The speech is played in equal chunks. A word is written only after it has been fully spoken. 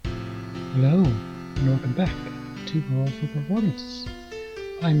Hello, and welcome back to Roll for Performance.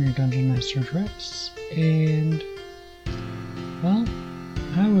 I'm your Dungeon Master Drex, and, well,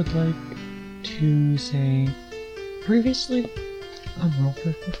 I would like to say previously on Roll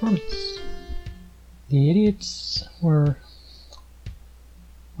for Performance. The idiots were,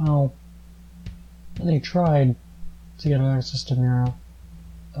 well, they tried to get access to Mira,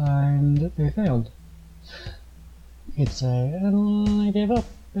 and they failed. They gave up,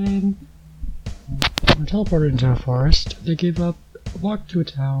 and were teleported into a forest. They gave up, walked to a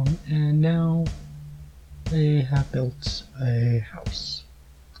town, and now they have built a house.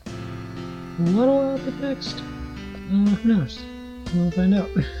 What will happen next? Who knows? We'll find out,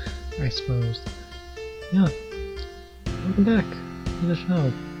 I suppose. Yeah. Welcome back to the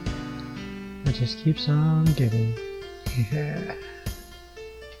show. It just keeps on giving. Yeah.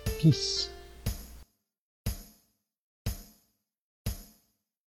 Peace.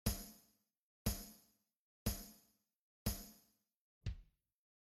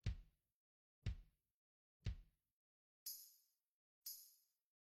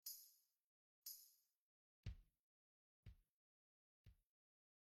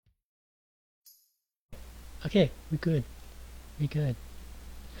 Okay, we good. We good.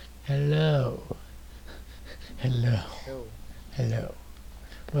 Hello. Hello. Oh. Hello.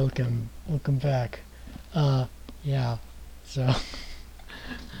 Welcome back. Yeah. So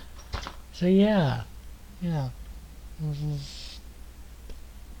yeah.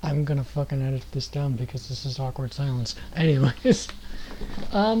 I'm gonna fucking edit this down because this is awkward silence. Anyways,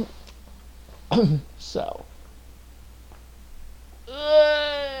 so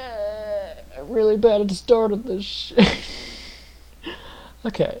really bad at the start of this shit.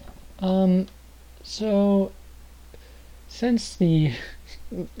 Okay, so since the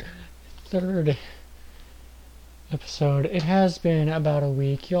third episode, it has been about a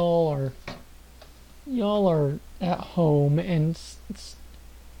week. Y'all are at home, and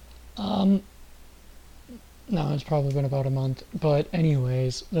no, it's probably been about a month. But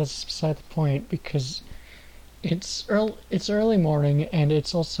anyways, that's beside the point because it's early morning, and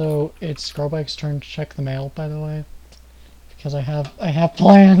it's Growbike's turn to check the mail. By the way, because I have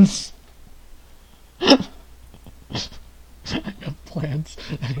plans. I have plans.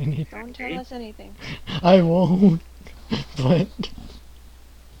 Don't tell us anything. I won't. But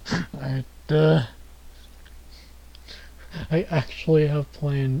I actually have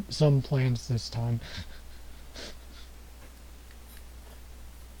some plans this time.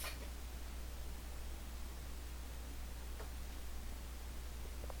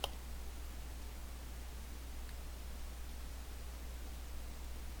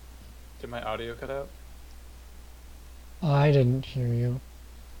 Did my audio cut out? I didn't hear you.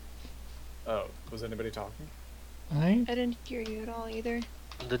 Oh, was anybody talking? I didn't hear you at all either.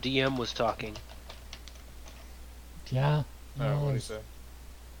 The DM was talking. Yeah. Oh, what did he say?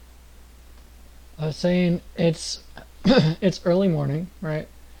 I was saying it's it's early morning, right?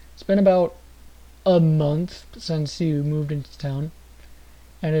 It's been about a month since you moved into town,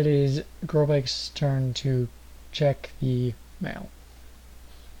 and it is Growbike's turn to check the mail.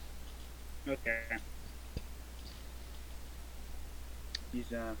 Okay.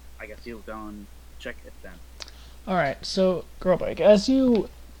 I guess he'll go and check it then. Alright, so Growbike, as you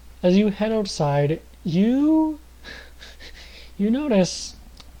head outside, you notice,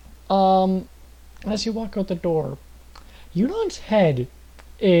 as you walk out the door, Yunon's head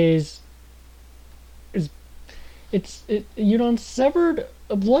Yunon's severed,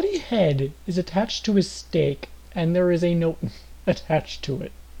 a bloody head is attached to his stake, and there is a note attached to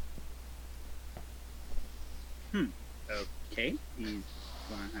it. Okay, he's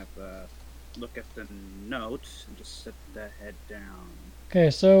gonna have a look at the note and just set the head down. Okay,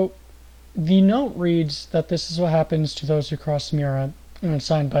 so the note reads that this is what happens to those who cross Mira, and it's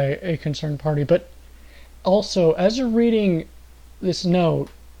signed by a concerned party, but also, as you're reading this note,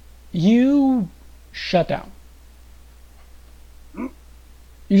 you shut down. You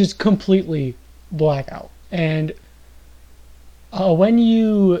just completely black out. And when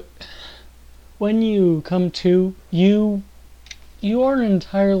you come to, you are in an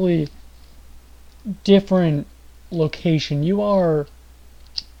entirely different location.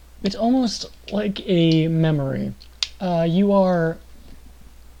 It's almost like a memory. You are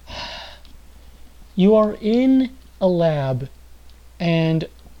in a lab, and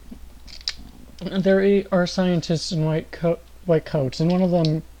there are scientists in white coats, and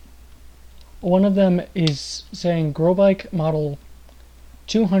one of them is saying Growbike Model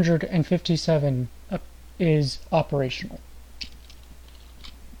 257 is operational.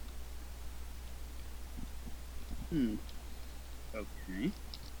 Okay.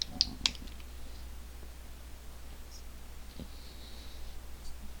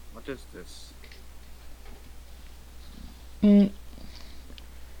 What is this? And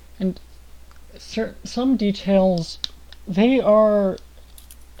some details, they are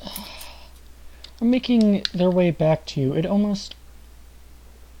making their way back to you. It almost...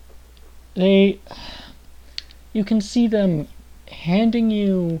 you can see them handing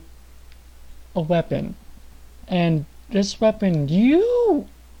you a weapon. And this weapon you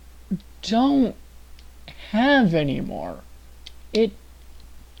don't have anymore.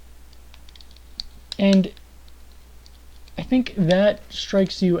 And I think that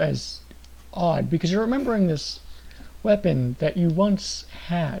strikes you as odd, because you're remembering this weapon that you once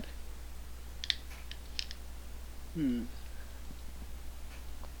had.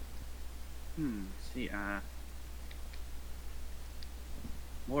 See,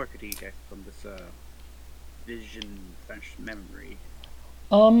 more could he get from this, vision/memory?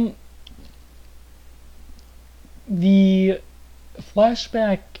 The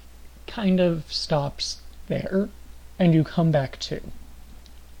flashback kind of stops there, and you come back to.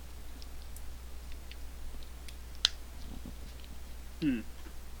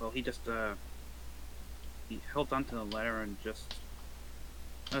 Well, he just, he held onto the letter and just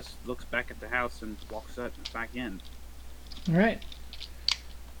looks back at the house and walks back in. Alright.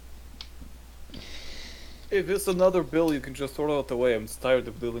 If it's another bill, you can just throw it away. I'm tired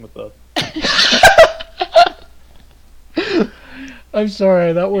of dealing with that. I'm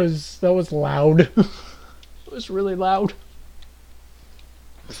sorry, that was loud. It was really loud.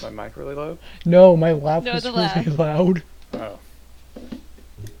 Is my mic really loud? No, my laugh No, was the really laugh. loud. Oh.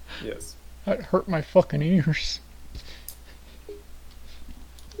 Yes. That hurt my fucking ears.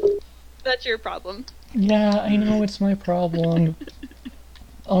 That's your problem. Yeah, I know it's my problem.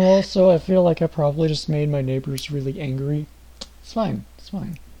 Also, I feel like I probably just made my neighbors really angry. It's fine, it's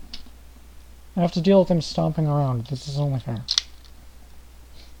fine. I have to deal with them stomping around. This is only fair.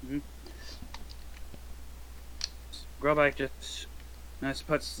 Grobak just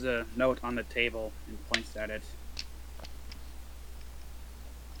puts the note on the table and points at it.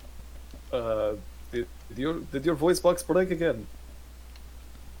 Did your voice box break again?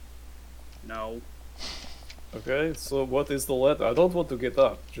 No. Okay, so what is the letter? I don't want to get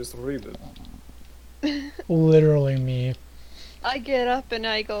up, just read it. Literally me. I get up and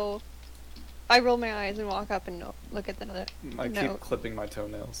I roll my eyes and walk up and look at the note. I keep clipping my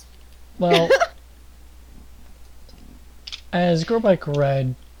toenails. Well, as Grobike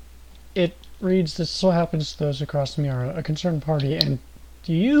read, it reads, "This so happens to those across the mirror, a concerned party, and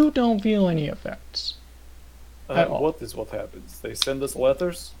you don't feel any effects." At all. What is what happens? They send us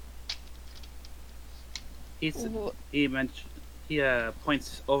letters? He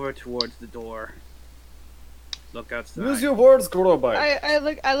points over towards the door. Look outside. Use your words, Grobike.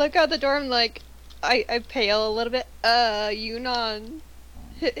 I look out the door and like I pale a little bit. Yunon.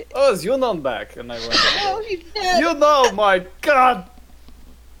 Oh, is Yunon back? And I went, Oh, he's dead. You know, my god!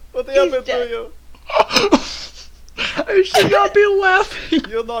 What happened dead. to you? I should not be laughing.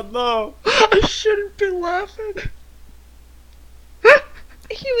 You not know. I shouldn't be laughing.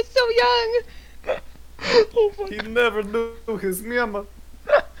 He was so young. Oh my He never knew his mama.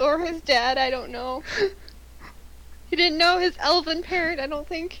 Or his dad, I don't know. He didn't know his elven parent, I don't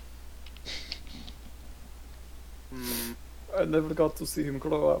think. I never got to see him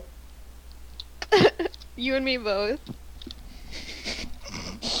grow up. You and me both.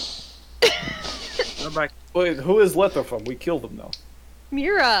 Grobak, Wait, who is letter from? We killed him now.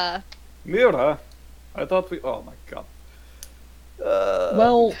 Mira. Mira? I thought we... Oh my god.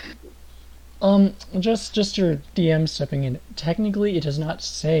 Well, just your DM stepping in. Technically, it does not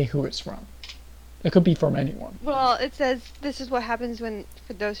say who it's from. It could be from anyone. Well, it says this is what happens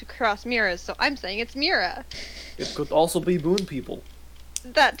for those who cross mirrors, so I'm saying it's Mira. It could also be moon people.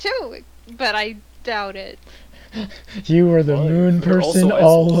 That too, but I doubt it. You were the Well, moon they're person also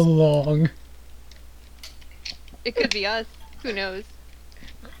all assholes. along. It could be us. Who knows?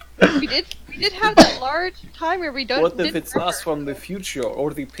 We did have that large time where we don't. What if didn't it's remember. us from the future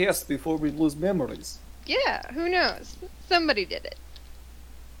or the past before we lose memories? Yeah, who knows? Somebody did it.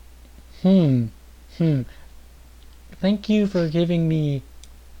 Thank you for giving me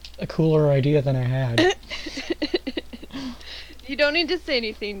a cooler idea than I had. You don't need to say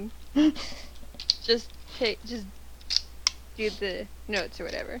anything. Just do the notes or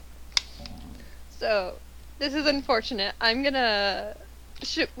whatever. So, this is unfortunate. I'm gonna.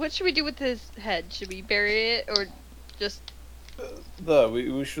 What should we do with his head? Should we bury it or just?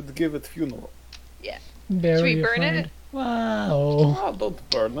 We should give it funeral. Yeah. Bury Should we your burn friend. it? Wow. Oh, don't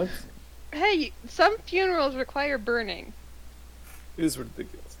burn it. Hey, some funerals require burning. It is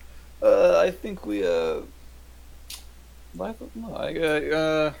ridiculous. I think we, I don't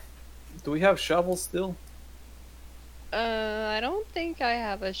know. Do we have shovels still? I don't think I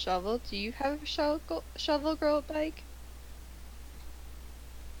have a shovel. Do you have a shovel grow bike?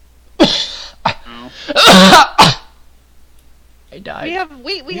 No. I died.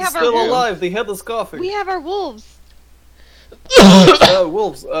 We He's have still our wolves. alive. The head is coughing. We have our wolves.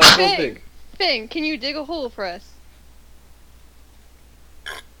 Wolves. Go Fang. big. Fang, can you dig a hole for us?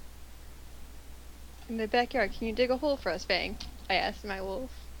 In the backyard, can you dig a hole for us, Fang? I asked my wolf.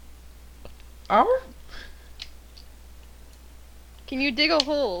 Ow? Can you dig a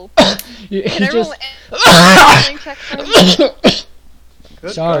hole? You Can I just... roll an check for him?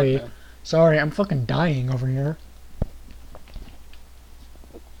 Good Sorry. God, man. Sorry, I'm fucking dying over here.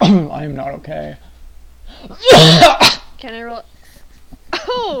 I am not okay. Can I roll?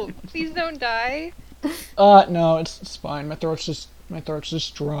 Oh, please don't die. No, it's fine. My throat's just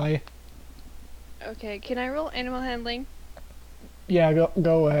dry. Okay, can I roll animal handling? Yeah,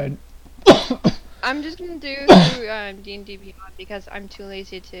 go ahead. I'm just gonna do through D&D Beyond because I'm too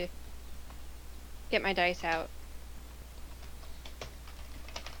lazy to get my dice out.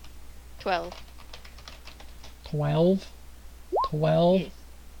 12. 12? 12? Yes.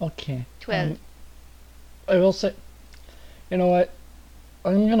 Okay. 12. I will say, you know what?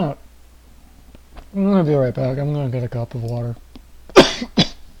 I'm gonna be right back. I'm gonna get a cup of water. Yeah,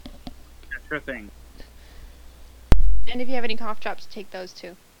 sure thing. And if you have any cough drops, take those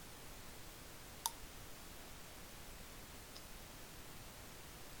too.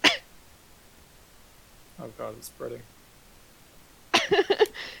 Oh God, it's spreading.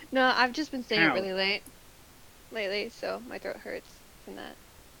 No, I've just been staying up Ow. really late lately, so my throat hurts from that.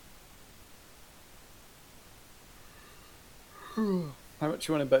 How much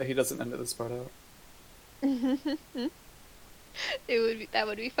you want to bet he doesn't edit this part out? That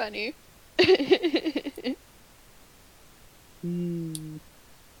would be funny.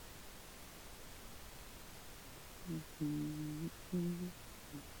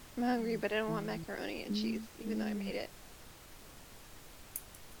 I'm hungry, but I don't want macaroni and cheese, even though I made it.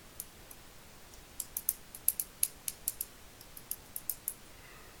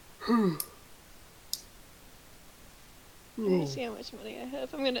 Let me see how much money I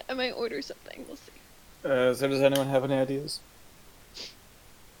have. I might order something. We'll see. So does anyone have any ideas?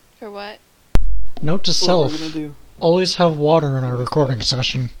 For what? Note to What self: we're gonna do? always have water in our recording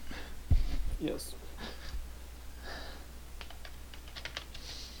session. Yes.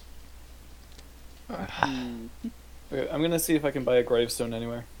 Okay, I'm gonna see if I can buy a gravestone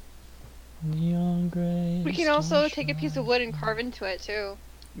anywhere. Neon gray. We can also take a piece of wood and carve into it too.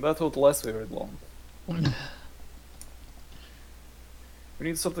 That would last very long. We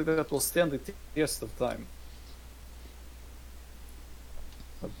need something that will stand the test of time.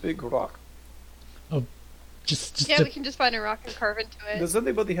 A big rock. Just Yeah, a, we can just find a rock and carve into it. Does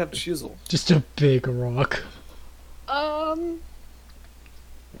anybody have chisel? just a big rock. Do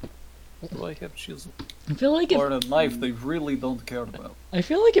I have chisel? I feel like Or a knife they really don't care about.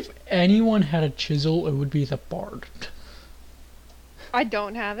 if anyone had a chisel, it would be the bard. I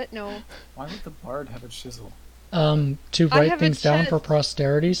don't have it. No. Why would the bard have a chisel? To I write have a things down for chest.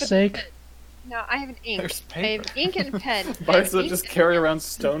 posterity's sake. No, I have an ink. There's I have paper. ink and pen. Bards I that have just ink carry and around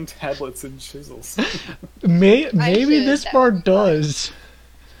stone tablets and chisels. Maybe should, this that bard would be fun. does.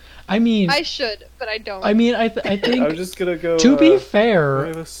 I mean, I should, but I don't. I think. I'm just gonna go. To be I fair,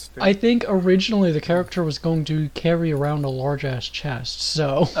 have a stick. I think originally the character was going to carry around a large ass chest.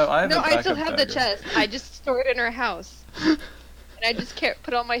 So Oh, I have No, a I still backup have the dagger. chest. I just store it in our house. And I just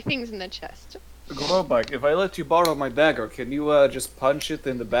put all my things in the chest. Grobak, if I let you borrow my dagger, can you just punch it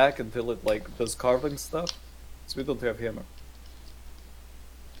in the back until it like does carving stuff? Because we don't have hammer.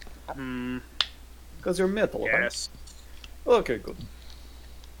 Because you're metal, right? Yes. Okay, good.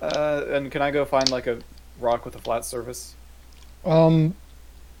 And can I go find like a rock with a flat surface?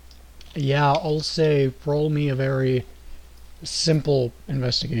 yeah, I'll say roll me a very simple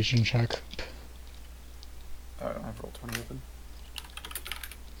investigation check. I don't have roll 20 open.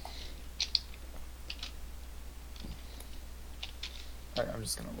 Alright, I'm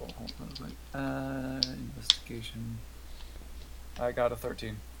just gonna roll. Hold on a sec. Investigation. I got a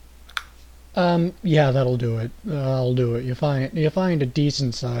 13. Yeah, that'll do it. I'll do it. You find a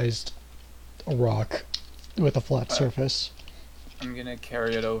decent sized rock with a flat surface. I'm gonna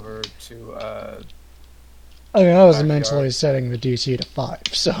carry it over to, I mean, I was backyard. mentally setting the DC to 5,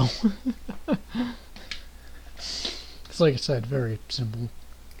 so it's like I said, very simple.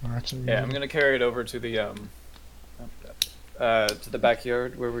 Or actually, yeah, I'm gonna carry it over to the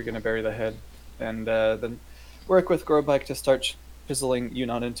backyard where we're gonna bury the head, and then work with Grobike to start chiseling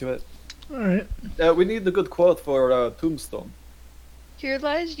Yunnan into it. All right. We need the good quote for Tombstone. Here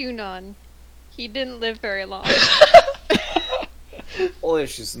lies Yunnan. He didn't live very long. Oh,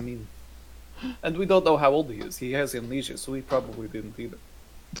 it's just mean. And we don't know how old he is. He has amnesia, so he probably didn't either.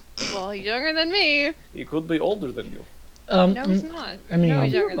 Well, he's younger than me. He could be older than you. No, he's not. I mean, no,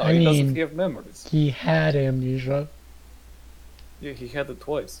 he's younger No, than I he me. doesn't mean- have memories. he had amnesia. Yeah, he had it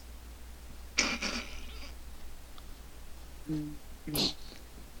twice.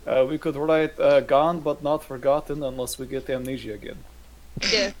 We could write gone but not forgotten unless we get amnesia again.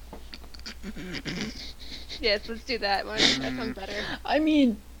 Yeah. Yes, let's do that one. That sounds better. I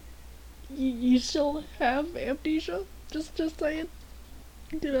mean, you still have amnesia? Just saying.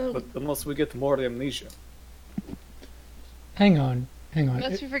 You know. But unless we get more amnesia. Hang on.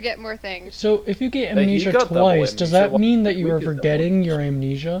 Unless we forget more things. So if you get Hey, you amnesia got double twice, does amnesia. that mean that you We are get double forgetting your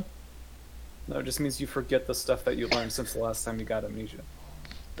amnesia? No, it just means you forget the stuff that you learned since the last time you got amnesia.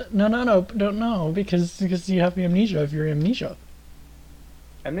 No, because you have amnesia if you're amnesia.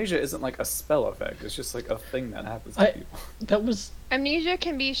 Amnesia isn't like a spell effect, it's just like a thing that happens to I- people. That was Amnesia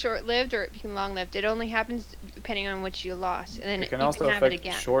can be short-lived or it can be long-lived. It only happens depending on what you lost, and then It can you also can have it affect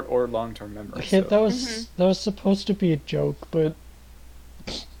again. short or long-term memory. okay. so- That was supposed to be a joke, but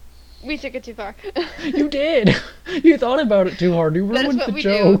We took it too far. you did. You thought about it too hard. You That is ruined what the we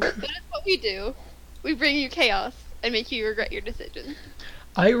joke. do. That is what we do. We bring you chaos and make you regret your decisions.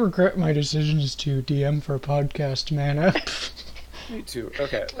 I regret my decisions to DM for a podcast, man. Me too.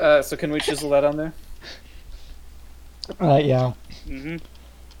 Okay, so can we chisel that on there? Yeah. Mm-hmm.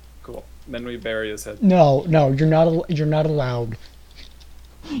 Cool. Then we bury his head. No, you're not. You're not allowed.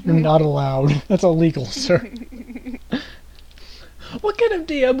 You're not allowed. That's illegal, sir. What kind of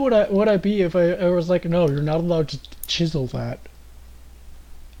DM would I be if I was like, no, you're not allowed to chisel that?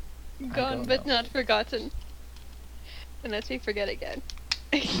 Gone don't but know. not forgotten. Unless we forget again.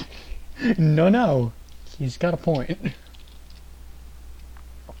 No. He's got a point.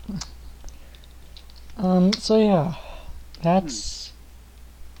 So yeah, that's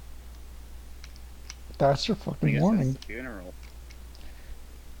your I fucking guess warning. that's the funeral.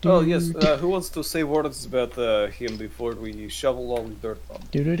 Oh yes, who wants to say words about him before we shovel all the dirt on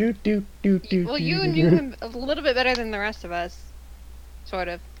him? Well, you knew him a little bit better than the rest of us. Sort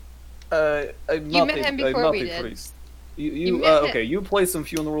of. I'm You not met a, him before I'm not we a did. priest. You You met him. okay? You play some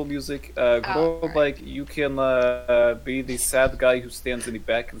funeral music. alright. Grobike, you can be the sad guy who stands in the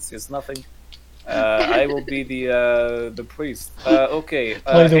back and says nothing. I will be the priest. Okay.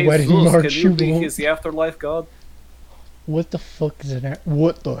 Play the wedding Jesus, march, can you you be won't. his afterlife god? What the fuck is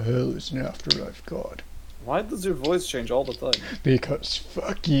what the hell is an afterlife god? Why does your voice change all the time? Because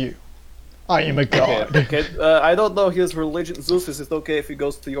fuck you. I am a Okay, god. okay. I don't know his religion. Zeus, is it okay if he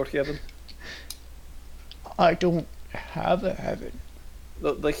goes to your heaven? I don't have a heaven.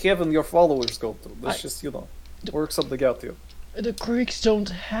 The heaven your followers go to. Let's I- just, work something out here. The Greeks don't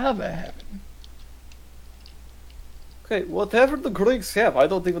have a heaven. Okay, whatever the Greeks have, I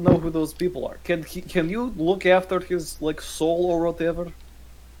don't even know who those people are. Can you look after his soul or whatever?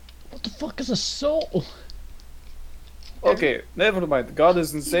 What the fuck is a soul? Okay, never mind. God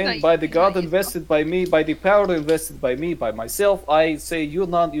is insane. not- By the he's God not invested by me, by the power invested by me, by myself, I say you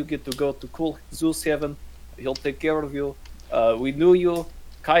none. You get to go to cool Zeus heaven. He'll take care of you. We knew you,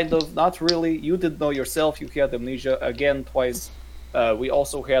 kind of, not really. You didn't know yourself. You had amnesia again twice. We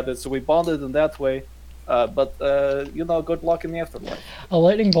also had it, so we bonded in that way. But good luck in the afterlife. A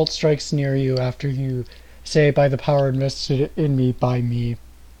lightning bolt strikes near you after you say, by the power invested in me, by me.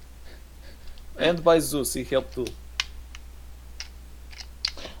 And by Zeus, he helped too.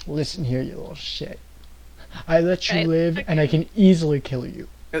 Listen here, you little shit. I let you Right, live, and I can easily kill you.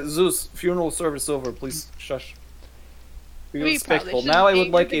 Zeus, funeral service over. Please shush. Be We respectful. probably Now I shouldn't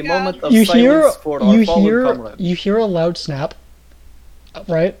would like anger a the moment god. of You hear, silence for our fallen comrade. you hear a loud snap,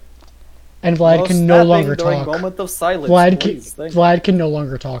 right? And Vlad No can no snapping longer during talk. Moment of silence, please. Thank you. Vlad can no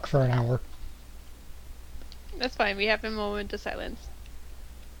longer talk for an hour. That's fine. We have a moment of silence.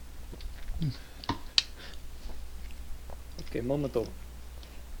 Okay, moment over.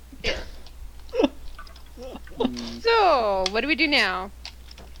 So, what do we do now?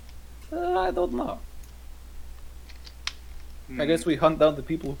 I don't know. Hmm. I guess we hunt down the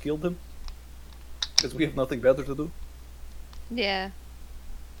people who killed him. Because we have nothing better to do. Yeah.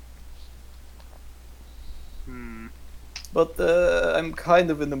 Hmm. But I'm kind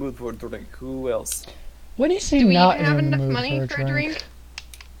of in the mood for a drink. Who else? When you say Do we not even have in the enough mood money for a drink,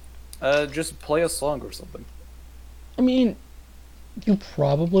 Just play a song or something. I mean, you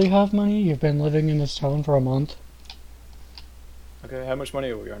probably have money. You've been living in this town for a month. Okay, how much money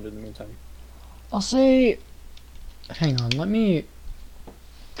have we earned in the meantime? I'll say. Hang on, let me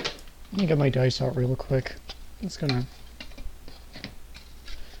get my dice out real quick. It's gonna.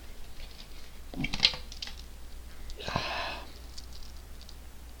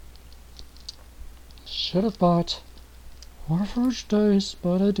 should have bought Warforged dice,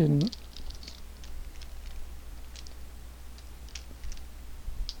 but I didn't.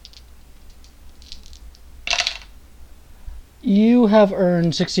 You have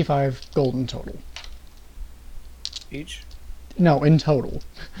earned 65 gold in total. Each? No, in total.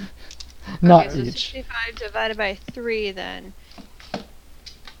 Not Okay, so each. 65 divided by 3 then.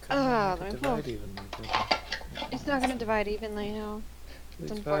 Ah, my divide fault. evenly. It's not gonna divide evenly, no. It's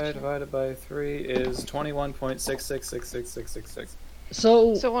 65 unfortunate. divided by 3 is 21.66666666.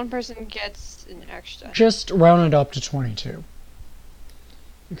 So, So one person gets an extra. just round it up to 22.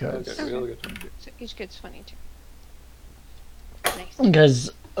 Because, Okay, we'll get 22. So each gets 22. Nice.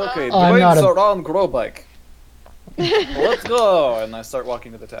 because Okay, I'm not brains a- are on grow bike. Let's go! And I start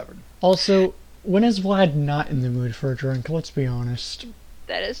walking to the tavern. also, when is Vlad not in the mood for a drink? Let's be honest.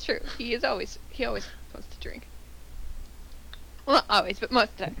 That is true. He always wants to drink. Well, not always, but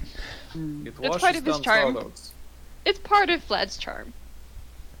most of the time. It That's washes part of his down charm. sour oats. It's part of Vlad's charm.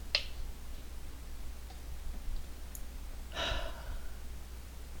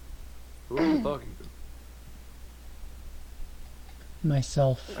 Who are you talking to?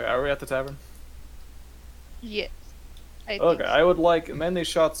 Myself. Okay, are we at the tavern? Yes. I think Okay, so. I would like many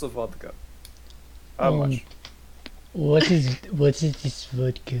shots of vodka. How much? What is this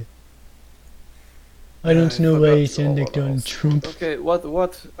vodka? I don't I know why forgot you sound all like of Donald those. Trump. Okay,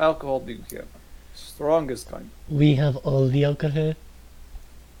 what alcohol do you have? Strongest kind, We have all the alcohol.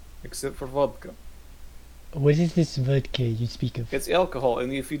 except for vodka. What is this vodka you speak of? It's alcohol,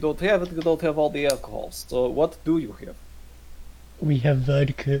 and if you don't have it, you don't have all the alcohols. So what do you have? We have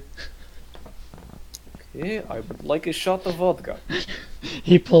vodka. Okay, I would like a shot of vodka.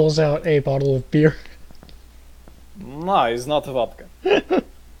 He pulls out a bottle of beer. No, it's not vodka.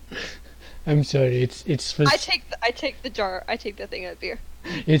 I'm sorry, it's I first take the jar. I take the thing of beer.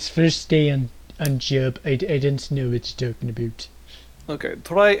 it's first day on job. I don't know what you're talking about. Okay,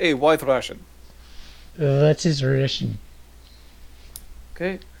 try a white Russian. That's his Russian.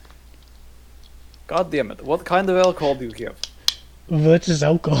 Okay. God damn it! What kind of alcohol do you have? What is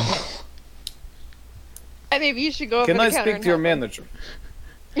alcohol? Maybe you should go over Can the I counter speak and to your help him. manager?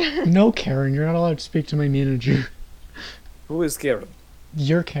 No, Karen, you're not allowed to speak to my manager. Who is Karen?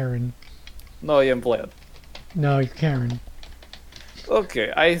 You're Karen. No, I am Vlad. No, you're Karen.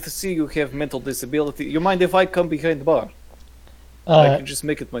 Okay, I see you have mental disability. You mind if I come behind the bar? I can just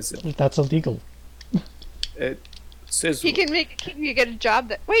make it myself. That's illegal. It says He can you get a job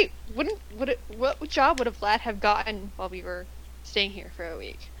that. Wait, what job would Vlad have gotten while we were staying here for a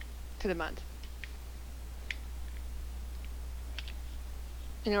week, for the month?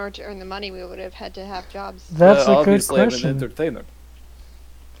 In order to earn the money, we would have had to have jobs. That's a good obviously I'm an question. entertainer.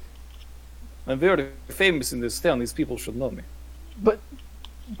 I'm very famous in this town. These people should know me. But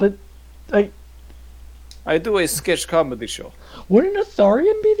I do a sketch comedy show. wouldn't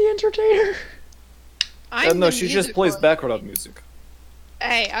Atharian be the entertainer? No, the she just musical plays lady. background music.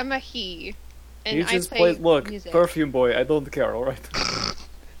 Hey, I'm a he. And You I just play look, music. Perfume Boy, I don't care, alright?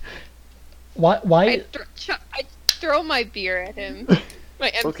 Why? I throw my beer at him. My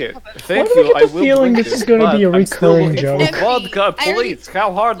empty Okay, cup of thank do I you, get I the will feeling drink this is gonna but be a I'm still recurring looking joke? for vodka, I already- please!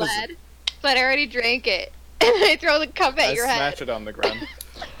 How hard is it? But I already drank it. And I throw the cup at I your smash head. it on the ground.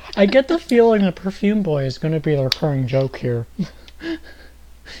 I get the feeling that Perfume Boy is going to be the recurring joke here.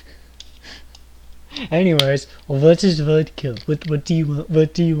 Anyways, what is vodka? What do you want?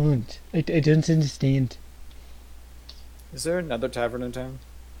 What do you want? I don't understand. Is there another tavern in town?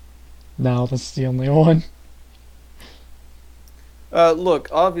 No, that's the only one. Look,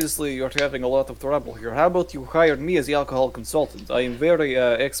 obviously you're having a lot of trouble here. How about you hire me as the alcohol consultant? I am very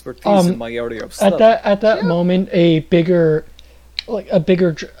expertise in my area of study. At that moment, a bigger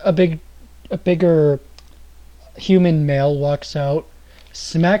human male walks out,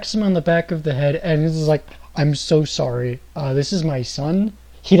 smacks him on the back of the head, and is like, "I'm so sorry. This is my son.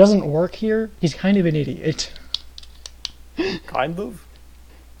 He doesn't work here. He's kind of an idiot." Kind of.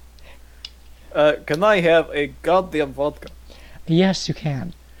 Can I have a goddamn vodka? Yes, you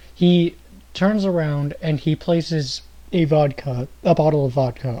can. He turns around and he places a bottle of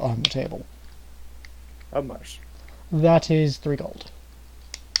vodka on the table. How much? That is 3 gold.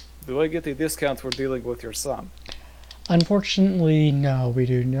 Do I get a discount for dealing with your son? Unfortunately, no, we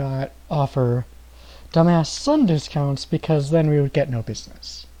do not offer dumbass son discounts because then we would get no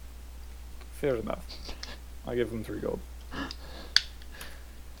business. Fair enough. I give him 3 gold.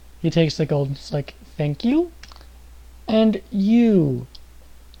 He takes the gold and is like, "Thank you." And you,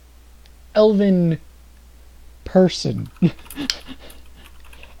 elven person,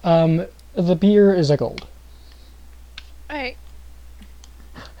 the beer is a gold. Alright.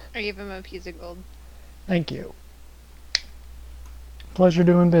 I give him a piece of gold. Thank you. Pleasure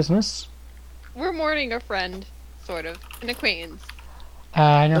doing business. We're mourning a friend, sort of, an acquaintance.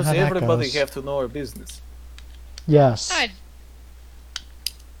 I know Does how that everybody goes. have to know our business? Yes.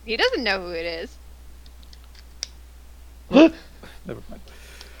 He doesn't know who it is. Never mind.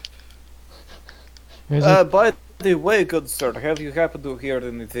 Is it- By the way, good sir, have you happened to hear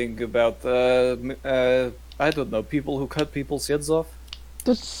anything about, I don't know, people who cut people's heads off?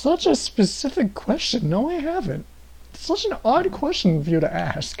 That's such a specific question. No, I haven't. It's such an odd question for you to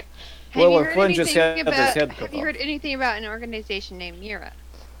ask. Have Well, you our heard friend just anything had his head about? cut Have you off. heard anything about an organization named Mira?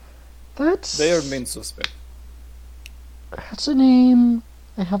 That's They are main suspect. That's a name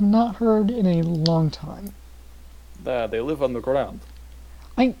I have not heard in a long time. They live on the ground.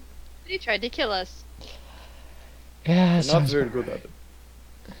 They tried to kill us. Yeah, They're not sounds very good at it.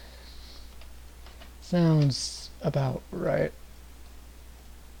 Sounds about right.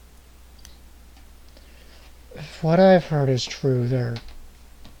 If what I've heard is true, they're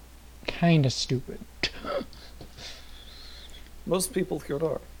kinda stupid. Most people here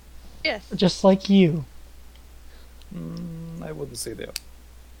are. Yes. Just like you. I wouldn't say that.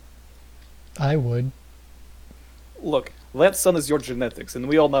 I would. Look, that son is your genetics, and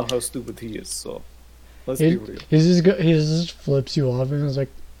we all know how stupid he is, so let's be real. He just flips you off and is like,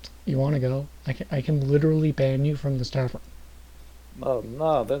 you wanna go? I can literally ban you from this tavern. Oh,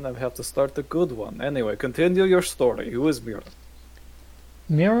 no, then I have to start a good one. Anyway, continue your story. Who is Mira?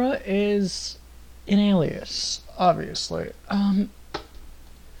 Mira is an alias, obviously.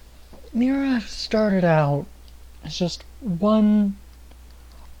 Mira started out as just one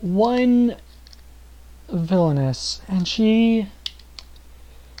villainess, and she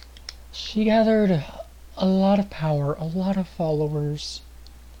gathered a lot of power, a lot of followers,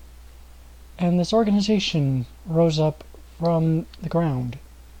 and this organization rose up from the ground.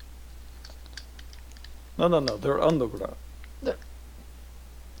 No, they're underground.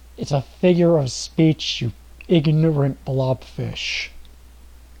 It's a figure of speech, you ignorant blobfish.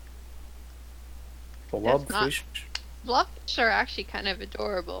 Blobfish? Blobfish are actually kind of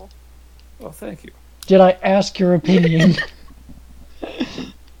adorable. Oh, thank you. Did I ask your opinion?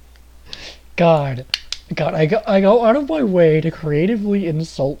 God, I go out of my way to creatively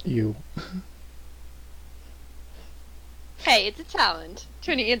insult you. Hey, it's a talent.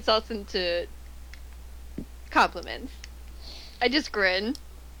 Turning insults into compliments. I just grin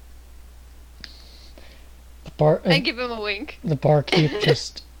and give him a wink. The barkeep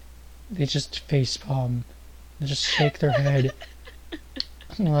they just facepalm. They just shake their head.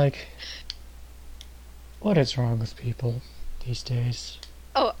 I'm like, what is wrong with people these days?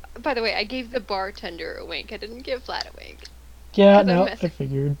 Oh, by the way, I gave the bartender a wink. I didn't give Vlad a wink. Yeah, 'Cause I'm no, I messing.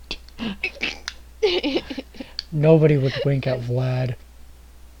 figured. Nobody would wink at Vlad.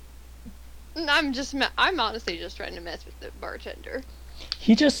 I'm honestly just trying to mess with the bartender.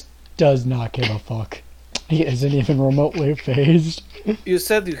 He just does not give a fuck. He isn't even remotely phased. You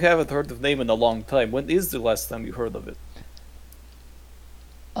said you haven't heard the name in a long time. When is the last time you heard of it?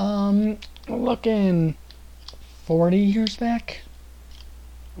 Looking 40 years back?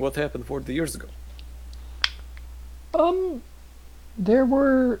 What happened 40 years ago?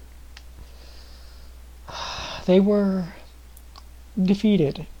 They were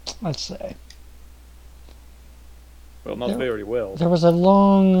defeated, let's say. Well, not very well. There was a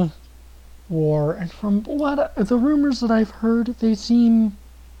long war, and from the rumors that I've heard, they seem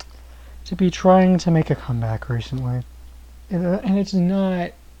to be trying to make a comeback recently. And it's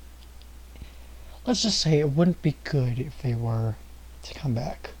not... Let's just say it wouldn't be good if they were to come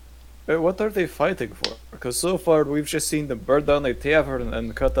back. What are they fighting for? Because so far we've just seen them burn down a tavern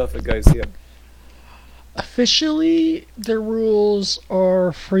and cut off a guy's head. Officially, their rules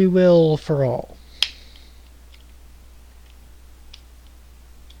are free will for all.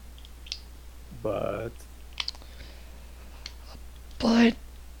 But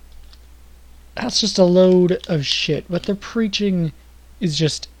that's just a load of shit. What they're preaching is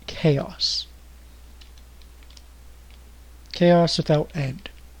just chaos. Chaos without end.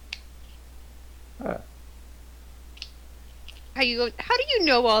 How do you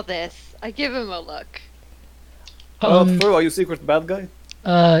know all this? I give him a look. True, are you secret bad guy?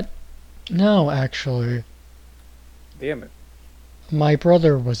 No, actually. Damn it. My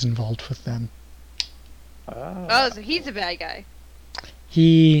brother was involved with them. Oh, so he's a bad guy.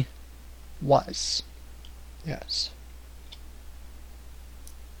 He was. Yes.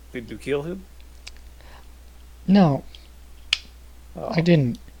 Did you kill him? No, Oh. I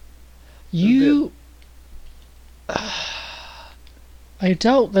didn't. You I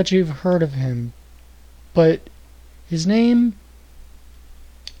doubt that you've heard of him, but his name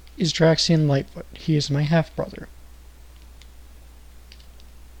is Draxian Lightfoot. He is my half-brother.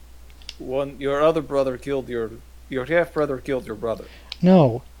 Your other brother killed your half brother killed your brother.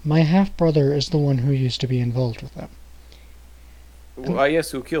 No, my half-brother is the one who used to be involved with them. Well, I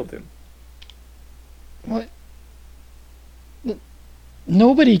guess who killed him? What?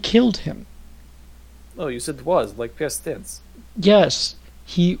 Nobody killed him. No, you said was, like past tense. Yes,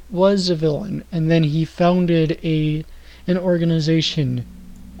 he was a villain, and then he founded an organization.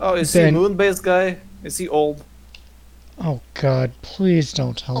 Oh, is he a moon-based guy? Is he old? Oh God, please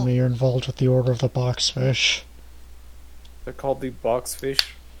don't tell me you're involved with the Order of the Boxfish. They're called the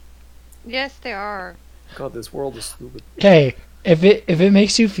boxfish. Yes, they are. God, this world is stupid. Okay, if it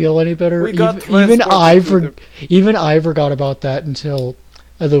makes you feel any better, We got even transported I forgot about that until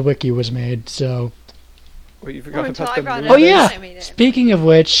the wiki was made. So. Wait, you forgot until about I the brought it moon up. Oh yeah. I made it. Speaking of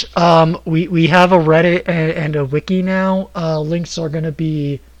which, we have a Reddit and a wiki now. Links are gonna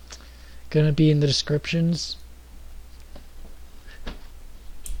be in the descriptions.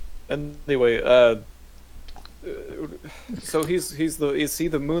 Anyway, so is he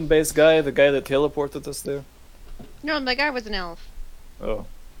the moon-based guy, the guy that teleported us there? No, the guy was an elf. Oh,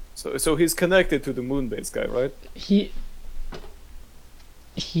 so he's connected to the moon-based guy, right? He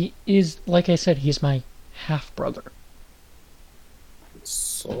is, like I said, he's my half-brother.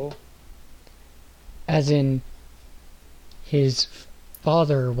 So As in, his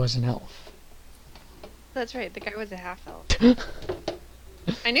father was an elf. That's right. The guy was a half elf.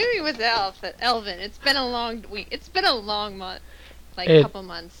 I knew he was elven. It's been a long week. It's been a long month, couple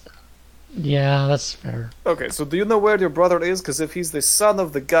months. Yeah, that's fair. okay, so do you know where your brother is? Because if he's the son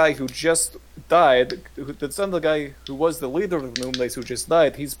of the guy who just died, the son of the guy who was the leader of the Moonbase who just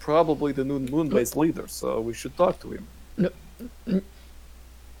died, he's probably the new Moonbase leader. So we should talk to him.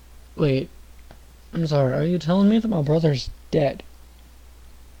 Wait, I'm sorry. Are you telling me that my brother's dead?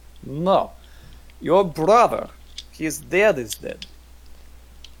 No, your brother, his dad is dead.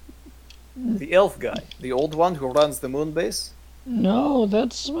 The elf guy, the old one who runs the Moonbase. No,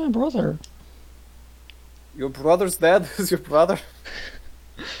 that's my brother. Your brother's dad is your brother?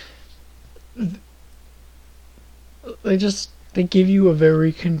 They give you a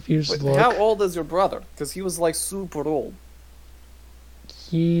very confused Wait, look. how old is your brother? Because he was like super old.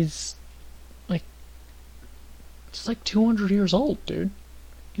 He's it's like 200 years old, dude.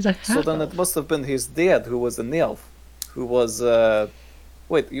 He's a half So then it must have been his dad who was an elf. Who was,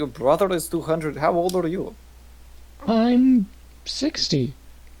 wait, your brother is 200. How old are you? I'm 60.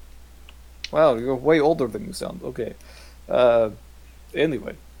 Wow, you're way older than you sound. Okay.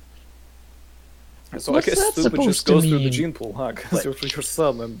 Anyway. So What's I guess that stupid just supposed to goes through the mean? gene pool, huh? Because you're your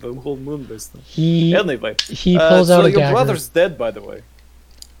son and the whole moon base thing. He Anyway. pulls so out a your dagger. brother's dead, by the way.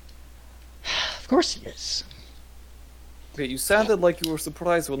 Of course he is. Okay, you sounded like you were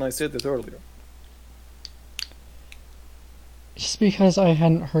surprised when I said it earlier. Just because I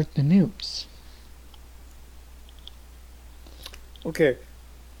hadn't heard the news. Okay.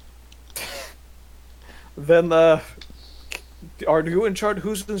 Then, are you in charge?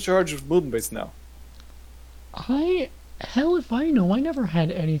 Who's in charge of Moonbase now? Hell if I know. I never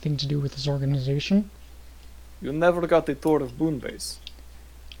had anything to do with this organization. You never got the tour of Moonbase.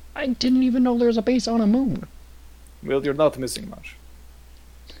 I didn't even know there's a base on a moon. Well, you're not missing much.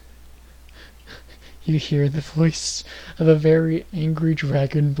 You hear the voice of a very angry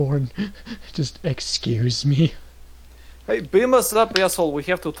dragonborn. Just excuse me. Hey, beam us up, asshole. We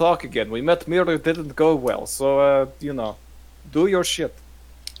have to talk again. We met Mirror, it didn't go well. So, do your shit.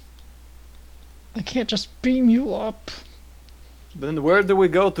 I can't just beam you up. Then where do we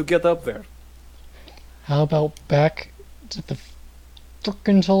go to get up there? How about back to the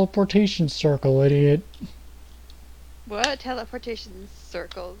frickin' teleportation circle, idiot? What teleportation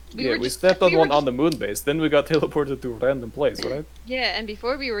circle? We stepped on one on the moon base, then we got teleported to a random place, right? Yeah, and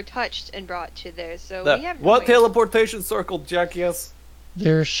before we were touched and brought to there, so we have. What teleportation circle, jackass?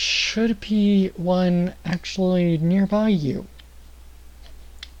 There should be one actually nearby you.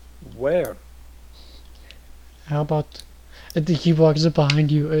 Where? How about... I think he walks up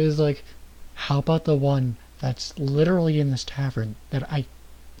behind you and is like, how about the one that's literally in this tavern that I...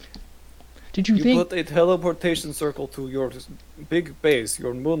 Did you think... put a teleportation circle to your big base,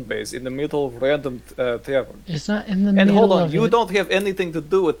 your moon base, in the middle of random tavern. It's not in the And middle hold on, of you it. don't have anything to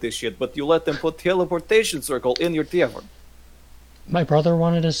do with this shit, but you let them put teleportation circle in your tavern. My brother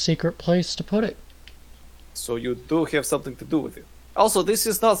wanted a secret place to put it. So you do have something to do with it. Also, this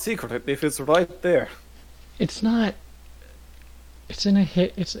is not secret if it's right there. It's not... It's in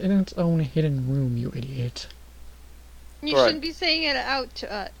its own hidden room, you idiot. You Right. shouldn't be saying it out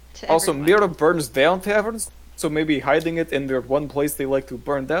to Also, everyone. Mira burns down taverns, So maybe hiding it in their one place they like to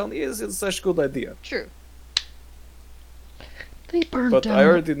burn down isn't such a good idea. True. They burned But down. I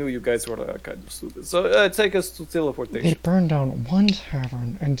already knew you guys were kind of stupid. So take us to They teleportation. burned down one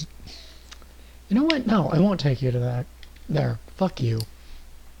tavern, and you know what? No, I won't take you to that. There, fuck you.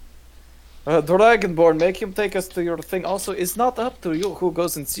 Dragonborn, make him take us to your thing. Also, it's not up to you who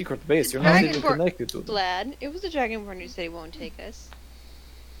goes in secret base. You're not even Dragonborn- connected to them. Vlad, it was the Dragonborn who said he won't take us.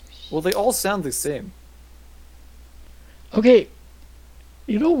 Well, they all sound the same. Okay,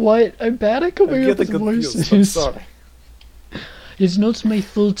 you know what? I'm bad at I'm coming up getting with confused. I'm voices. sorry. It's not my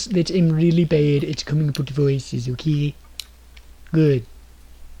fault that I'm really bad at coming up with voices. Okay, good.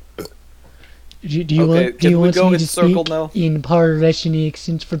 Do you Okay, want? Do can you we want go me in to circle speak now? in power Russian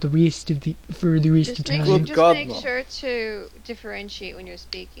accents for the rest of the rest of Just make, time? Good just God, make no. sure to differentiate when you're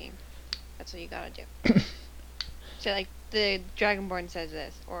speaking. That's what you gotta do. So, like, the Dragonborn says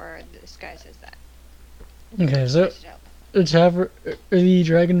this, or this guy says that. Okay, so Switch it up. the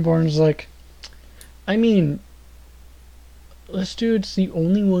Dragonborn's like, I mean, this dude's the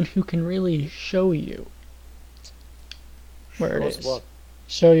only one who can really show you where it Shows is. what?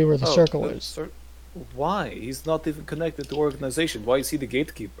 Show you where the Oh, circle the is. Why? He's not even connected to organization. Why is he the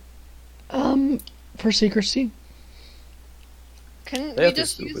gatekeeper? For secrecy. Couldn't That we is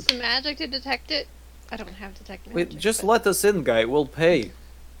just use stupid. some magic to detect it? I don't have detect magic. Wait, just but- let us in, guy. We'll pay.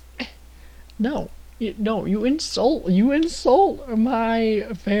 No, you insult my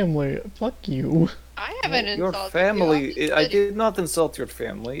family. Fuck you. I haven't Your insulted family. you. I did not insult your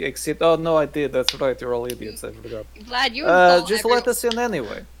family, except. Oh no, I did. That's right. You're all idiots. I forgot. Vlad, you insult Just everyone. let us in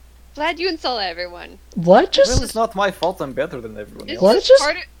anyway. Vlad, you insult everyone. What just Well, it's not my fault. I'm better than everyone It's else. What? just just-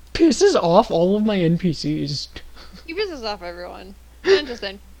 part of... pisses off all of my NPCs? He pisses off everyone. Not just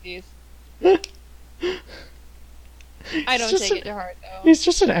NPCs. I don't just take a- it to heart, though. He's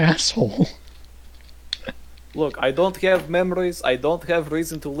just an asshole. Look, I don't have memories. I don't have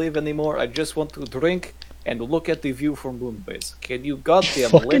reason to live anymore. I just want to drink and look at the view from Moonbase. Can you goddamn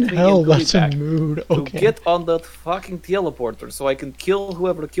Fucking let me hell, into that's the a back mood. to Okay. get on that fucking teleporter so I can kill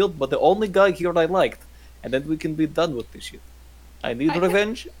whoever killed, but the only guy here I liked, and then we can be done with this shit. I need I feel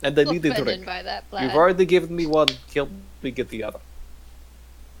revenge, and I need a Offended drink. by that, Vlad. You've already given me one. Help me get the other.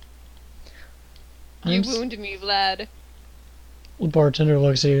 You I'm s- wound me, Vlad. The bartender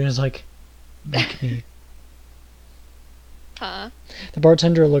looks at you and is like, make me. Huh? The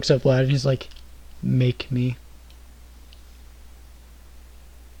bartender looks at Vlad and he's like, make me.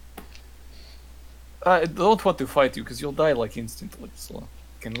 I don't want to fight you because you'll die like instantly. So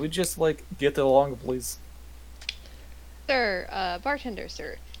can we just like get along, please? Sir, bartender,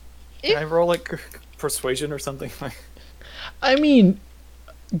 sir. Can I If roll like persuasion or something? I mean,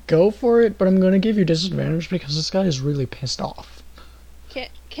 go for it, but I'm gonna give you disadvantage because this guy is really pissed off.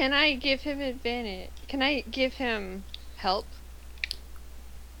 can I give him advantage? Can I give him help?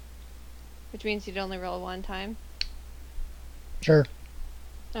 Which means he'd only roll one time. Sure.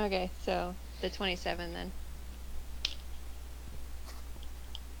 Okay, so the 27 then.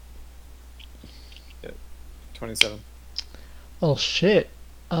 27. Well, shit.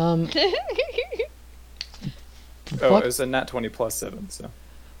 Oh, Fuck. it's a nat 20 plus 7, so.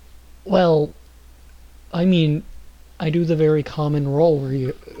 Well, I mean, I do the very common roll where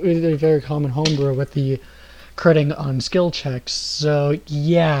the very common homebrew with the critting on skill checks. So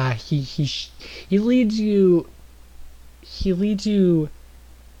yeah, he leads you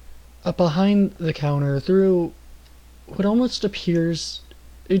up behind the counter through what almost appears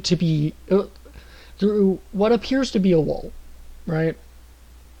to be through what appears to be a wall, right?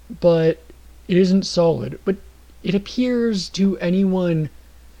 But it isn't solid. But it appears to anyone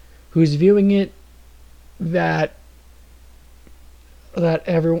who's viewing it that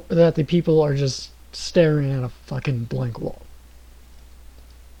the people are just staring at a fucking blank wall.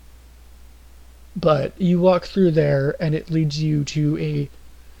 But you walk through there and it leads you to a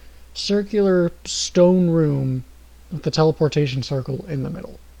circular stone room with the teleportation circle in the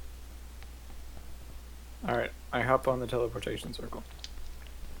middle. Alright, I hop on the teleportation circle.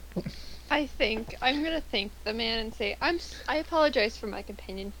 I think I'm gonna thank the man and say I apologize for my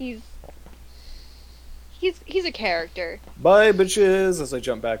companion. He's a character. Bye, bitches! As I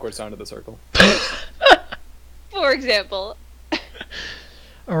jump backwards onto the circle. For example,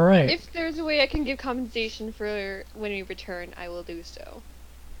 Alright. if there's a way I can give compensation for when we return, I will do so.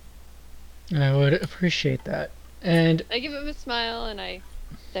 I would appreciate that. And I give him a smile and I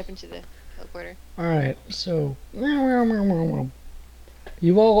step into the teleporter. alright, so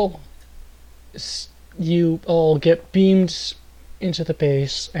you all get beamed into the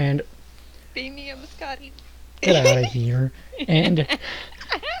base and Beam me a biscotti. get out of here. And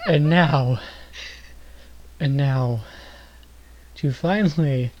now And now, to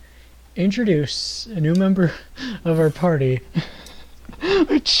finally introduce a new member of our party,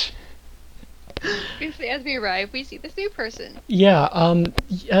 which, Briefly, as we arrive, we see this new person. yeah,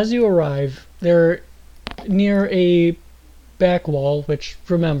 as you arrive, they're near a back wall, which,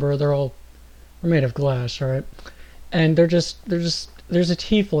 remember, they're made of glass, right? And there's a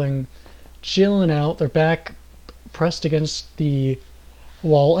tiefling chilling out, their back pressed against the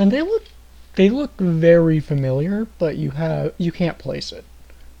wall, and they look very familiar, but you can't place it.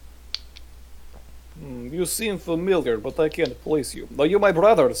 You seem familiar, but I can't place you. Are you my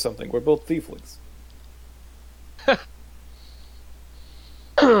brother or something? We're both tieflings.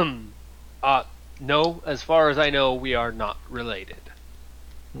 No, as far as I know, we are not related.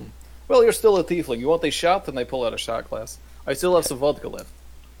 Well, you're still a tiefling. You want a shot? And I pull out a shot glass. I still have some vodka left.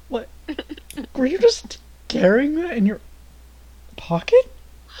 What? Were you just carrying that in your pocket?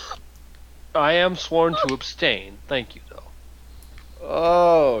 I am sworn to abstain. Thank you, though.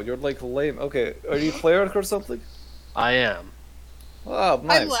 Oh, you're like lame. Okay, are you cleric or something? I am. Oh,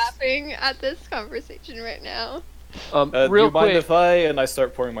 nice. I'm laughing at this conversation right now. Do Real you mind quick, if I... And I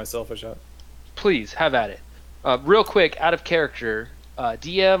start pouring myself a shot. please have at it. Real quick, out of character,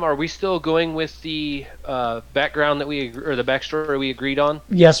 DM, are we still going with the background that or the backstory we agreed on?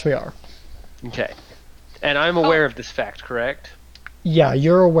 Yes, we are. Okay. And I'm aware of this fact, correct? Yeah,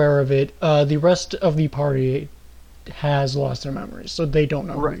 you're aware of it. The rest of the party has lost their memories, so they don't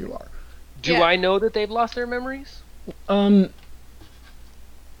know Right. who you are. Do Yeah. I know that they've lost their memories?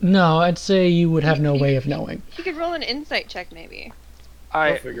 No, I'd say you would have no way of knowing. You could roll an insight check, maybe.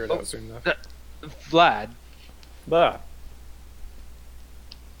 I'll figure it out soon enough. Vlad, Bah.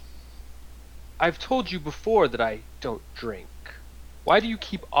 I've told you before that I don't drink. Why do you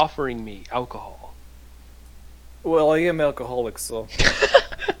keep offering me alcohol? Well, I am alcoholic, so...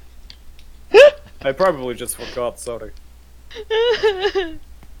 I probably just forgot, sorry. Uh-huh.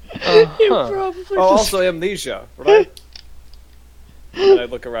 Oh, also amnesia, right? And I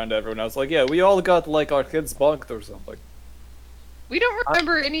look around at everyone, I was like, yeah, we all got, like, our kids bunked or something. We don't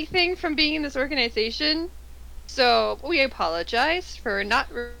remember anything from being in this organization, so we apologize for not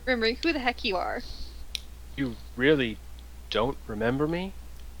remembering who the heck you are. You really don't remember me?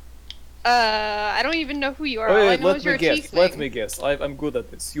 I don't even know who you are. Oh, All I wait, know let is me you're a guess, tiefling. let me guess. I'm good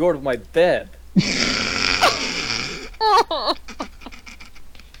at this. You're my dad.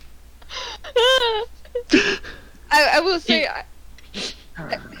 I will say,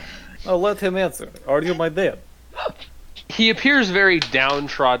 I'll let him answer. Are you my dad? He appears very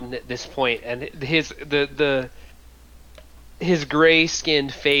downtrodden at this point, and his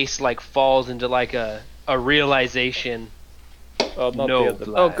gray-skinned face like falls into like a realization. Oh, not No, dad.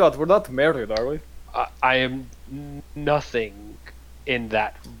 Oh Vlad. god, we're not married, are we? I am nothing in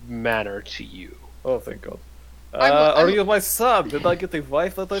that manner to you. Oh, thank god. I'm- Are you my son? Did I get a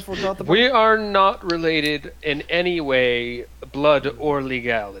wife that I forgot about? We are not related in any way, blood or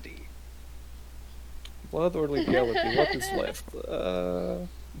legality. Blood or legality? What is left?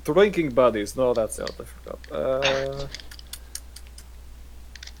 Drinking buddies. No, that's out. I forgot.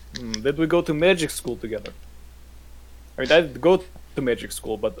 Did we go to magic school together? I mean, I didn't go to magic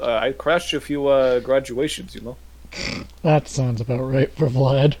school, but I crashed a few graduations, you know? That sounds about right for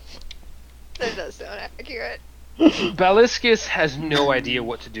Vlad. that does sound accurate. Baliscus has no idea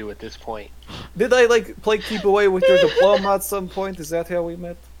what to do at this point. Did I, like, play keep away with your diploma at some point? Is that how we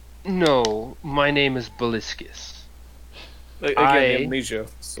met? No, my name is Baliscus. Again, I- amnesia,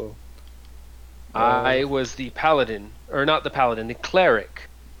 so... I was the paladin, or not the paladin, the cleric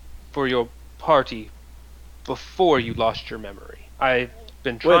for your party before you lost your memory. I've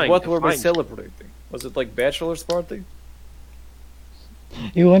been trying Wait, what to were we find you. celebrating? Was it like bachelor's party?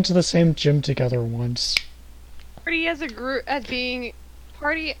 You went to the same gym together once. Party as a group, as being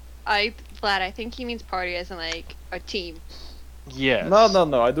party. Vlad, I think he means party as in like a team. Yes.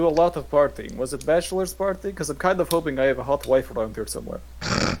 No, I do a lot of partying. Was it bachelor's party? Because I'm kind of hoping I have a hot wife around here somewhere.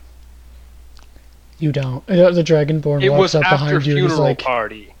 You don't. The Dragonborn It walks was up after behind you and he's funeral like,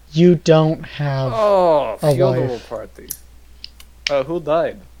 party. you don't have... Oh, A funeral wife. party. Who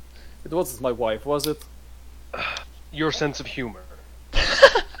died? It wasn't my wife, was it? Your sense of humor.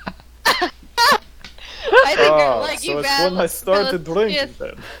 I think Oh, like so you it's bad. when I started drinking Yes.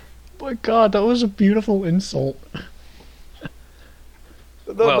 then. Oh my god, that was a beautiful insult.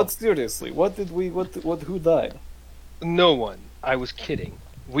 No, Well- but seriously, who died? No one. I was kidding.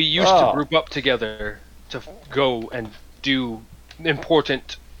 We used Oh. to group up together to go and do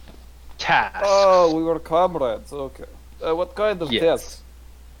important tasks. Oh, we were comrades, okay. What kind of Yes. tasks?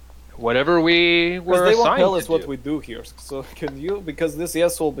 whatever we Because were they won't assigned tell to us what do. we do here. So can you? Because this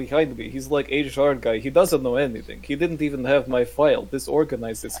asshole behind me, he's like HR guy. He doesn't know anything. He didn't even have my file.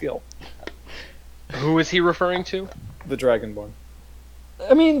 Disorganized as hell. Who is he referring to? The Dragonborn.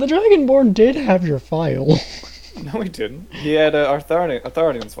 I mean, the Dragonborn did have your file. No, he didn't. He had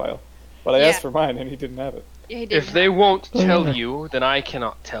Artharian's file, but I Yeah. asked for mine and he didn't have it. Yeah, he did. If they won't tell you, then I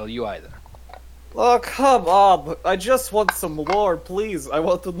cannot tell you either. Oh, come on! I just want some lore, please. I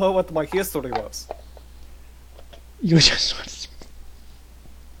want to know what my history was. You just want to...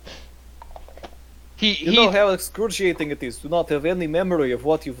 You know how excruciating it is to not have any memory of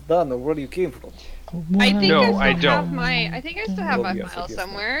what you've done or where you came from. I think No, I I still have don't. I think I still have Oh, my yes, file yes,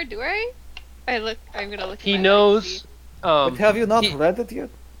 somewhere. Do I? I'm gonna look. He in my knows. But have you not he- read it yet?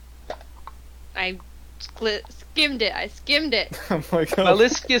 I skimmed it. I skimmed it. Oh my god.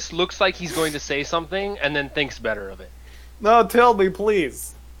 Meliscus looks like he's going to say something and then thinks better of it. No, tell me,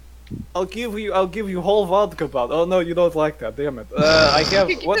 please. I'll give you whole vodka bottle. Oh no, you don't like that. Damn it. I have.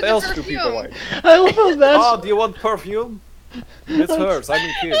 You What get the else do perfume. people like? I love how that's... Oh, do you want perfume? It's hers. I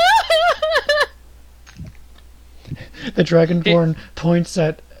mean, his. The Dragonborn points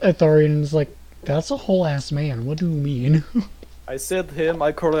at Atharian and is like, that's a whole ass man, what do you mean? I said him.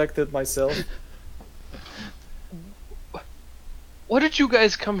 I corrected myself. What did you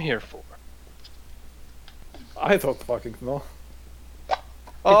guys come here for? I don't fucking know.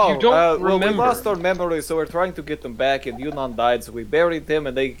 Oh, you don't well, we remember- lost our memory, so we're trying to get them back. And Yunnan died, so we buried him,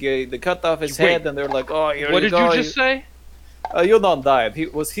 and they cut off his Wait. head, and they're like, "Oh, here What you did go." you just say? Yunnan died.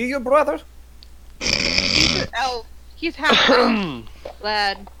 Was he your brother? Elf. He's half elf,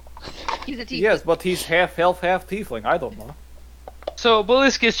 lad. He's a tiefling. Yes, but he's half elf, half tiefling. I don't know. So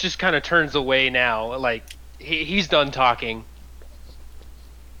Meliscus just kind of turns away now, like he's done talking.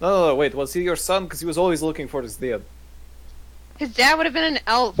 No, wait. Was he your son? Because he was always looking for his dad. His dad would have been an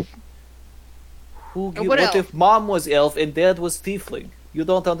elf. What what else? if mom was elf and dad was tiefling? You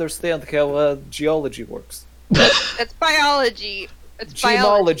don't understand how geology works. That's biology. It's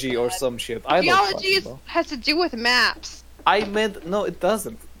Genealogy or lad. some shit. I don't Geology fucking is, know. has to do with maps. I meant no, it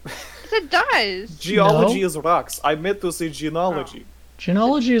doesn't. Yes, it does. Geology No. is rocks. I meant to say genealogy.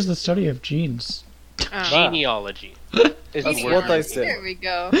 Genealogy is the study of genes. Oh. Genealogy is That's the what word. I said. There we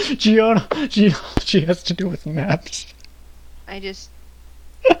go. Genealogy has to do with maps. I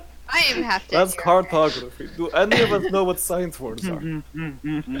am half dead. That's here. cartography. Do any of us know what science words are?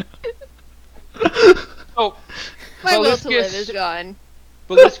 Oh, My will to live Meliscus- is gone.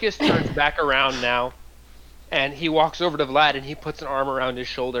 Meliscus turns back around now, and he walks over to Vlad and he puts an arm around his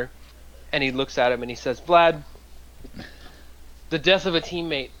shoulder, and he looks at him and he says, "Vlad, the death of a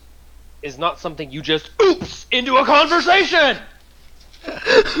teammate is not something you just oops into a conversation."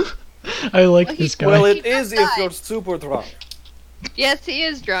 I like Well, this guy. Well, He it is just if died. you're super drunk. Yes, he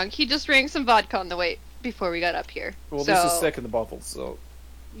is drunk. He just drank some vodka on the way before we got up here. Well, so, this is second bottle, so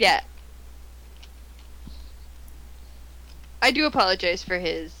Yeah. I do apologize for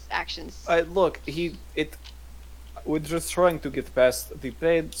his actions. look, we're just trying to get past the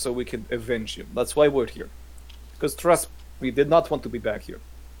pain so we can avenge him. That's why we're here. Because trust me, we did not want to be back here.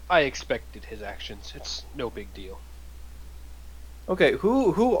 I expected his actions. It's no big deal. Okay,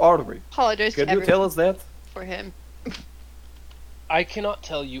 who are we? Apologize Can to you everyone tell us that? for him. I cannot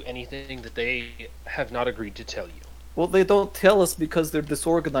tell you anything that they have not agreed to tell you. Well, they don't tell us because they're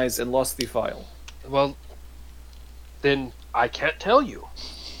disorganized and lost the file. Well, then I can't tell you.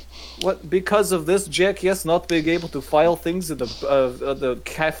 What? Because of this jackass not being able to file things in the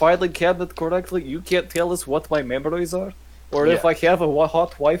filing cabinet correctly, you can't tell us what my memories are, or if Yeah. I have a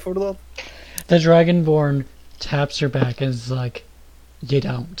hot wife or not. The Dragonborn taps her back and is like, you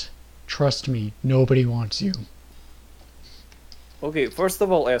don't. Trust me, nobody wants you. Okay, first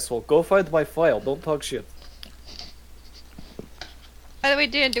of all, asshole, go find my file. Don't talk shit. By the way,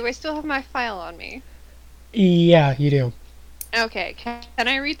 Dan, do I still have my file on me? Yeah, you do. Okay, can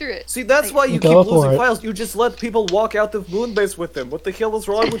I read through it? See, that's why you keep Go for losing it. files. You just let people walk out of Moonbase with them. What the hell is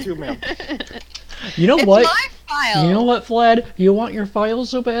wrong with you, man? You know It's what? my file. You know what, Vlad? You want your file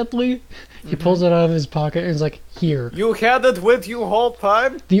so badly? He pulls it out of his pocket and is like, here. You had it with you whole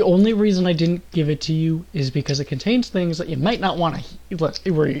time? The only reason I didn't give it to you is because it contains things that you might not want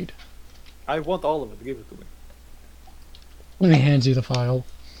to read. I want all of it. Give it to me. And he hands you the file.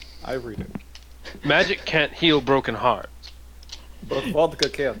 I read it. Magic can't heal broken hearts. But vodka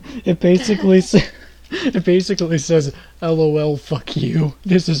can. It basically it basically says, LOL, fuck you.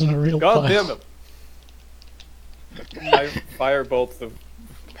 This isn't a real God file. damn it. I firebolt the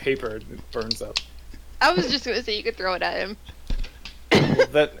paper and it burns up. I was just gonna say you could throw it at him.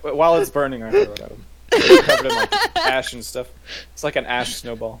 That while it's burning, I throw it at him. Covered in like ash and stuff. It's like an ash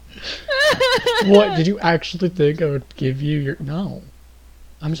snowball. What, did you actually think I would give you your... No.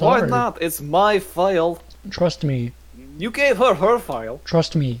 I'm sorry. Why not? It's my file. Trust me. You gave her file.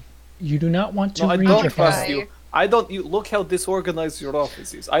 Trust me. You do not want to No, I read don't your trust file. you. I don't. You look how disorganized your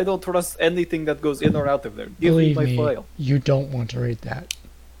office is. I don't trust anything that goes in or out of there. Give Believe me me, my file. you don't want to read that.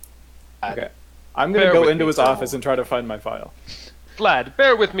 Okay. I'm gonna Bear go with into me his for a office and try to find my file. Vlad,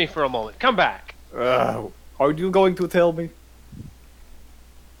 bear with me for a moment. Come back. Are you going to tell me?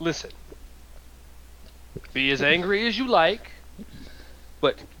 Listen. Be as angry as you like,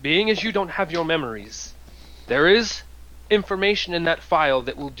 but being as you don't have your memories, there is information in that file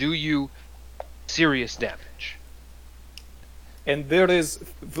that will do you serious damage. And there is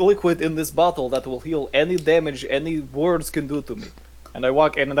liquid in this bottle that will heal any damage any words can do to me. And I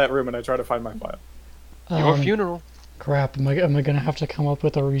walk into that room and I try to find my file. Your funeral. Crap, am I gonna have to come up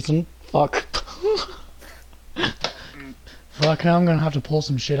with a reason? Fuck. Fuck, now I'm gonna have to pull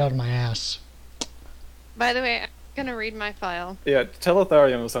some shit out of my ass. By the way, I'm gonna read my file. Yeah, tell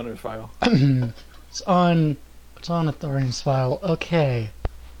Atharian what's on his file. It's on Atharian's file. Okay.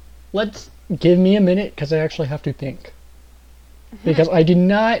 Let's give me a minute, because I actually have to think. Because I did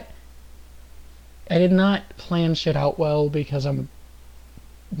not plan shit out well, because I'm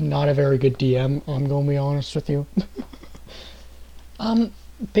not a very good DM, I'm gonna be honest with you.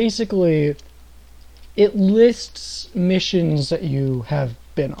 Basically, it lists missions that you have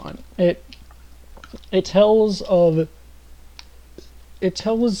been on. It tells of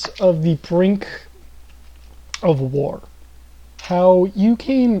the brink of war. How you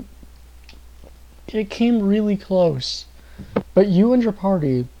came really close, but you and your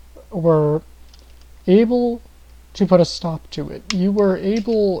party were able to put a stop to it. You were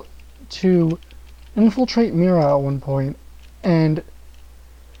able to infiltrate Mira at one point, and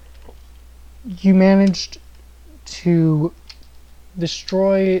you managed to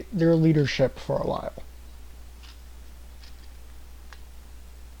destroy their leadership for a while.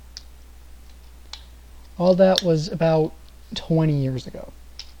 All that was about 20 years ago.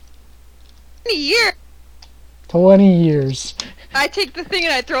 A year. 20 years. I take the thing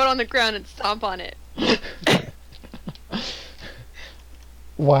and I throw it on the ground and stomp on it.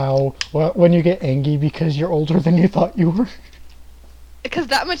 Wow. Well, when you get angry because you're older than you thought you were. Because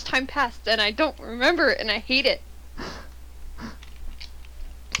that much time passed and I don't remember it and I hate it.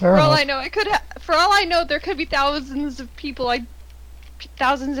 Fair For all enough. I know, for all I know, there could be thousands of people,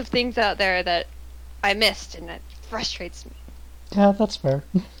 thousands of things out there that I missed, and that frustrates me. Yeah, that's fair.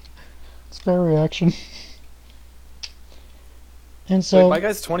 It's a fair reaction. And so, Wait, my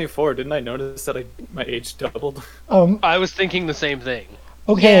guy's 24. Didn't I notice that my age doubled? I was thinking the same thing.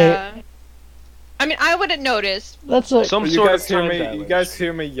 okay, Yeah. I mean, I wouldn't notice. that's a Some You sort guys of hear time me? You dilation. guys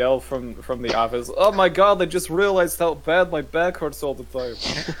hear me yell from the office? Oh my god! I just realized how bad my back hurts all the time.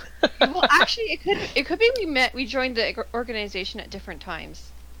 Well, actually, it could be we joined the organization at different times.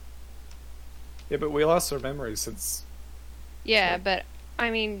 Yeah, but we lost our memories since. Yeah, but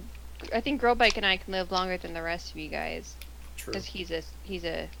I mean, I think Growbike and I can live longer than the rest of you guys True. because he's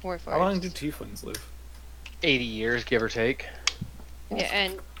a warforged. How long do tieflings live? 80 years, give or take. Yeah,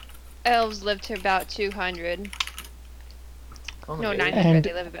 and elves live to about 200. Oh, No, maybe. 900. And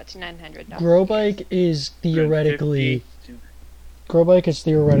They live about to 900. No. Growbike is theoretically 50.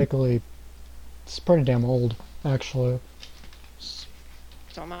 it's pretty damn old, actually.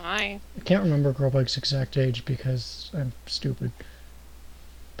 So am I. I can't remember Growbike's exact age because I'm stupid.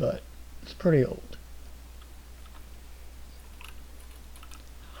 But it's pretty old.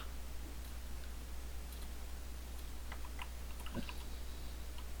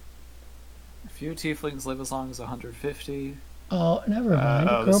 A few tieflings live as long as 150. Oh, never mind.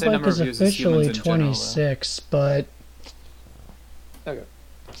 the same Growbike number is of years as officially humans in general, though. 26, but Okay.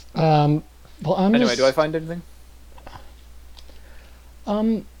 well, I'm Anyway, just do I find anything?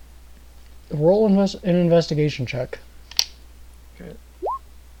 roll an investigation check. Okay.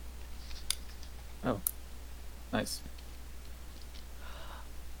 Oh. Nice.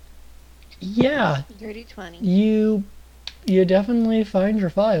 Yeah, Dirty 20. you definitely find your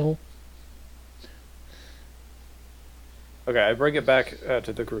file. Okay, I bring it back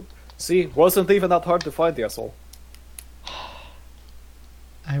to the group. See, wasn't even that hard to find the asshole.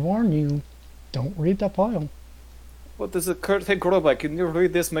 I warn you, don't read that file. What does it hey Growback, can you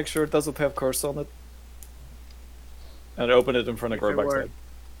read this, make sure it doesn't have curse on it? And I open it in front of If it Growback's were- head.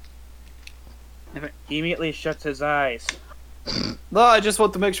 He immediately shuts his eyes. No, I just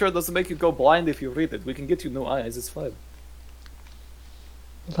want to make sure it doesn't make you go blind if you read it. We can get you new eyes, it's fine.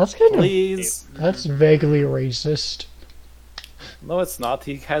 That's kind of Please. that's vaguely racist. No, it's not.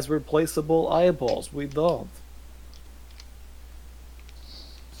 He has replaceable eyeballs. We don't.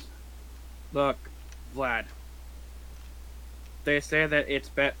 Look, Vlad. They say that it's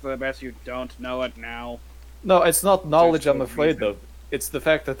for the best you don't know it now. No, it's not knowledge There's I'm no afraid reason. of. It's the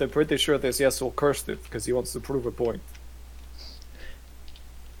fact that they're pretty sure this Yasuo cursed it, because he wants to prove a point.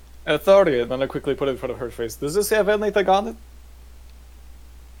 Authority, and then I quickly put it in front of her face. Does this have anything on it?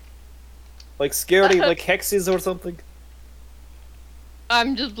 Like scary, like hexes or something?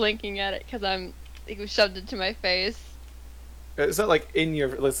 I'm just blinking at it because it was shoved into my face. Is that like in your?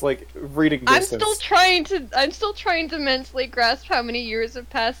 It's like reading I'm distance. still trying to mentally grasp how many years have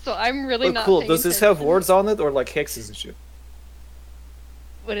passed, so I'm really Oh, not. cool. paying Does this have attention. words on it or like hexes and shit?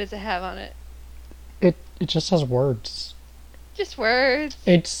 What does it have on it? It just has words. Just words.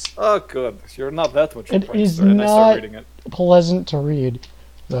 It's Oh, good. You're not that much of a It is prankster, and I start not- reading it. pleasant to read,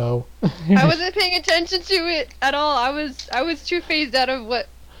 though. I wasn't paying attention to it at all. I was too phased out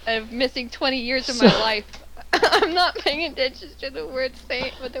of missing 20 years of my So- life. I'm not paying attention to the words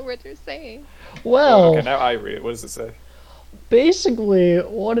saying what the words are saying. Well, Okay, now I read it. What does it say? basically,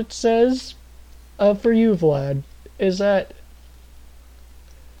 what it says for you, Vlad, is that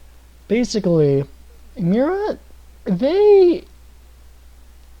basically, Mira, they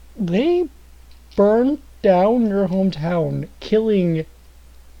burned down your hometown, killing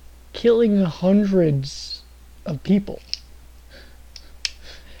hundreds of people.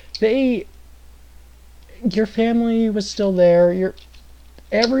 Your family was still there.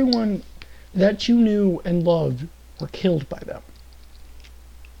 Everyone that you knew and loved were killed by them.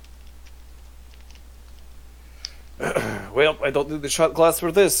 Well, I don't need the shot glass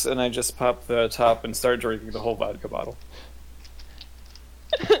for this, and I just pop the top and start drinking the whole vodka bottle.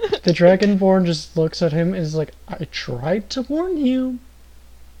 The Dragonborn just looks at him and is like, I tried to warn you.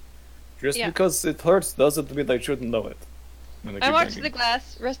 Just Yeah. because it hurts doesn't mean I shouldn't know it. And I keep walk to the drinking.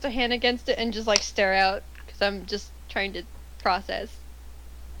 glass, rest a hand against it, and just like stare out because I'm just trying to process.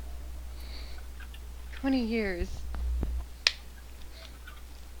 20 years.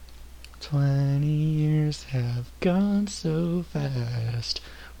 20 years have gone so fast.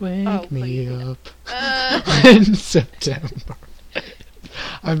 Wake Oh, me please. up Uh, in September.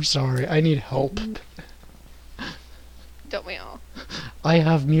 I'm sorry, I need help. don't we all? I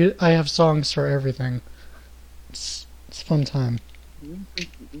have songs for everything. It's a fun time.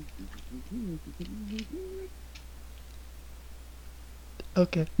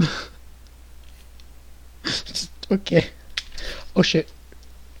 Okay. Okay. Oh shit.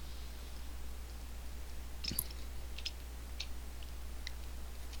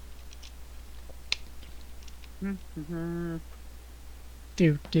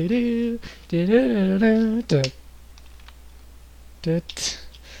 Do do do do do do do do.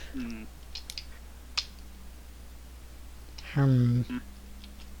 Hmm.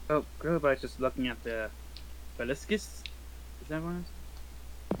 Oh, Grillby's just looking at the Beliscus. Is that one?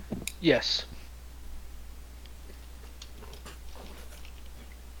 Yes.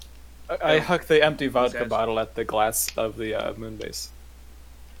 I huck the empty vodka says- bottle at the glass of the moon base.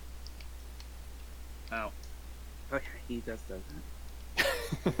 Oh. Okay, he does that.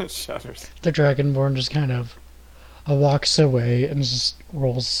 Shudders. The Dragonborn just kind of walks away and just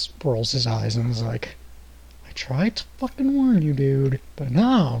rolls his eyes and is like, I tried to fucking warn you, dude, but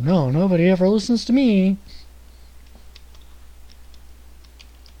no, nobody ever listens to me.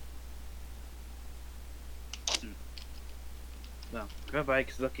 Well,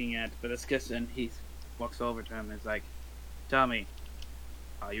 Grillby's looking at Beliscus and he walks over to him and is like, tell me,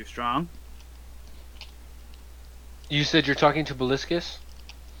 are you strong? You said you're talking to Beliscus?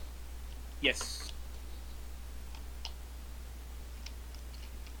 Yes.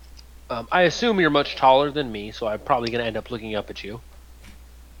 I assume you're much taller than me, so I'm probably going to end up looking up at you.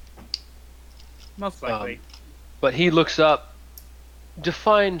 Most likely. But he looks up.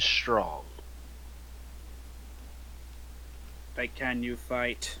 Define strong. Like, can you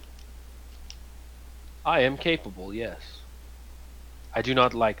fight? I am capable, yes. I do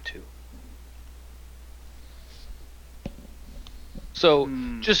not like to. So,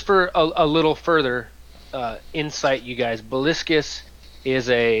 just for a little further insight, you guys, Beliscus is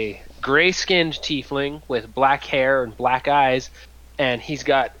a gray-skinned tiefling with black hair and black eyes, and he's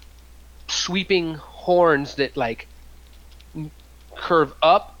got sweeping horns that, like, curve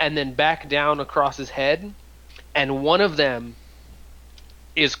up and then back down across his head, and one of them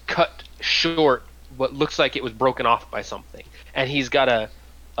is cut short, what looks like it was broken off by something, and he's got a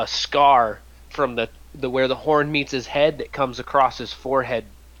scar from the where the horn meets his head that comes across his forehead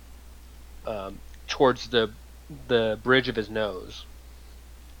towards the bridge of his nose.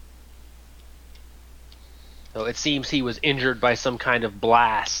 So it seems he was injured by some kind of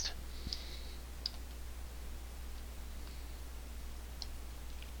blast.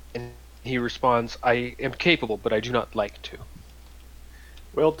 And he responds, I am capable, but I do not like to.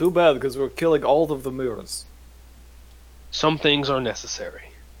 Well, too bad, because we're killing all of the mirrors. Some things are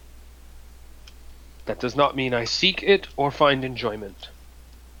necessary. That does not mean I seek it or find enjoyment.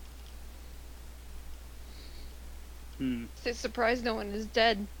 It's surprised no one is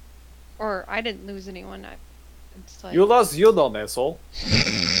dead. Or I didn't lose anyone. It's like, You lost Yudon, asshole.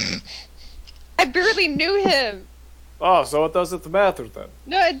 I barely knew him. Oh, so it doesn't matter then.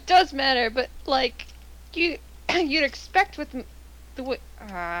 No, it does matter, but like, you'd expect with the way.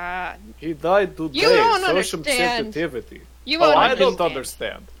 He died today. You don't Social understand. sensitivity. You Oh, won't I don't understand.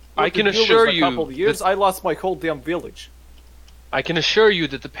 understand. I With can the Muellers assure a you couple of years, that- I lost my whole damn village. I can assure you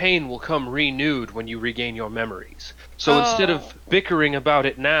that the pain will come renewed when you regain your memories. So instead of bickering about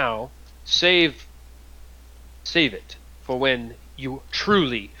it now, save it for when you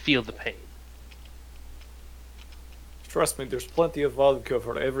truly feel the pain. Trust me, there's plenty of vodka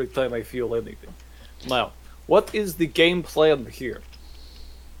for every time I feel anything. Now, what is the game plan here?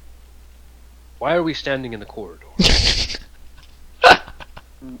 Why are we standing in the corridor?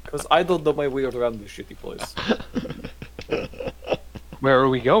 Because I don't know my way around this shitty place. Where are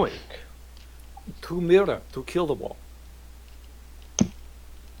we going? To Mira, to kill them all.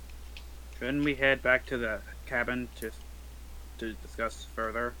 Shouldn't we head back to the cabin just to discuss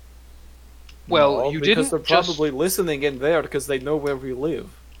further? Well, No, you because didn't they're just probably listening in there because they know where we live.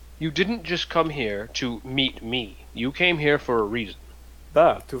 you didn't just come here to meet me. You came here for a reason.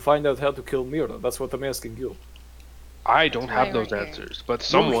 To find out how to kill Mira. That's what I'm asking you. I don't have Why those we're here. answers, but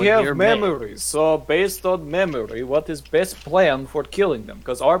someone you have here may. memories, so based on memory, what is best plan for killing them?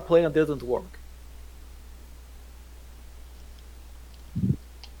 Because our plan didn't work.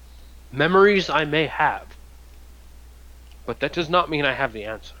 Memories I may have, but that does not mean I have the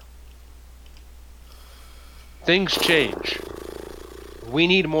answer. Things change. We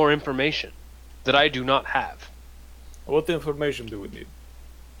need more information that I do not have. What information do we need?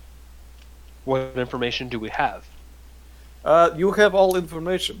 What information do we have? You have all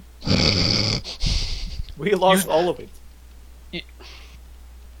information. We lost all of it.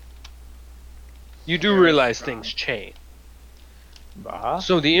 You do Very realize strong. things change. Bah,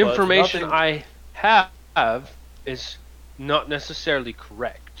 So the but information nothing- I have is not necessarily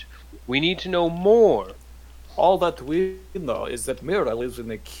correct. We need to know more. All that we know is that Mira lives in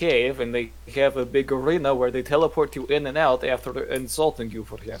a cave and they have a big arena where they teleport you in and out after insulting you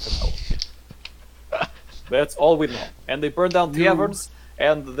for half an hour. That's all we know. And they burn down taverns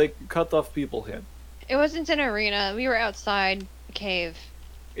and they cut off people's head. It wasn't an arena. We were outside the cave.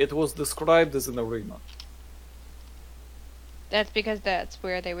 It was described as an arena. That's because that's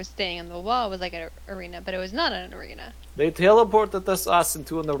where they were staying on the wall was like an arena, but it was not an arena. They teleported us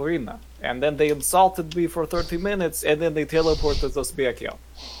into an arena, and then they insulted me for 30 minutes, and then they teleported us back out.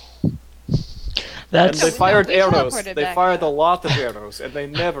 And That's they No, fired we arrows. teleported They back fired a out. lot of arrows, and they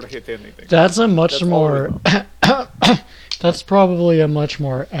never hit anything. that's a much That's all we more. That's probably a much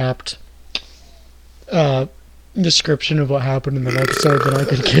more apt description of what happened in that episode than I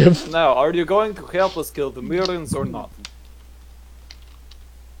could give. Now, are you going to help us kill the Mirans or not?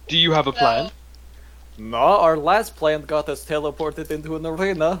 Do you have a plan? No, our last plan got us teleported into an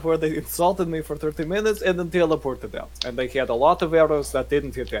arena where they insulted me for 30 minutes and then teleported out. And they had a lot of arrows that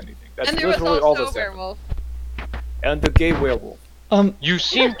didn't hit anything. That's and there was literally all also a this happened. werewolf. And the gay werewolf. You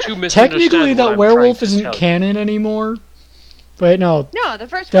seem to misunderstand Technically, what that I'm werewolf trying to isn't tell you. canon anymore. Wait, no, No, the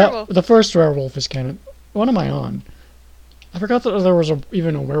first that werewolf. the first werewolf is canon. What am I on? I forgot that there was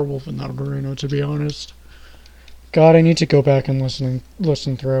even a werewolf in that arena. To be honest, God, I need to go back and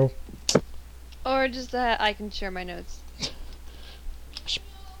listen through. Or just that I can share my notes.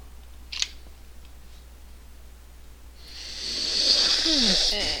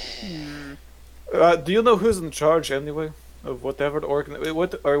 Do you know who's in charge anyway? Of whatever organ?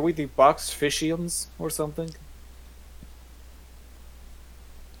 What are we, the box fishians or something?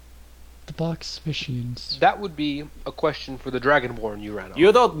 The box machines. That would be a question for the Dragonborn you ran on.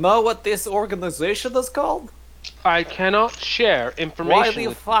 You don't know what this organization is called? I cannot share Why information the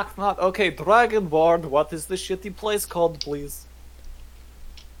with fuck not? Okay, Dragonborn, what is the shitty place called, please?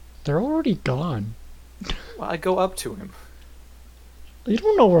 They're already gone. I go up to him. You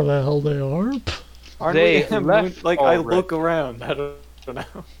don't know where the hell they are. Aren't They we in left like, I already. look around. I don't know.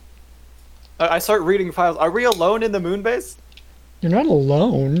 I start reading files. Are we alone in the moon base? You're not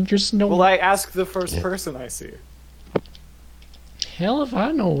alone. Just no. Well, I ask the first person I see. Hell if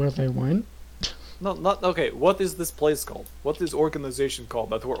I know where they went. No, not okay. What is this place called? What is organization called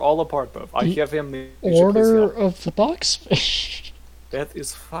that we're all a part of? I The have amnesia. Order please help. of the Boxfish. That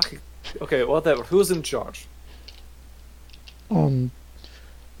is fucking okay. Whatever. Who's in charge?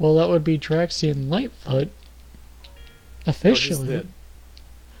 Well, that would be Draxian Lightfoot. Oh, he's Officially. dead.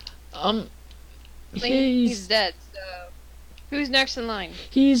 He's dead, so who's next in line?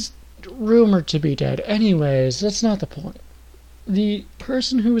 He's rumored to be dead. Anyways, that's not the point. The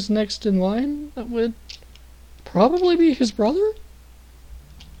person who is next in line, that would probably be his brother?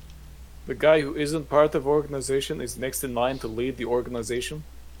 The guy who isn't part of organization is next in line to lead the organization.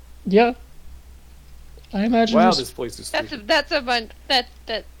 Yeah. I imagine Wow, this- this place is That's stupid. that's a bunch that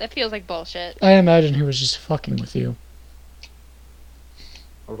feels like bullshit. I imagine he was just fucking with you.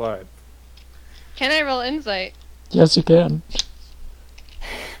 Alright. Can I roll insight? Yes, you can.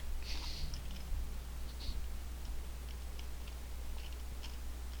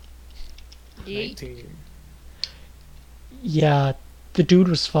 Yeet. 19. Yeah, the dude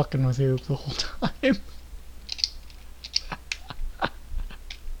was fucking with you the whole time.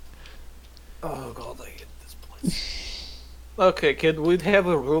 Oh god, I hate this place. Okay, kid, we'd have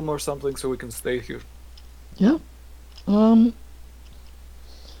a room or something so we can stay here. Yeah.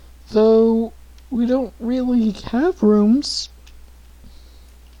 Though we don't really have rooms.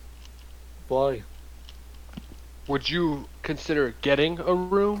 Why? Would you consider getting a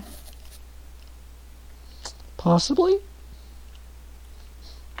room? Possibly?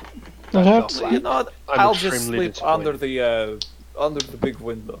 I'd have No, to. You know what? I'm I'll just extremely sleep under the big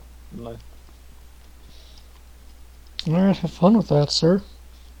window. Like, Alright, have fun with that, sir.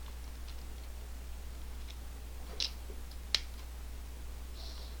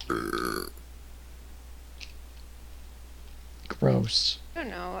 Gross.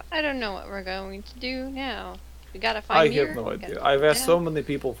 I don't know what we're going to do now. We gotta I find have Mir, no we gotta idea. I've asked find so out. many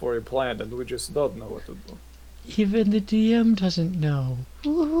people for a plan and we just don't know what to do. Even the DM doesn't know.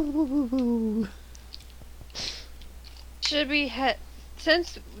 Ooh. Should we head?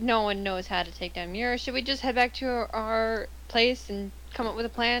 Since no one knows how to take down Mir, should we just head back to our place and come up with a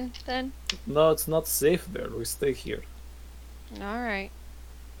plan then? No, it's not safe there. We stay here. All right.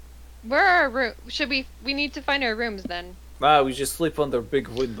 Where are our room? We need to find our rooms then. Nah, we just sleep under big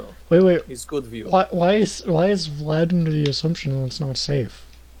window. Wait. It's good view. Why is Vlad under the assumption that it's not safe?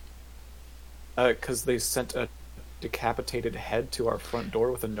 Because they sent a decapitated head to our front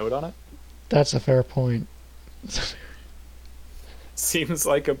door with a note on it. That's a fair point. Seems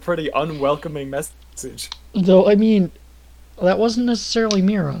like a pretty unwelcoming message. Though, I mean, that wasn't necessarily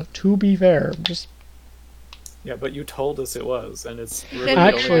Mira, to be fair. Just Yeah, but you told us it was, and it's really Then the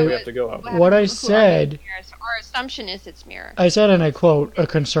only Actually- way we have to go up. What I Who are said- Mir? So our assumption is it's Mir. I said, and I quote, a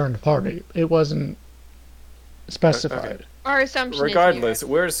concerned party. It wasn't specified. Okay. Our assumption Regardless, is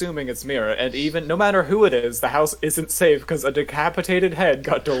we're assuming it's Mira, and even no matter who it is, the house isn't safe because a decapitated head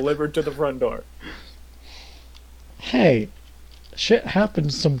got delivered to the front door. Hey, shit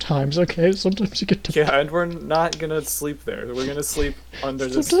happens sometimes, okay? Sometimes you get to... Yeah, and we're not gonna sleep there. We're gonna sleep under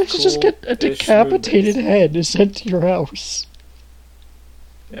this Sometimes you just get a cool-ish decapitated moon head sent to your house.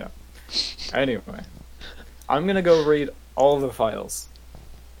 base. Anyway, I'm gonna go read all the files.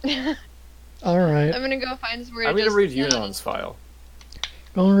 Mir. Alright. I'm gonna go find somewhere. I'm to gonna just, read Yunon's file.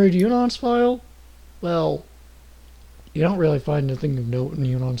 Gonna read Yunon's file? Well, you don't really find anything of note in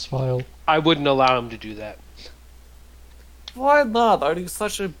Yunon's file. I wouldn't allow him to do that. Why not? Are you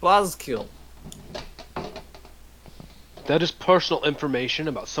such a buzzkill? That is personal information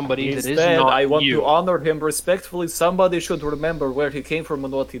about somebody He's that is dead. not I want you. to honor him respectfully. Somebody should remember where he came from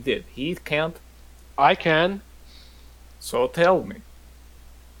and what he did. He can't, I can. so tell me.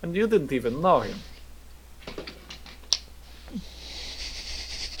 And you didn't even know him.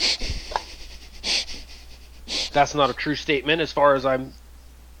 That's not a true statement as far as I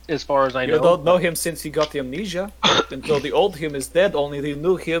You know. don't know him since he got the amnesia. Until the old him is dead, only the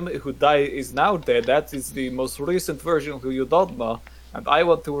new him who died is now dead. That is the most recent version who you don't know. And I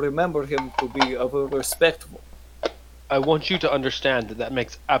want to remember him to be respectful. I want you to understand that that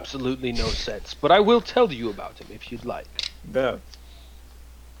makes absolutely no sense. But I will tell you about him if you'd like. Yeah.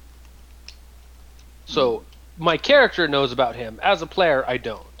 So, my character knows about him. As a player, I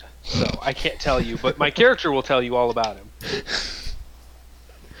don't. So, I can't tell you, but my character will tell you all about him.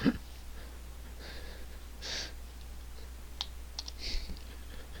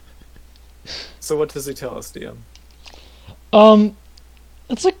 So what does he tell us, DM?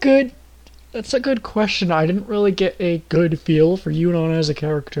 That's a good question. I didn't really get a good feel for Yunon as a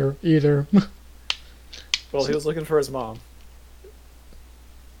character either. Well, he was looking for his mom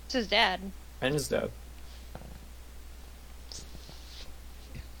It's his dad. and his dad.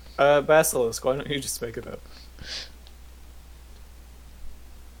 Basilisk, why don't you just make it up?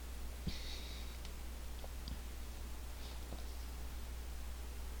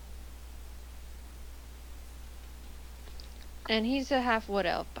 And he's a half wood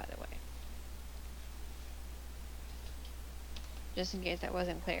elf, by the way. Just in case that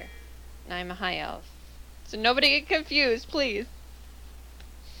wasn't clear. And I'm a high elf. So nobody get confused, please.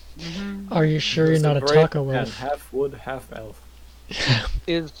 Are you sure you're Just not a brave taco man, elf? half wood, half elf.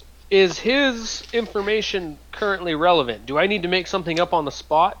 Is his information currently relevant? Do I need to make something up on the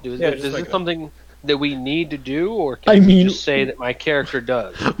spot? Yeah, Is just this make it up. something that we need to do, or I can we mean- just say that my character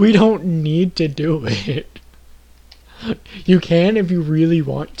does? We don't need to do it. You can if you really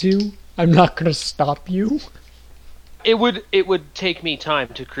want to. I'm not gonna stop you. It would take me time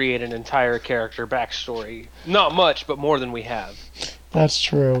to create an entire character backstory. Not much, but more than we have. That's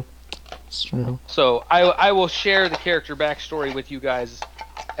true. That's true. So I will share the character backstory with you guys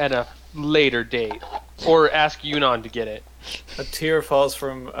at a later date, or ask Yunnan to get it. A tear falls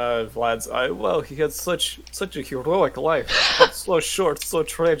from Vlad's eye. Well, he had such a heroic life, but so short, so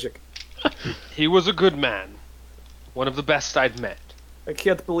tragic. He was a good man, one of the best I've met. I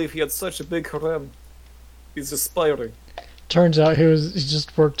can't believe he had such a big harem. He's aspiring. Turns out he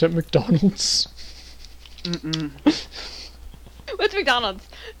just worked at McDonald's. What's McDonald's?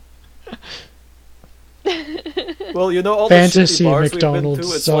 Well, you know all Fantasy the shitty bars McDonald's, we've been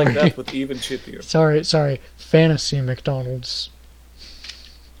to. It's sorry. like that, but even shittier. Sorry. Fantasy McDonald's.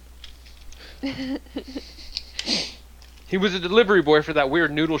 He was a delivery boy for that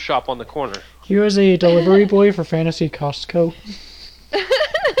weird noodle shop on the corner. He was a delivery boy for Fantasy Costco.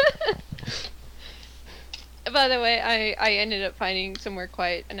 By the way, I ended up finding somewhere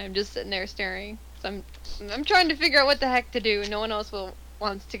quiet, and I'm just sitting there staring. So I'm trying to figure out what the heck to do. No one else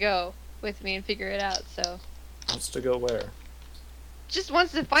wants to go with me and figure it out. So Wants to go where? just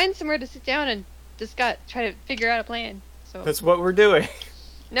wants to find somewhere to sit down and try to figure out a plan. So That's what we're doing.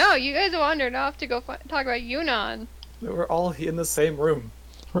 no, you guys wandered off to go talk about Yunnan. We're all in the same room.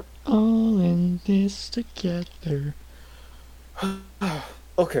 We're all in this together.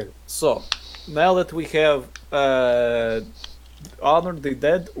 Okay, so now that we have honored the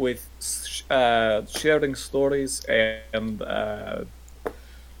dead with sharing stories and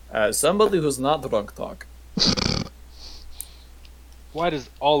somebody who's not drunk talk. Why does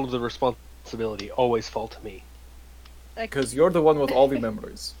all of the responsibility always fall to me? Because you're the one with all the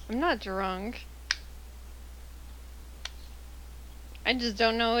memories. I'm not drunk. I just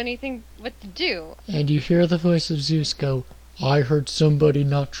don't know what to do. And you hear the voice of Zeus go, I heard somebody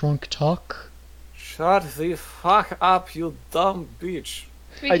not drunk talk. Shut the fuck up, you dumb bitch.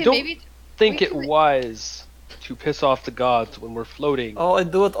 We I can don't maybe Think We it can- wise to piss off the gods when we're floating. Oh, I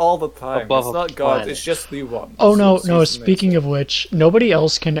do it all the time. Above It's a not God, planet. it's just the one. Oh no, So no, Zeus makes speaking it. of which, nobody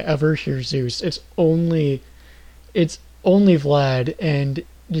else can ever hear Zeus. It's only Vlad, and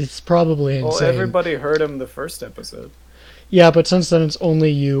it's probably Well, insane. everybody heard him the first episode. Yeah, but since then it's only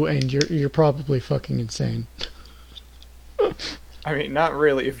you, and you're probably fucking insane. I mean, not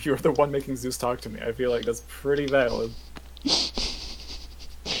really. If you're the one making Zeus talk to me, I feel like that's pretty valid.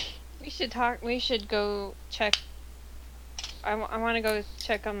 we should go check. I want to go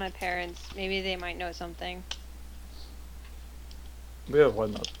check on my parents. Maybe they might know something. Yeah, why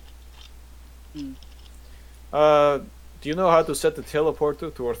not? Hmm. Do you know how to set the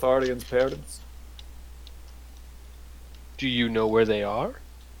teleporter to Artharian's parents? Do you know where they are?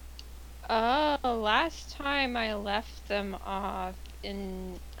 Last time I left them off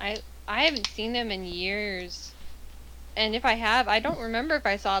I haven't seen them in years. And if I have, I don't remember if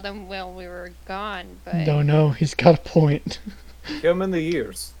I saw them while we were gone, but No, he's got a point. How many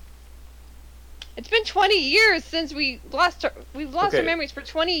years? it's been 20 years since we've lost our Okay. memories for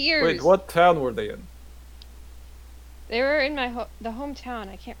 20 years. Wait, what town were they in? They were in the hometown.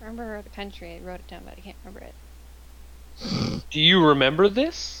 I can't remember the country. I wrote it down, but I can't remember it. Do you remember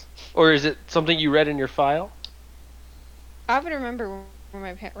this? Or is it something you read in your file? I would remember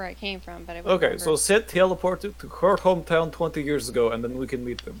where I came from, but I wouldn't Okay, so remember. set teleporter to her hometown 20 years ago, and then we can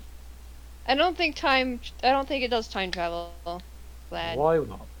meet them. I don't think it does time travel, Vlad. Why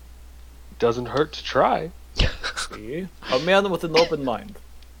not? Doesn't hurt to try. See? A man with an open mind.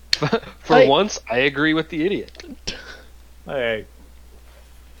 For I- once, I agree with the idiot. Hey,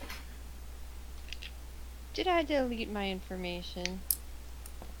 Did I delete my information?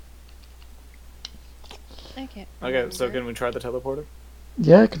 I can't. okay, so remember. can we try the teleporter?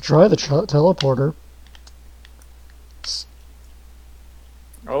 Yeah, I could try the teleporter.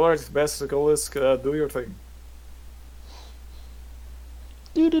 Alright, Basilisk, do your thing.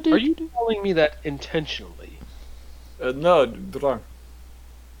 Are you telling me that intentionally? No, drunk.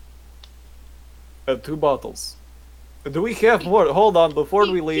 2 bottles. Do we have more? Hold on, before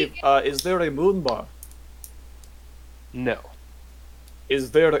we leave, is there a moon bar? No.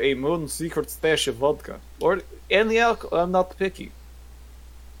 Is there a moon secret stash of vodka? Or any alcohol? I'm not picky.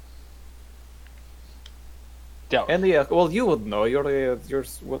 Doubt. Any alcohol? Well, you would know. You're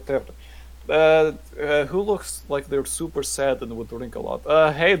whatever. Who looks like they're super sad and would drink a lot?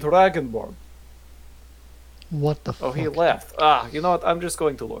 Hey, Dragonborn. What the fuck? Oh, he left. You know what? I'm just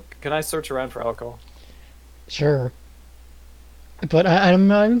going to look. Can I search around for alcohol? Sure. But I'm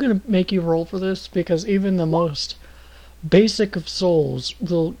gonna make you roll for this because even the most basic of souls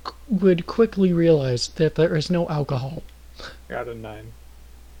would quickly realize that there is no alcohol. Got a 9.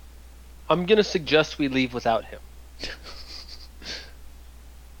 I'm gonna suggest we leave without him.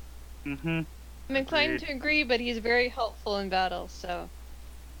 Mm-hmm. I'm inclined Agreed. to agree, but he's very helpful in battle, so.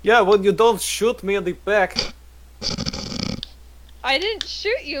 Yeah, when you don't shoot me in the back, I didn't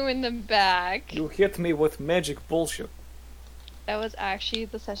shoot you in the back. you hit me with magic bullshit. That was actually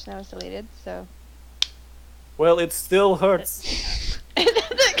the session I was deleted, so. Well, it still hurts. It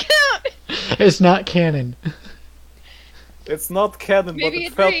doesn't count! It's not canon. It's not canon, Maybe but a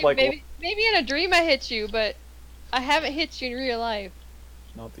it felt dream, like maybe in a dream I hit you, but I haven't hit you in real life.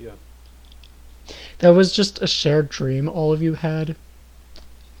 not yet. That was just a shared dream all of you had.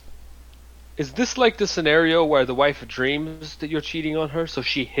 Is this like the scenario where the wife dreams that you're cheating on her, so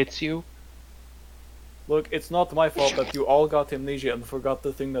she hits you? Look, it's not my fault that you all got amnesia and forgot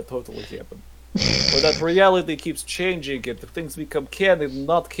the thing that totally happened. Or that reality keeps changing and the things become canon,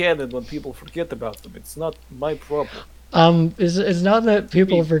 not canon when people forget about them. It's not my problem. It's not that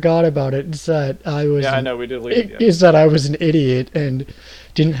people forgot about it. It's that I was. Yeah, I know, we deleted it. It's that I was an idiot and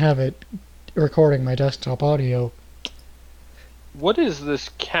didn't have it recording my desktop audio. What is this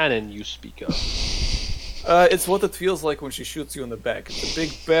cannon you speak of? It's what it feels like when she shoots you in the back. It's a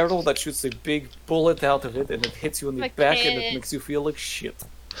big barrel that shoots a big bullet out of it and it hits you in the Like back and cannon. it makes you feel like shit.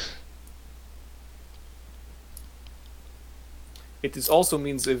 It is also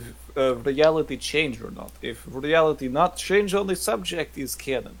means if reality change or not. If reality not change on the subject is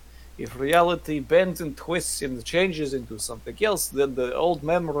canon. If reality bends and twists and changes into something else, then the old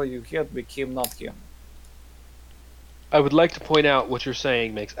memory you had became not canon. I would like to point out what you're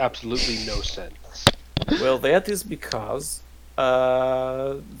saying makes absolutely no sense. Well, that is because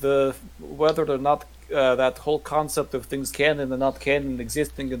whether or not that whole concept of things canon and not canon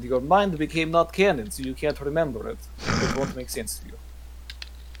existing in your mind became not canon, so you can't remember it. It won't make sense to you.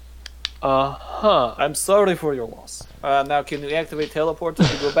 Uh-huh. I'm sorry for your loss. Now, can you activate teleporter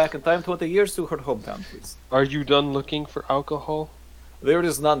to go back in time 20 years to her hometown, please? Are you done looking for alcohol? There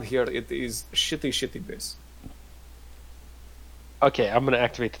is none here. It is shitty base. Okay, I'm gonna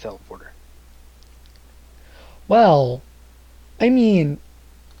activate the teleporter. Well, I mean,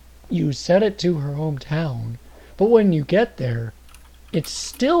 you set it to her hometown, but when you get there, it's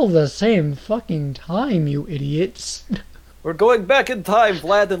still the same fucking time, you idiots. We're going back in time,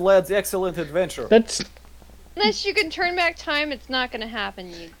 Vlad and Lad's excellent adventure. That's Unless you can turn back time, it's not gonna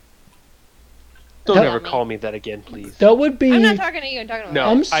happen. You. Don't That- ever call me that again, please. that would be. I'm not talking to you. I'm talking about. No,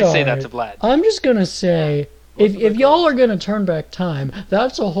 I'm I say that sorry. to Vlad. I'm just gonna say, if y'all are gonna turn back time,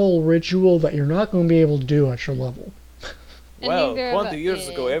 that's a whole ritual that you're not gonna be able to do at your level. And Well, neither 20 of years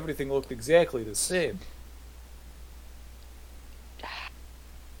it- ago, everything looked exactly the same.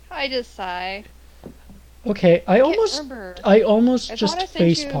 I just sigh. Okay, I I almost can't remember. just I thought I sent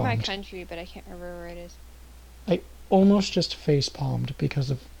face you my palmed. country, but I can't remember where it is. Almost just face palmed because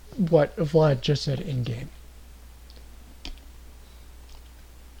of what Vlad just said in game.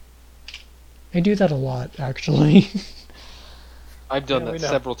 I do that a lot, actually. I've done Yeah, we that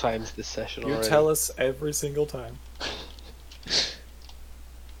know. several times this session You already. tell us every single time.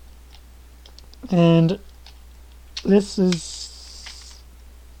 And this is.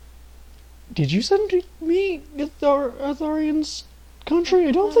 Did you send me Athorian's country?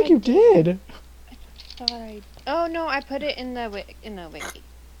 I don't think you did. Thought I. Oh no, I put it in the wiki.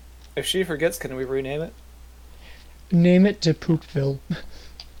 If she forgets, can we rename it? Name it to Poopville.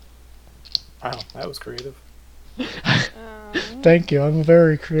 Wow, that was creative. Thank you. I'm a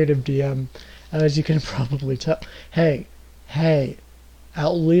very creative DM, as you can probably tell. Hey, at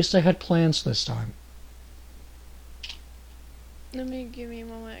least I had plans this time. Let me give me a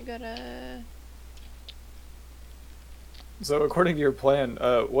moment. I gotta. So, according to your plan,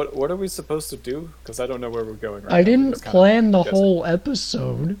 what are we supposed to do? Because I don't know where we're going right now. I We're didn't just kinda plan the guessing. whole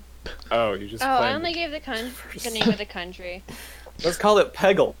episode. Oh, you just Oh, planned I only it. gave the name of the country. Let's call it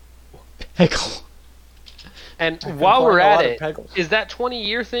Peggle. Heckle. And I've been while we're playing a at lot of it, Peggle. is that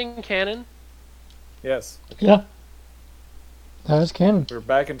 20-year thing canon? Yes, Yeah. That is canon. we're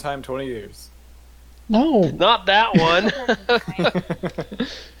back in time 20 years. No, Not that one.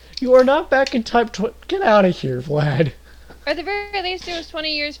 you are not back in time. Get out of here, Vlad. Or at the very least, it was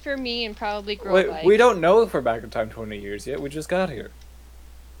 20 years for me and probably grow Wait, bike. we don't know if we're back in time 20 years yet. We just got here.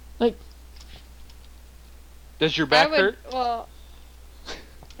 Does your I back would, hurt? well,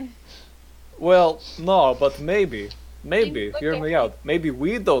 Well, no, but maybe. Maybe, Look hear at me me. out. Maybe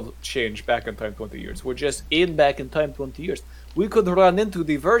we don't change back in time 20 years. We're just in back in time 20 years. We could run into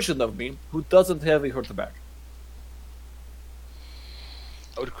the version of me who doesn't have a hurt back.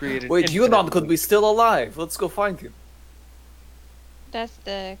 I would create an Wait, infinite Yunnan could loop. be still alive. Let's go find him. that's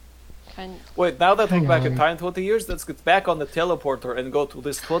the kind. Wait, now that Hang we're back in on. time 20 years, let's get back on the teleporter and go to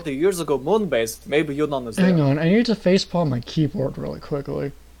this 20 years ago moon base. Maybe Yunnan is there. Hang on, I need to facepalm my keyboard really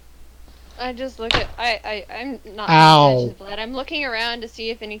quickly. I just look at. I'm not. Ow. But I'm looking around to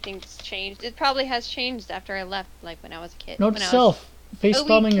see if anything's changed. It probably has changed after I left, like when I was a kid. Note when to self,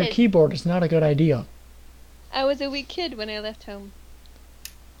 facepalming your kid. keyboard is not a good idea. I was a wee kid when I left home.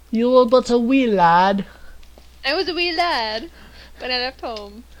 You were but a wee lad. I was a wee lad when I left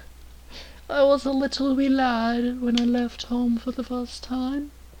home. I was a little wee lad when I left home for the first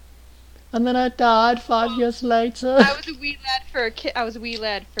time. And then I died 5 years later. I was a wee lad for a kid. I was a wee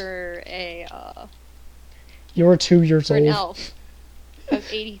lad for a You were 2 years for an old. elf. I was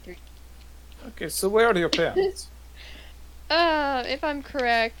 83. Okay, so where are your parents? If I'm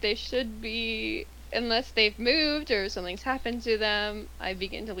correct, they should be, unless they've moved or something's happened to them, I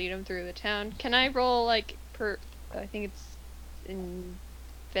begin to lead them through the town. Can I roll, like, I think it's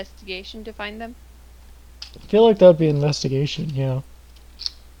investigation to find them? I feel like that would be investigation, yeah.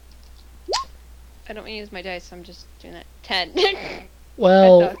 I don't want to use my dice, so I'm just doing that. 10.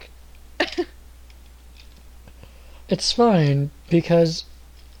 Well, I suck. it's fine, because,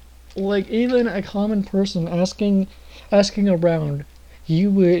 like, even a common person asking around, you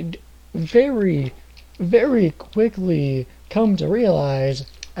would very, very quickly come to realize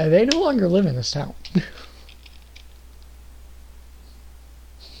they no longer live in this town.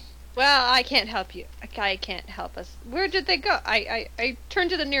 Well, I can't help you. I can't help us. Where did they go? I turned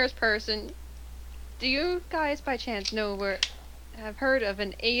to the nearest person. Do you guys, by chance, know where... have heard of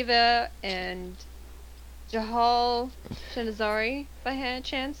an Ava and Jahal Shanazari by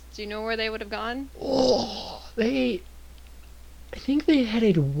chance? Do you know where they would have gone? Oh, I think they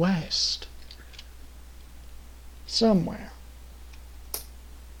headed west. Somewhere.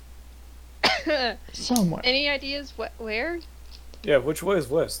 Somewhere. Any ideas where? Yeah, which way is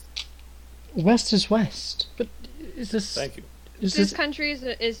west? West is west. But is this... Thank you. Is This this... country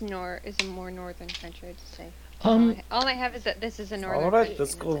is a more northern country, I'd say. Um, All I have is that this is a northern Alright, country,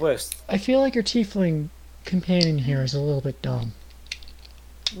 let's and go that's it. west. I feel like your tiefling companion here is a little bit dumb.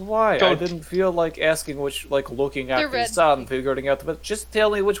 Why? I Don't- didn't feel like asking which, like looking at The the red sun, thing. figuring out the... Just tell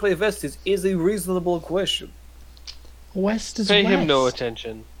me which way west is a reasonable question. West is Pay west. him no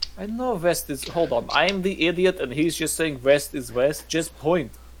attention. I know west is... Hold on, I am the idiot and he's just saying west is west. Just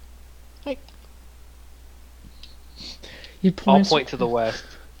point. You I'll point to the west.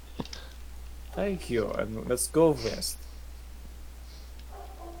 Thank you, and let's go west.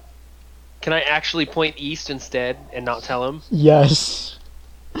 Can I actually point east instead and not tell him? Yes.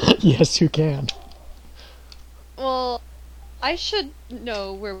 Yes, you can. Well, I should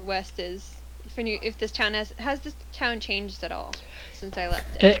know where west is. If this town has this town changed at all since I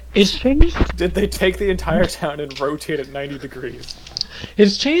left it? It's changed. Did they take the entire town and rotate it 90 degrees?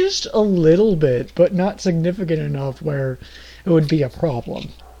 It's changed a little bit, but not significant enough where it would be a problem.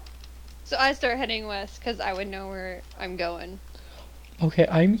 So I start heading west because I would know where I'm going. Okay,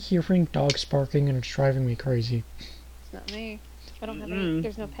 I'm hearing dogs barking and it's driving me crazy. It's not me. I don't have any.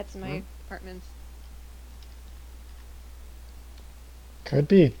 There's no pets in my apartments. Could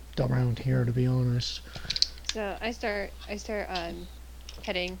be around here, to be honest. So I start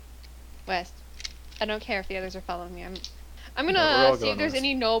heading west. I don't care if the others are following me. I'm No, we're gonna all see going if there's west.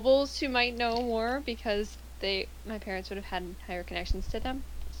 any nobles who might know more because my parents would have had higher connections to them.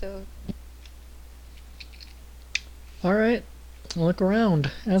 So Alright, look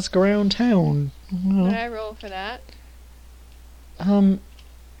around. Ask around town. did Well, I roll for that?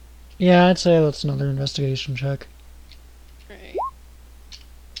 yeah, I'd say that's another investigation check. Right.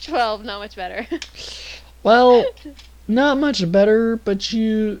 12, not much better. Well, not much better, but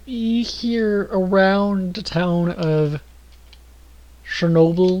you hear around the town of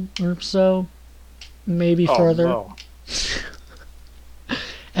Chernobyl or so, maybe further. Oh, no.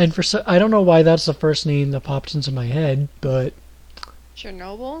 And I don't know why that's the first name that popped into my head, but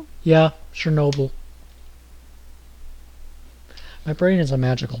Chernobyl? yeah, Chernobyl. My brain is a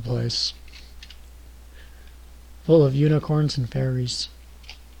magical place, full of unicorns and fairies.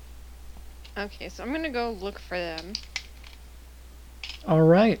 Okay, so I'm gonna go look for them, All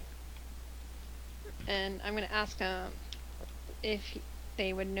right. and I'm gonna ask them if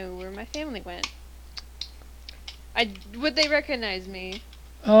they would know where my family went. Would they recognize me?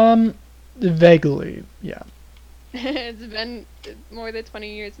 Vaguely, yeah. It's been more than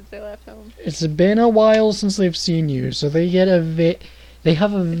 20 years since I left home. It's been a while since they've seen you, so they get they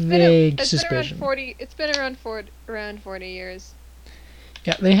have a vague It's been around suspicion. 40. It's been around 40 years.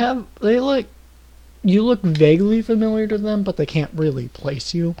 Yeah, they look. You look vaguely familiar to them, but they can't really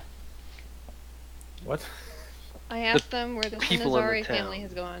place you. What? I asked them where the people in the Nazari family town.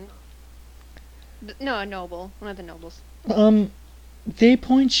 has gone. No, a noble. One of the nobles. They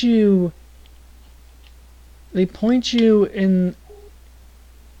point you. They point you in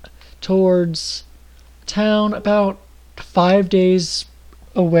towards town about 5 days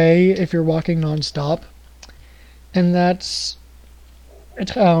away if you're walking nonstop, and that's a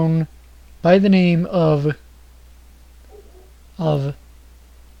town by the name of Glick.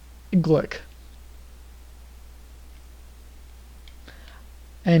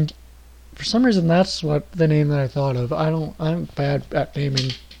 And for some reason, that's what the name that I thought of. I'm bad at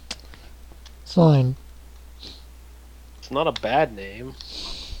naming. It's fine. It's not a bad name.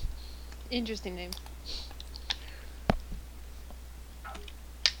 Interesting name.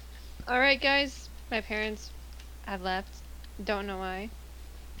 Alright, guys. My parents have left. Don't know why.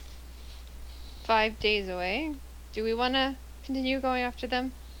 5 days away. Do we want to continue going after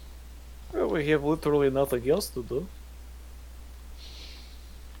them? Well, we have literally nothing else to do.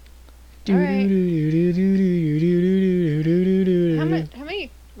 Alright. How That's many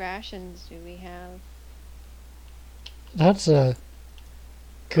rations do we have? a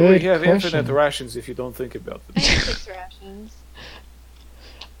good we have question. infinite rations if you don't think about I it. have 6 rations.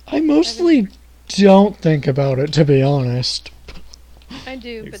 I mostly don't think about it, to be honest. I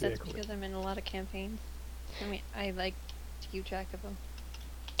do, but that's Exactly. because I'm in a lot of campaigns. I mean, I like to keep track of them.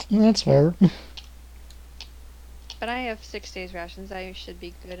 That's fair. But I have 6 days rations. I should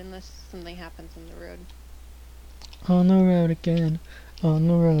be good unless something happens on the road. On the road again. On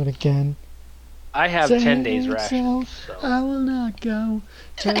the road again. I have 10 days Say rations. so, So. I will not go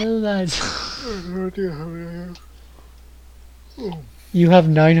till the lights. You have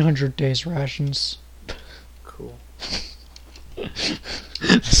 900 days rations. Cool.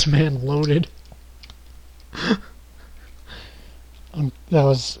 This man loaded. That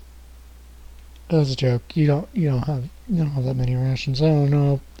was a joke. You don't have that many rations. I don't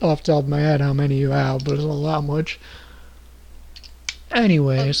know off the top of my head how many you have, but it's not that much. Well,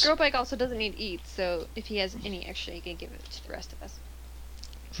 Anyways, Grobike also doesn't need to eat, so if he has any extra, he can give it to the rest of us.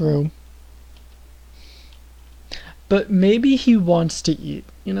 true. But maybe he wants to eat.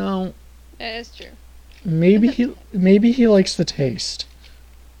 You know, That is true. maybe he likes the taste.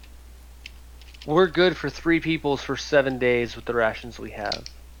 We're good for 3 peoples for 7 days with the rations we have.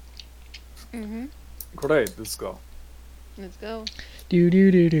 Mm-hmm. Great, let's go. Let's go.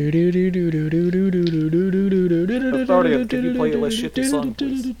 Victoria, can you play a less shitty song,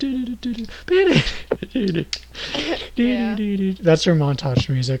 Yeah. That's her montage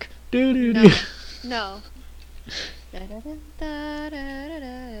music. No.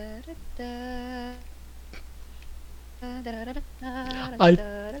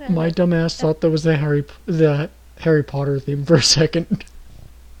 My dumbass thought that was the Harry Potter theme for a second.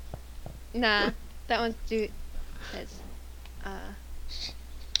 Nah, that one's that's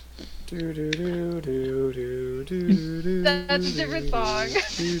that's a different song.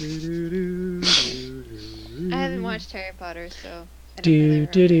 I haven't watched Harry Potter, so I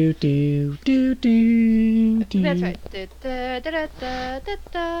don't really remember. That's right.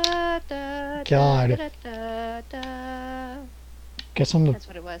 God. God. Guess I'm the That's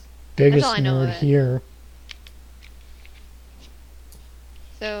what it was. biggest all I know of nerd it. here.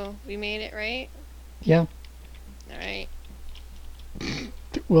 So we made it, right? Yeah. All right.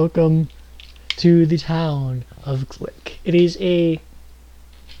 Welcome to the town of Glick. It's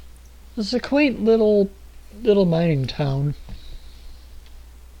a quaint little mining town.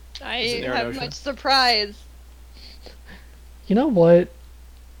 I Is it near an have ocean? much surprise. You know what?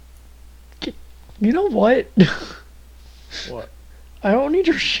 You know what? What? I don't need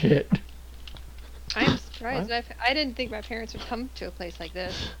your shit. I'm surprised. I didn't think my parents would come to a place like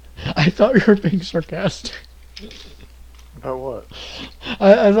this. I thought you were being sarcastic. About what?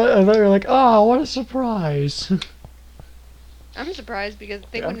 I thought you were like, oh, what a surprise. I'm surprised because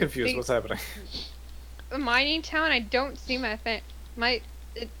they Yeah, I'm wouldn't. confused. What's happening? A mining town. I don't see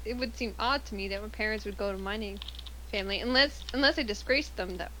it would seem odd to me that my parents would go to mining family unless I disgraced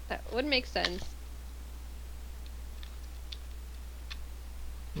them. That would make sense.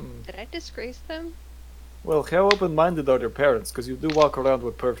 Did I disgrace them? Well, how open-minded are your parents? Because you do walk around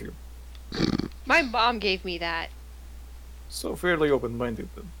with perfume. My mom gave me that. So fairly open-minded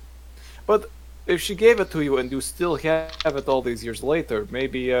then. But if she gave it to you and you still have it all these years later,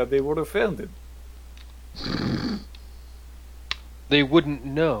 maybe they were offended. They wouldn't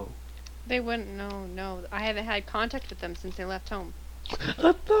know. They wouldn't know. No, I haven't had contact with them since they left home.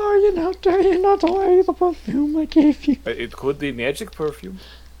 Arthurian, how dare you not away the perfume I gave you? It could be magic perfume.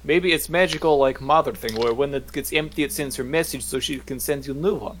 Maybe it's magical like Mother thing, where when it gets empty it sends her message so she can send you a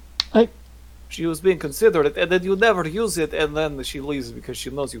new one. She was being considerate, and then you never use it, and then she leaves because she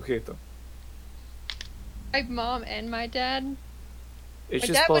knows you hate her. My mom and my dad. It's My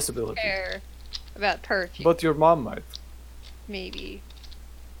just dad possibility. wouldn't care about perfume. But your mom might. Maybe.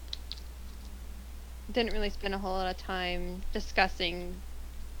 Didn't really spend a whole lot of time discussing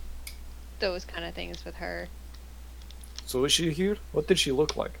those kind of things with her. So is she here? What did she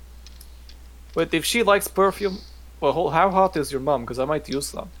look like? But if she likes perfume, well, how hot is your mom? Because I might use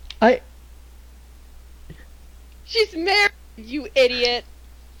some. She's married, you idiot!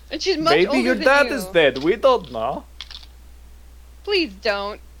 And she's much Maybe older your than dad you. is dead. We don't know. Please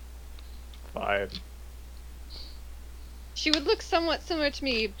don't. Fine. She would look somewhat similar to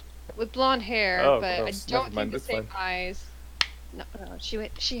me with blonde hair, Oh, but gross. I don't Never mind, think the that's same eyes. No,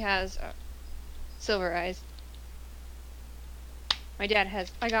 she has silver eyes. My dad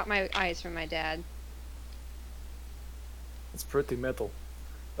has. I got my eyes from my dad. It's pretty metal.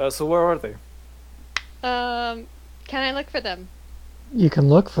 So where are they? Can I look for them? You can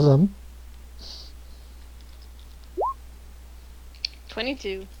look for them.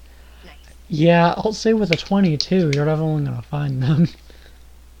 22. Nice. Yeah, I'll say with a 22, you're definitely gonna find them.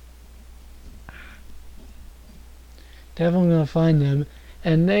 Definitely gonna find them,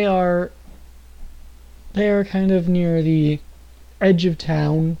 and they are kind of near the edge of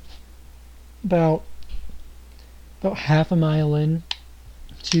town, about half a mile in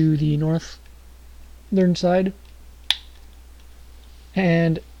to the northern side,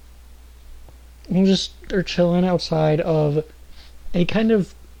 and they're chilling outside of a kind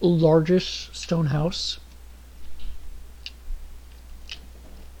of largish stone house.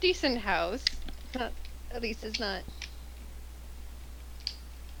 Decent house. Not, at least it's not.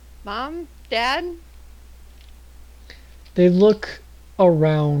 Mom? Dad? They look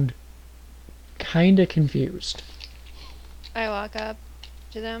around kinda confused. I walk up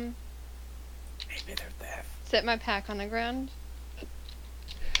to them, Maybe they're deaf. set my pack on the ground.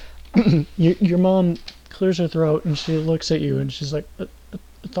 Your mom clears her throat and she looks at you and she's like,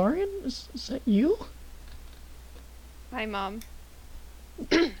 Atharian? Is that you? Hi, Mom.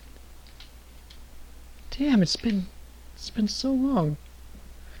 Damn, it's been so long.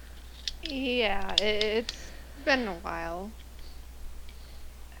 Yeah, it's been a while.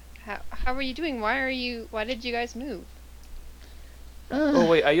 How are you doing? Why did you guys move? Oh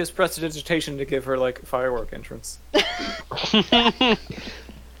wait, I used prestidigitation to give her like firework entrance.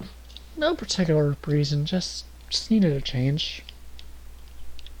 No particular reason, just needed a change.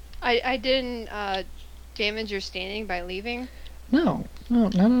 I didn't damage your standing by leaving. No,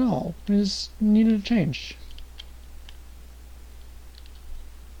 not at all. Just needed a change.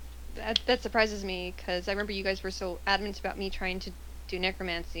 That surprises me, because I remember you guys were so adamant about me trying to do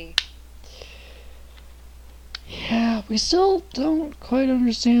necromancy. Yeah, we still don't quite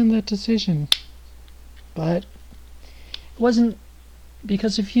understand that decision. But it wasn't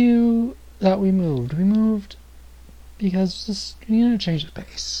because of you that we moved. We moved because we needed to change the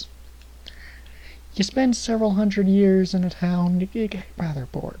pace. You spend several hundred years in a town, you get rather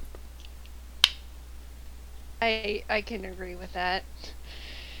bored. I can agree with that.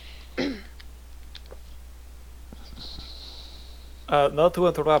 Not to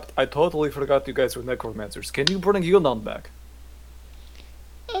interrupt, I totally forgot you guys were necromancers. Can you bring Yunnan back?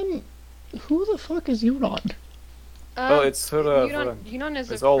 Who the fuck is Yudon? Oh, it's her friend. Yunnan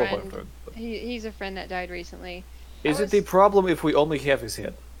is It's a all of our friend. friend. He's a friend that died recently. Is I it the was- problem if we only have his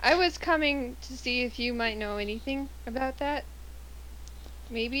head? I was coming to see if you might know anything about that.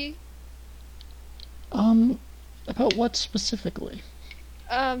 Maybe? About what specifically?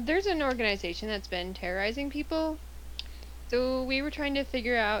 There's an organization that's been terrorizing people. So we were trying to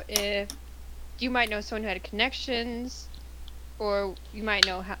figure out if you might know someone who had connections, or you might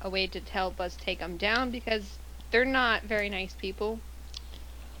know a way to help us take them down, because they're not very nice people.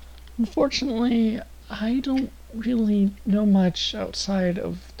 Unfortunately, I don't really know much outside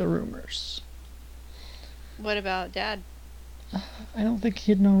of the rumors. What about Dad? I don't think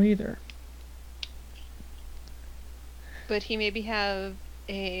he'd know either. But he maybe have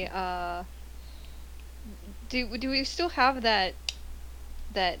a, do we still have that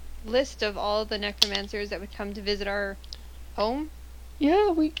that list of all the necromancers that would come to visit our home? Yeah,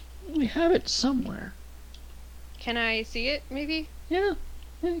 we have it somewhere. Can I see it, maybe? Yeah,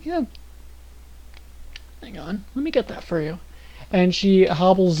 you can. Hang on, let me get that for you. And she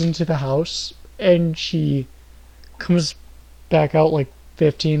hobbles into the house, and she comes back out like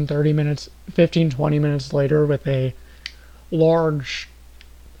 15, 20 minutes later with a large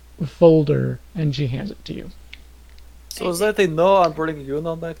folder, and she hands it to you. So is that they know I'm bringing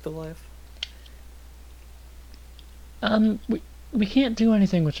Yuna back to life? We can't do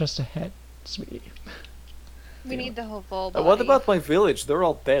anything with just a head, sweetie. We need the whole full body. What about my village? They're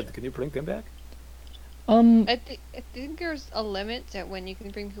all dead. Can you bring them back? I think there's a limit at when you can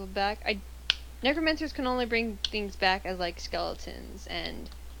bring people back. Necromancers can only bring things back as like skeletons and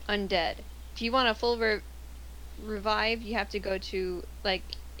undead. If you want a full revive, you have to go to like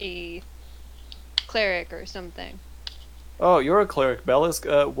a cleric or something. Oh, you're a cleric, Bellisk.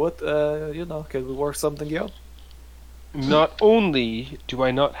 Can we work something out? Not only do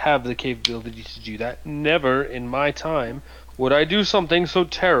I not have the capability to do that, never in my time would I do something so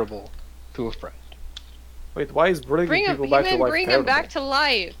terrible to a friend. Wait, why is bringing people back to life Bring terrible? them back to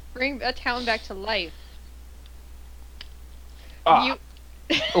life. Bring a town back to life. Ah,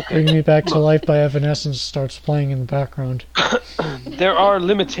 okay. Bring Me Back to Life by Evanescence starts playing in the background. There are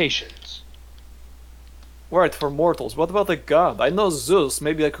limitations. Right, for mortals. What about a god? I know Zeus.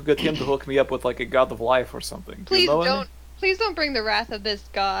 Maybe I could get him to hook me up with like a god of life or something. Do Please you know any? don't. Please don't bring the wrath of this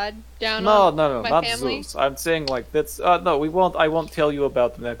god down No, on no, my not family. Zeus. I'm saying like that's no, we won't. I won't tell you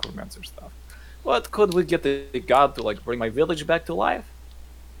about the necromancer stuff. What could we get the god to like bring my village back to life?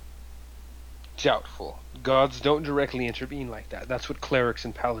 Doubtful. Gods don't directly intervene like that. That's what clerics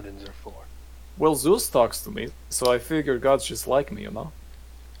and paladins are for. Well, Zeus talks to me, so I figure God's just like me, you know?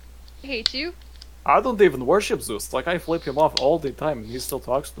 I hate you. I don't even worship Zeus. Like, I flip him off all the time, and he still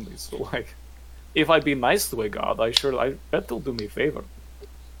talks to me. So, like, if I be nice to a god, I bet he'll do me a favor.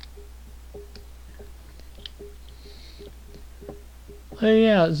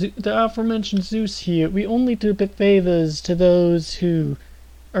 Yeah, the aforementioned Zeus here, we only do favors to those who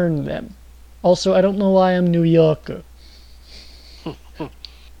earn them. Also, I don't know why I'm New Yorker.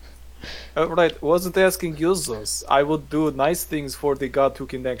 Right, wasn't asking you, Zeus. I would do nice things for the god who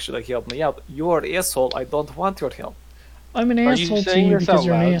can actually help me out. You are an asshole, I don't want your help. I'm an Are you asshole to saying you this because out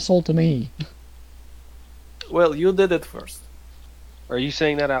you're an loud? asshole to me. Well, you did it first. Are you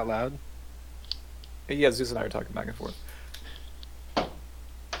saying that out loud? Yeah, Zeus and I are talking back and forth.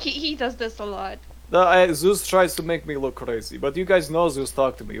 He does this a lot. Zeus tries to make me look crazy, but you guys know Zeus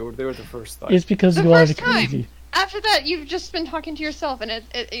talked to me. You were there the first time. It's because The you are first time. crazy. After that, you've just been talking to yourself, and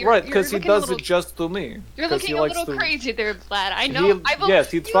Right, because he looking does a little, it just to me. You're 'Cause looking he a likes little to... crazy there, Vlad. I know.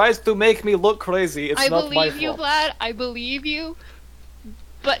 Yes, he tries to make me look crazy. It's I not my believe you, fault. Vlad. I believe you.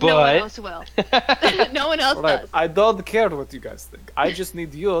 But no one else will. No one else Right, does. I don't care what you guys think. I just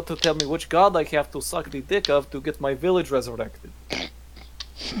need you to tell me which god I have to suck the dick of to get my village resurrected.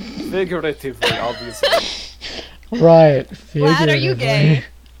 Figuratively, obviously. Right. Vlad, are you gay?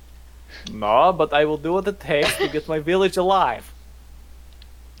 No, but I will do what it takes to get my village alive.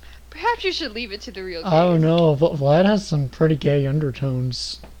 Perhaps you should leave it to the real gays. I don't know, but Vlad has some pretty gay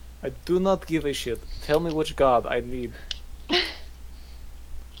undertones. I do not give a shit. Tell me which god I need.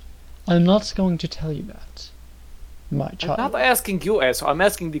 I'm not going to tell you that, my I'm child. not asking you, asshole. I'm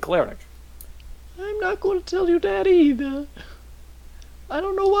asking the cleric. I'm not going to tell you that either. I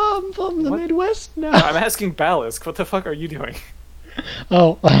don't know why I'm from the What? Midwest now. I'm asking Balisk. What the fuck are you doing?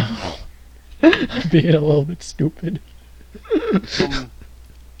 Oh, I'm being a little bit stupid.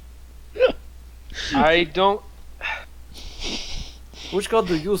 I don't. Which god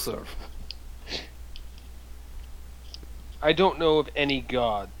do you serve? I don't know of any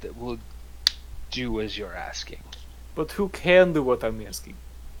god that will do as you're asking. But who can do what I'm asking?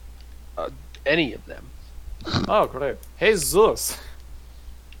 Any of them. Oh, great. Hey, Zeus.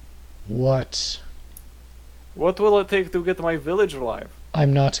 What? What will it take to get my village alive?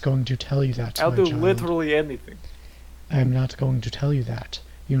 I'm not going to tell you that, I'll my do child. literally anything. I'm not going to tell you that.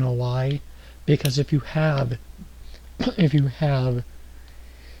 You know why? Because if you have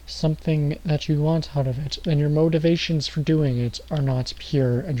something that you want out of it, then your motivations for doing it are not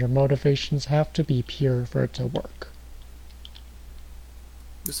pure, and your motivations have to be pure for it to work.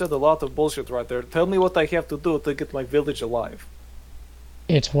 You said a lot of bullshit right there. Tell me what I have to do to get my village alive.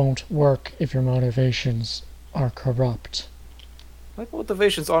 It won't work if your motivations are corrupt. My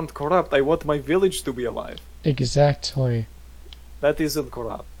motivations aren't corrupt. I want my village to be alive. Exactly. That isn't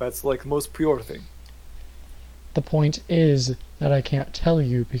corrupt. That's like most pure thing. The point is that I can't tell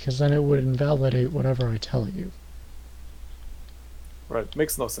you because then it would invalidate whatever I tell you. Right,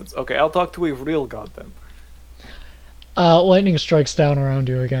 makes no sense. Okay, I'll talk to a real god then. Lightning strikes down around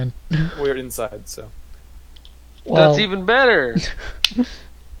you again. We're inside, so. Well, That's even better.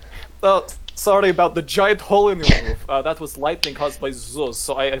 Oh, sorry about the giant hole in your roof. That was lightning caused by Zeus,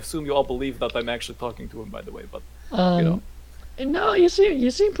 so I assume you all believe that I'm actually talking to him, by the way, but, you know. No, you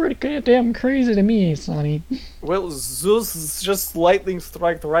seem pretty goddamn crazy to me, Sonny. Well, Zeus just lightning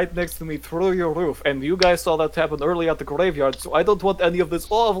struck right next to me through your roof, and you guys saw that happen early at the graveyard, so I don't want any of this,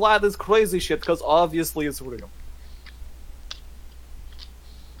 oh, Vlad is crazy shit, because obviously it's real.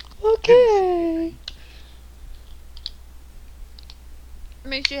 Okay.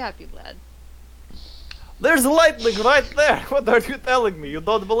 Makes you happy, Vlad. There's lightning right there! What are you telling me? You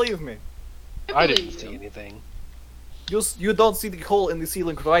don't believe me? I believe didn't see you. anything. You don't see the hole in the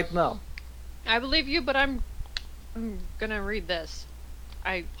ceiling right now. I believe you, but I'm gonna read this.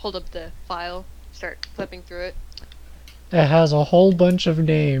 I hold up the file, start flipping through it. It has a whole bunch of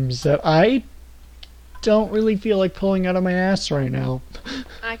names that I don't really feel like pulling out of my ass right now.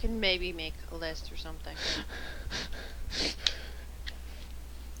 I can maybe make a list or something.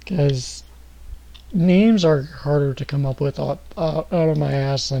 Because names are harder to come up with out of my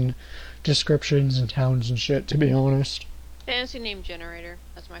ass than descriptions and towns and shit, to be honest. Fantasy name generator.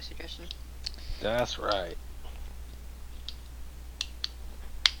 That's my suggestion. That's right.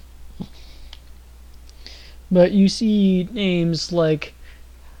 But you see names like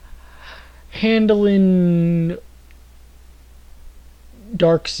Handlin'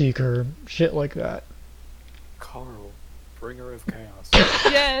 Darkseeker, shit like that. Carl, bringer of chaos.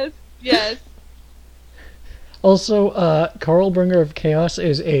 Yes, yes. Also, Carl Bringer of Chaos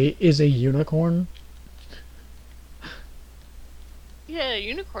is a unicorn. Yeah,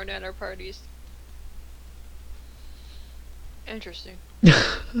 unicorn at our parties. Interesting.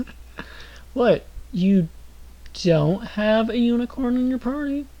 What? You don't have a unicorn in your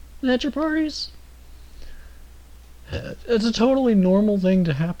party? At your parties? It's a totally normal thing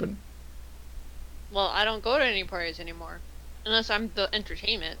to happen. Well, I don't go to any parties anymore. Unless I'm the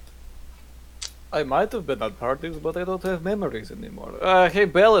entertainment. I might have been at parties, but I don't have memories anymore. Hey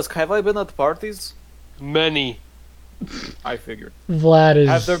Bellisk, have I been at parties? Many. I figured. Vlad is...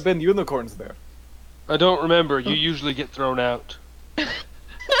 Have there been unicorns there? I don't remember. You usually get thrown out.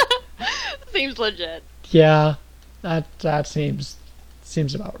 Seems legit. Yeah, that seems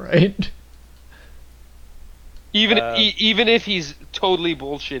about right. Even even if he's totally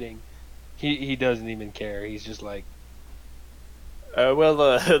bullshitting, he doesn't even care. He's just like,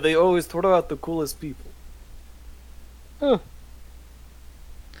 They always throw out the coolest people.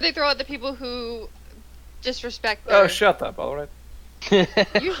 They throw out the people who disrespect Oh, their... shut up, alright?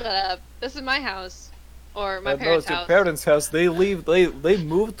 You shut up. This is my house. Or my No, parents' it's your house. parents' house. They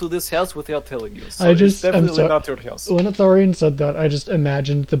moved to this house without telling you. So I it's just- I'm definitely so- not your house. When Athorian said that, I just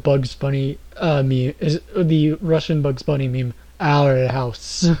imagined the Bugs Bunny meme, is the Russian Bugs Bunny meme, our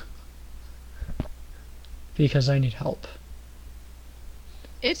house. Because I need help.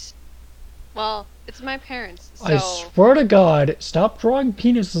 It's... Well, it's my parents, so... I swear to God, stop drawing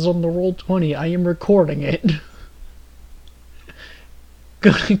penises on the Roll20. I am recording it.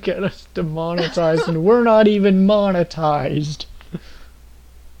 Gonna get us demonetized, and we're not even monetized.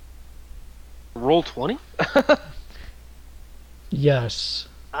 roll 20? Yes.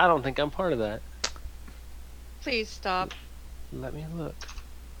 I don't think I'm part of that. Please stop. Let me look.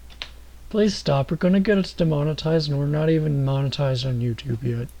 Please stop. We're gonna get us demonetized, and we're not even monetized on YouTube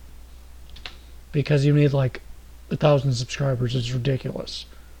yet. Because you need like 1,000 subscribers. It's ridiculous.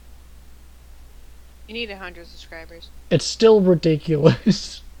 You need 100 subscribers. It's still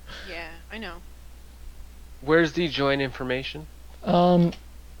ridiculous. Yeah, I know. Where's the join information? Hang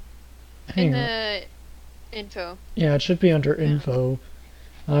In on. the info. Yeah, it should be under info.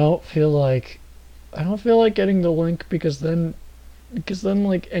 I don't feel like getting the link because then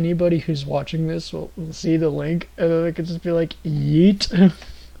like anybody who's watching this will see the link and then they could just be like, yeet.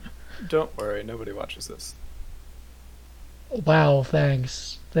 Don't worry, nobody watches this. Wow,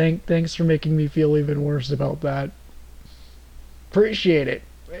 thanks. Thanks for making me feel even worse about that. Appreciate it.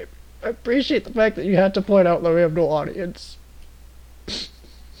 I appreciate the fact that you had to point out that we have no audience.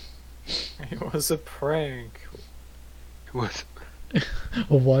 It was a prank. What?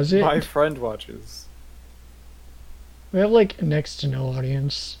 Was it? My friend watches. We have like next to no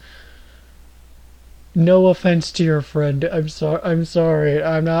audience. No offense to your friend. I'm sorry.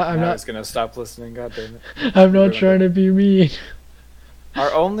 I'm I not was gonna stop listening, goddammit. I'm not Ruined trying to be mean.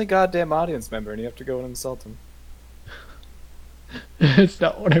 Our only goddamn audience member, and you have to go and insult him. It's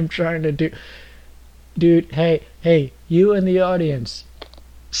not what I'm trying to do. Dude, hey, you in the audience.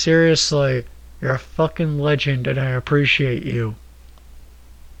 Seriously, you're a fucking legend and I appreciate you.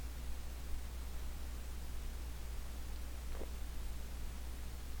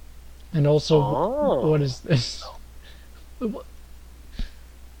 And also, Oh. what is this? What-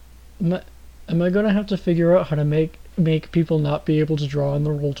 am I gonna have to figure out how to make people not be able to draw in the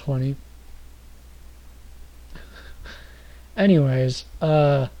Roll20? Anyways,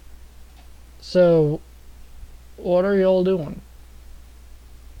 so what are y'all doing?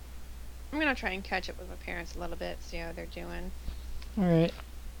 I'm gonna try and catch up with my parents a little bit, see how they're doing. All right.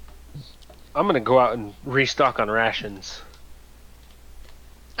 I'm gonna go out and restock on rations.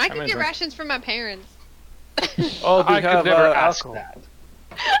 I can mean, get rations from my parents. Oh, do you I have could never ask alcohol?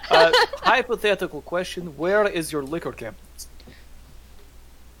 that. Hypothetical question: where is your liquor cabinet?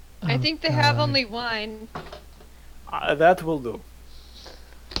 I Oh, think they have God. only wine. That will do.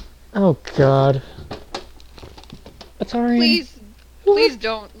 Oh God. Atarian.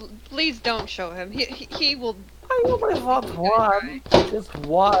 Please don't show him. He will. I only want one. Just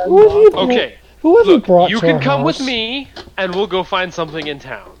one. Who have you Okay, Who have you look, brought you to can our come with house? me, and we'll go find something in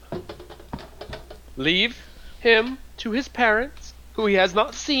town. Leave him to his parents, who he has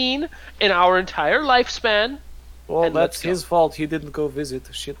not seen in our entire lifespan. Well, And that's let's go. his fault. He didn't go visit.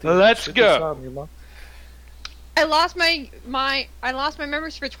 Shitty. Let's shitty go. Son, you know? I lost my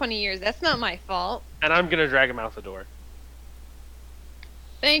memories for 20 years. That's not my fault. And I'm gonna drag him out the door.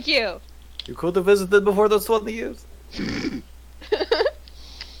 Thank you. You could have visited before those 20 years.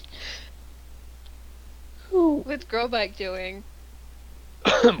 What's Grobike doing?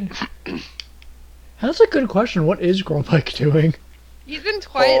 That's a good question. What is Grobike doing? He's been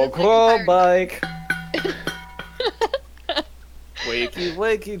quiet. Oh, his entire- grow bike. Wakey,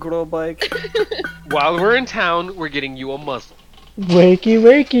 wakey, grow bike. While we're in town, we're getting you a muzzle. Wakey,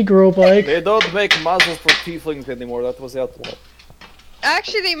 wakey, Grobike. They don't make muzzles for tieflings anymore. That was outlawed.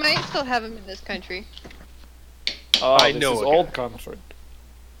 Actually, they might still have him in this country. Oh, I this know is a old guy. country.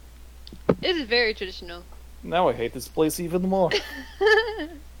 It is very traditional. Now I hate this place even more.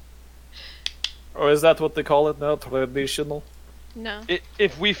 Or is that what they call it now? Traditional? No.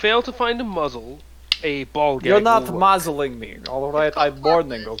 If we fail to find a muzzle, a ball gag You're not will work. muzzling me, alright? It's called I'm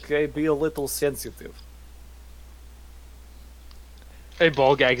warning, corpses. okay? Be a little sensitive. A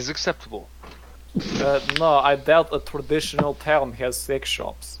ball gag is acceptable. No, I doubt a traditional town has sex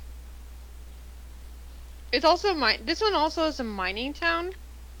shops. It's also This one also is a mining town,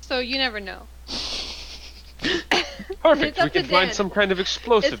 so you never know. Perfect. It's up We can to find Dan. some kind of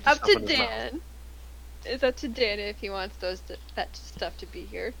explosive. It's up stuff to in his mouth. Dan. It's up to Dan if he wants that stuff to be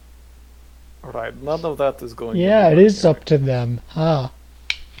here. Right, none of that is going Yeah, it anywhere. is up to them. Huh.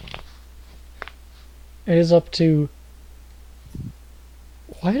 It is up to...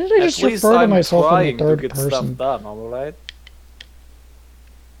 Why did I At just least refer to I'm myself in trying the to third get stuff person? done, alright?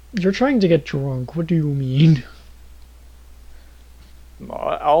 You're trying to get drunk. What do you mean? No,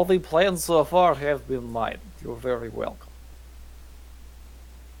 all the plans so far have been mine. You're very welcome.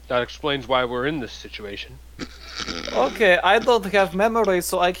 That explains why we're in this situation. Okay, I don't have memory,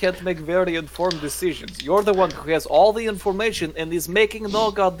 so I can't make very informed decisions. You're the one who has all the information and is making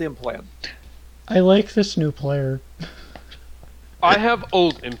no goddamn plan. I like this new player. I have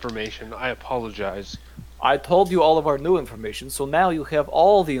old information. I apologize. I told you all of our new information, so now you have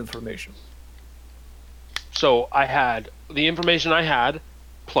all the information. So I had the information I had,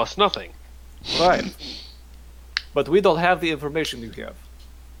 plus nothing. Right. But we don't have the information you have.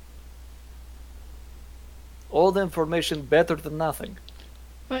 All the information better than nothing.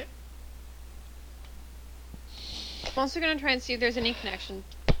 I'm also gonna try and see if there's any connection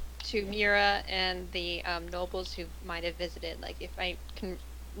to Mira and the nobles who might have visited. Like if I can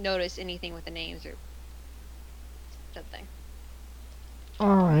notice anything with the names or something.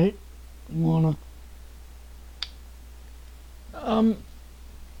 Alright. Wanna...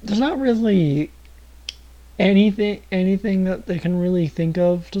 There's not really anything that they can really think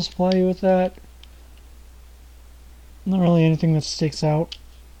of to supply you with that. Not really anything that sticks out.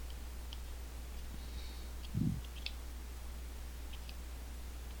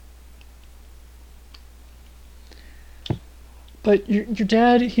 But your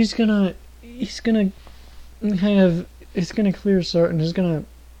dad, he's gonna clear certain. He's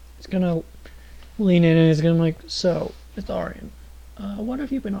gonna lean in and he's gonna be like, so, Itharian, what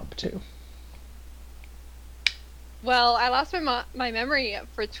have you been up to? Well, I lost my memory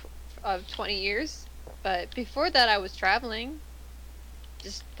of 20 years, but before that I was traveling,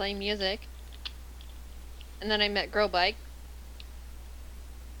 just playing music. And then I met Grobike,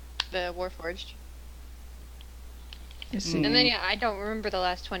 the Warforged. I see. And then yeah, I don't remember the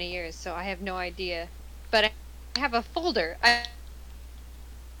last 20 years, so I have no idea. But I have a folder.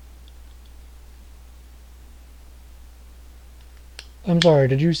 I'm sorry,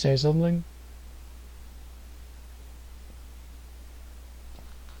 did you say something?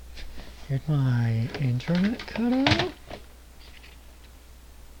 Did my internet cut out? Of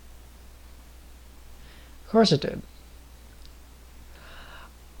course it did.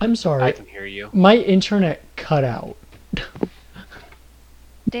 I'm sorry. I can hear you. My internet cut out.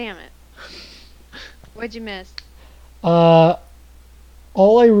 Damn it. What'd you miss? All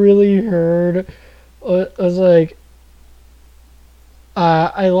I really heard was like,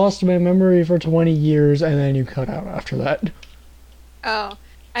 I lost my memory for 20 years, and then you cut out after that. Oh,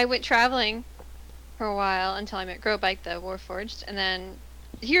 I went traveling for a while until I met Growbike the Warforged, and then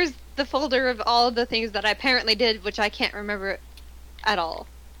here's the folder of all of the things that I apparently did, which I can't remember at all.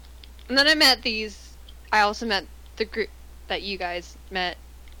 And then I also met the group that you guys met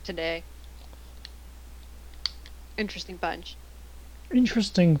today. Interesting bunch.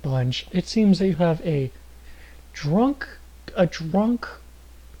 Interesting bunch. It seems that you have a drunk,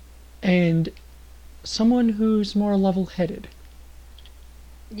 and someone who's more level-headed.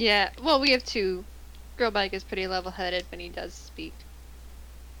 Yeah, well, we have two. Growbike is pretty level-headed when he does speak.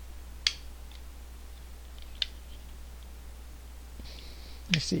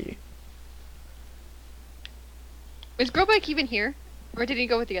 I see. Is Growbike even here? Or did he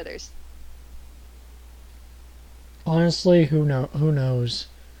go with the others? Honestly, who knows?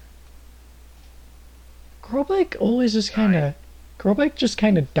 Growbike always just kinda... Growbike just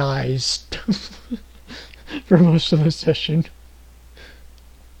kinda dies for most of the session.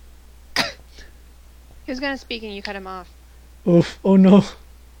 He was gonna speak and you cut him off. Oof, oh no.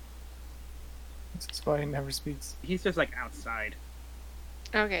 That's why he never speaks. He's just like outside.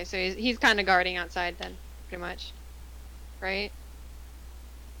 Okay, so he's kind of guarding outside then, pretty much. Right?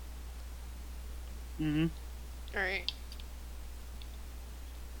 Mm-hmm. Alright.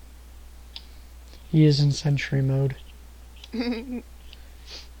 He is in sentry mode. We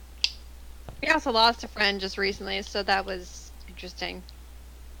also lost a friend just recently, so that was interesting.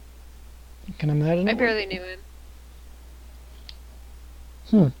 Can I imagine? I barely knew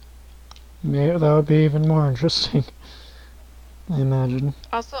him. Maybe that would be even more interesting. I imagine.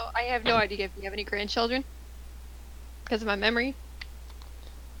 Also, I have no idea if you have any grandchildren. Because of my memory.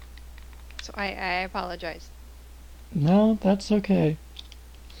 So I apologize. No, that's okay.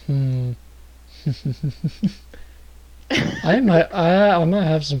 I might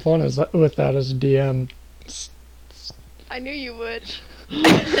have some fun with that as a DM. I knew you would.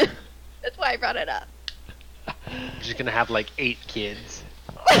 That's why I brought it up. I'm just gonna have like 8 kids.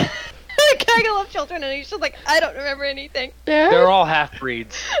 I love children, and he's just like, I don't remember anything. Dad? They're all half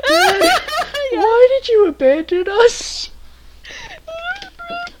breeds. Why did you abandon us?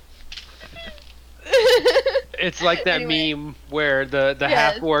 It's like that Anyway. meme where the Yes.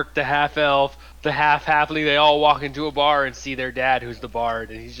 half orc, the half elf, the half halfling, they all walk into a bar and see their dad, who's the bard,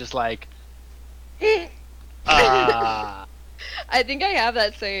 and he's just like, I think I have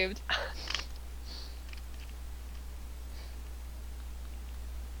that saved.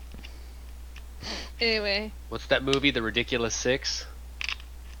 Anyway, What's that movie, The Ridiculous Six?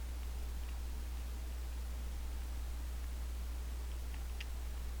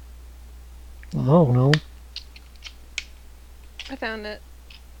 Oh no. I found it.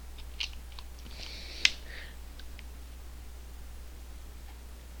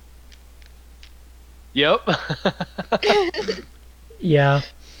 Yep. Yeah.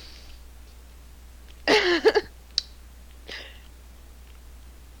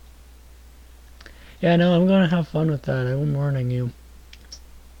 Yeah, no, I'm gonna have fun with that. I'm warning you.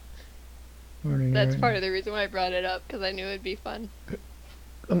 That's part of the reason why I brought it up, because I knew it'd be fun.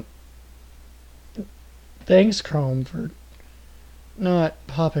 Thanks, Chrome, for not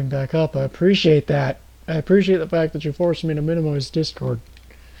popping back up. I appreciate that. I appreciate the fact that you forced me to minimize Discord.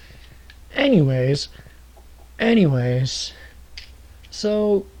 Anyways.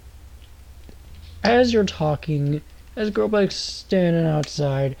 So, as you're talking, as Growbike's standing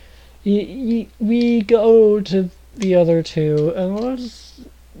outside, we go to the other two, and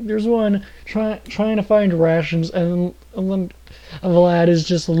there's one trying to find rations, and then Vlad is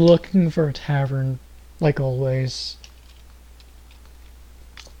just looking for a tavern, like always.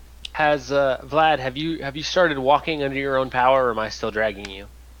 Has Vlad, have you started walking under your own power, or am I still dragging you?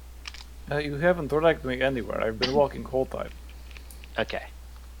 You haven't dragged me anywhere. I've been walking whole time. Okay.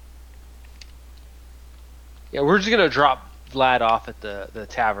 Yeah, we're just gonna drop Vlad off at the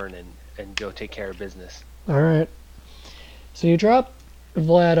tavern and go take care of business. Alright. So you drop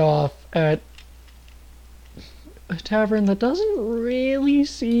Vlad off at a tavern that doesn't really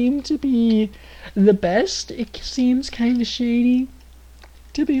seem to be the best. It seems kind of shady,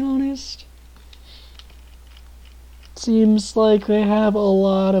 to be honest. Seems like they have a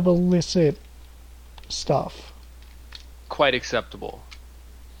lot of illicit stuff. Quite acceptable.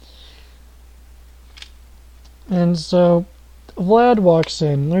 And so Vlad walks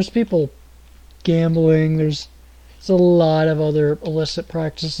in. There's people gambling. There's a lot of other illicit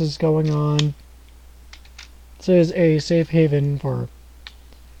practices going on. This is a safe haven for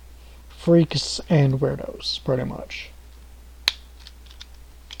freaks and weirdos, pretty much.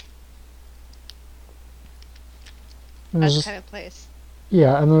 And there's That just, kind of place.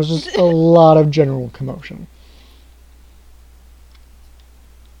 yeah, and there's just a lot of general commotion.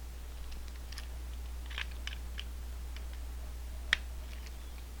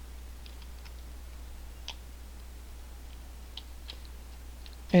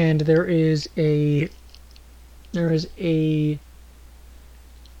 And there's a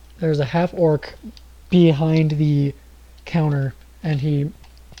half orc behind the counter, and he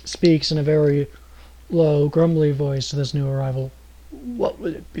speaks in a very low, grumbly voice to this new arrival. What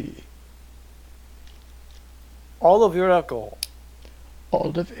would it be? All of your alcohol.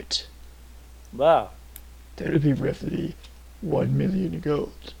 All of it. Wow. That would be roughly 1 million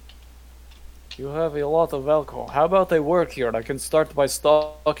gold. You have a lot of alcohol. How about I work here and I can start by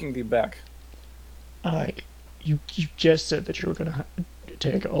stocking the back? You just said that you were gonna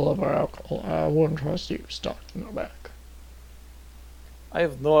take all of our alcohol. I wouldn't trust you stocking the back. I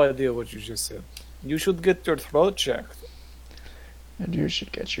have no idea what you just said. You should get your throat checked. And you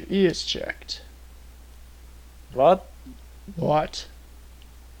should get your ears checked. What? What?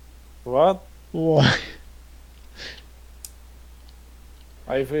 What? What?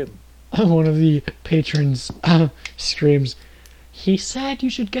 I will. One of the patrons screams, "He said you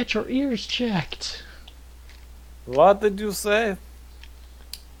should get your ears checked." What did you say?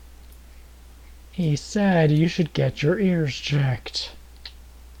 He said you should get your ears checked.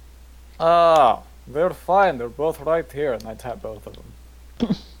 Ah, they're fine. They're both right here, and I tap both of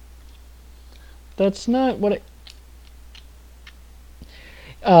them. That's not what it...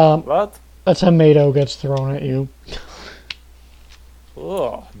 What? A tomato gets thrown at you.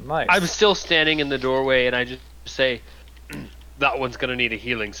 Oh, nice. I'm still standing in the doorway, and I just say, "That one's gonna need a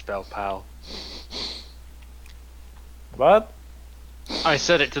healing spell, pal." What? I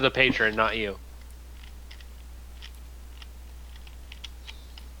said it to the patron, not you.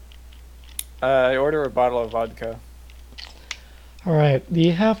 I order a bottle of vodka. Alright, the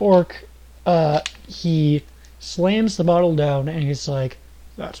half-orc, he slams the bottle down, and he's like,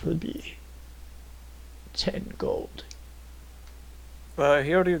 that would be 10 gold.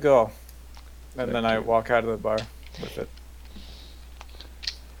 Here you go. And then Thank I you. walk out of the bar with it.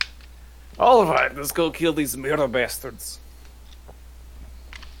 Alright, let's go kill these mirror bastards.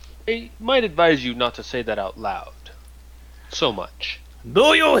 I might advise you not to say that out loud. So much.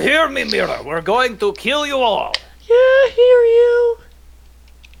 Do you hear me, Mira? We're going to kill you all. Yeah, I hear you.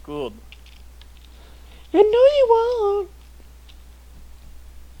 Good. And no, you won't.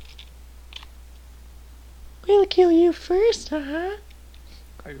 We'll kill you first, huh?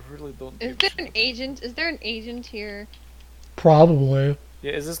 I really don't Is give there a an shit. agent? Is there an agent here? Probably.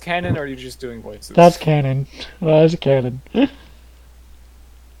 Yeah, is this canon or are you just doing voices? That's canon. That's canon.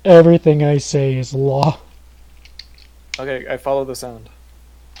 Everything I say is law. Okay, I follow the sound.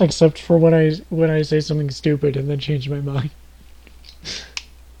 Except for when I say something stupid and then change my mind.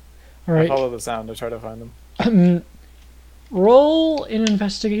 I Alright. follow the sound. I try to find them. Roll an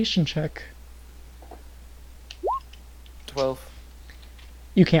investigation check. 12.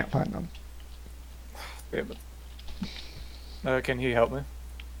 You can't find them. Yeah, but... can he help me?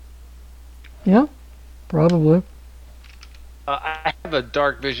 Yeah? Probably. I have a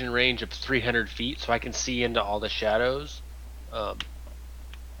dark vision range of 300 feet, so I can see into all the shadows.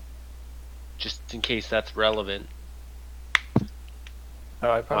 Just in case that's relevant.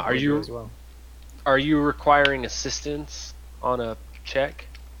 Oh, I probably Are you- do as well. Are you requiring assistance on a check?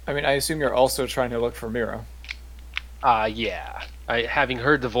 I mean, I assume you're also trying to look for Mira. Yeah. Having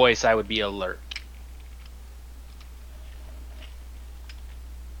heard the voice, I would be alert.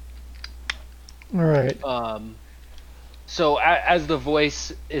 Alright. So as the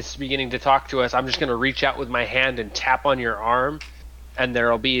voice is beginning to talk to us, I'm just going to reach out with my hand and tap on your arm, and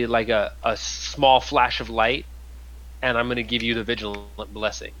there'll be like a small flash of light, and I'm going to give you the Vigilant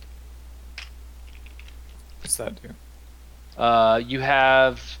Blessing. What's that do? You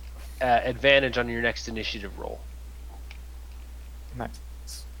have advantage on your next initiative roll. Nice.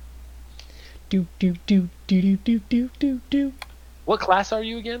 Do do do do do do do do do. What class are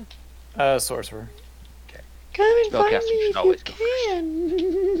you again? Sorcerer. Come and Spellcaster find me should if you always go first.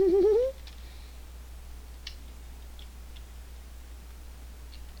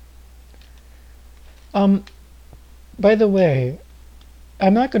 can. By the way,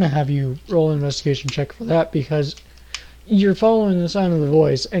 I'm not gonna have you roll an investigation check for that because you're following the sound of the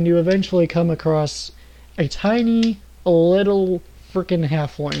voice and you eventually come across a tiny little freaking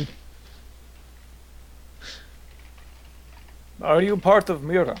halfling. Are you part of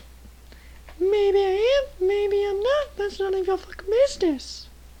Mira? Maybe I am, maybe I'm not. That's none of your fucking business.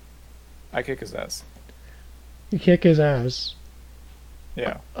 I kick his ass. You kick his ass.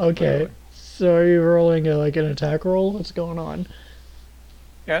 Yeah. Okay. literally. So are you rolling like an attack roll? What's going on?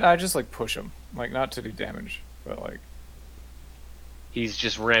 Yeah, and I just like push him, like not to do damage, but like. He's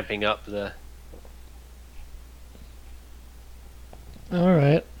just ramping up the. All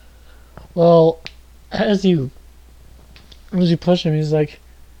right. Well, as you push him, he's like,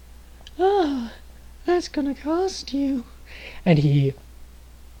 "Oh, that's gonna cost you," and he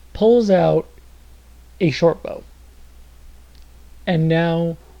pulls out a short bow. And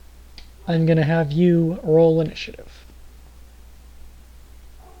now, I'm gonna have you roll initiative.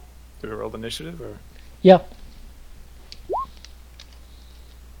 Do we roll initiative or? Yeah.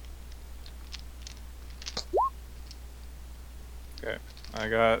 Okay, I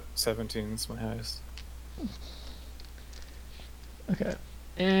got 17. That's my highest. Okay.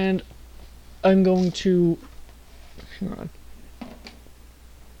 And I'm going to. Hang on.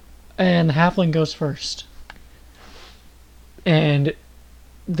 And the halfling goes first. And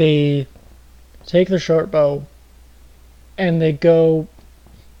they take their short bow and they go.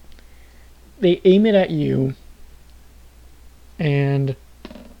 They aim it at you. And.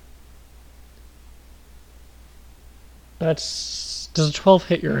 That's. Does a 12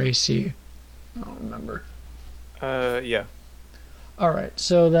 hit your AC? I don't remember. Yeah. Alright,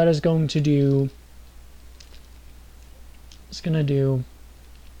 so that is going to do. It's gonna do.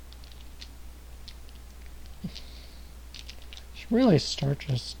 Should really start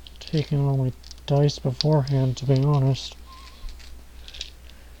just taking all my dice beforehand, to be honest.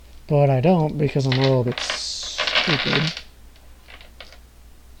 But I don't because I'm a little bit stupid.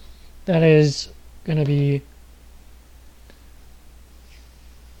 That is gonna be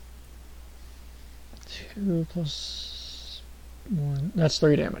 2 plus 1. That's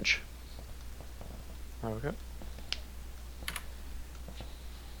 3 damage. Okay.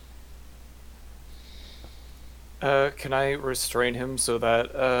 Can I restrain him so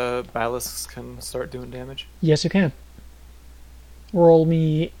that Ballast can start doing damage? Yes, you can. Roll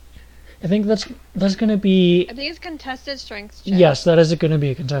me. I think that's gonna be. I think it's contested strength check. Yes, that is gonna be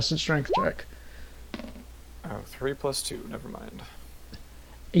a contested strength check. Oh, 3 plus 2. Never mind.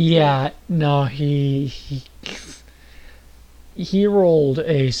 Yeah, no, he rolled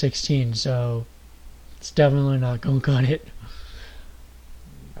a 16, so it's definitely not gonna cut it.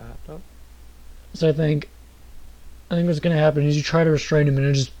 Bad up. So I think what's gonna happen is you try to restrain him, and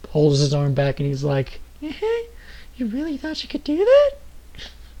it just pulls his arm back, and he's like, "You really thought you could do that?"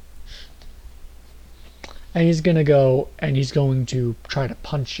 And he's gonna go, and he's going to try to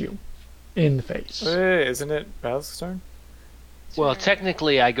punch you in the face. Wait, isn't it Ballast's turn? Well, Sure.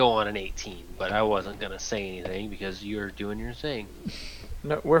 technically, I go on an 18, but I wasn't gonna say anything because you're doing your thing.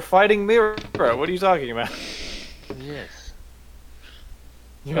 No, we're fighting Mira. What are you talking about? Yes.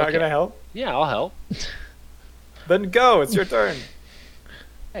 You're not Okay. gonna help? Yeah, I'll help. Then go. It's your turn.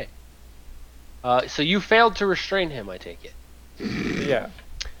 So you failed to restrain him, I take it. Yeah.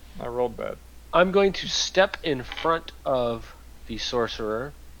 I rolled bad. I'm going to step in front of the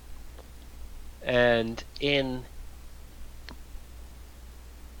sorcerer, and in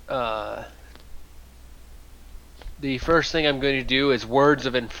the first thing I'm going to do is words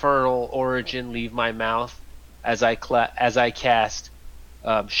of infernal origin leave my mouth as I cast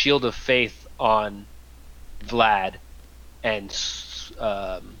Shield of Faith on Vlad, and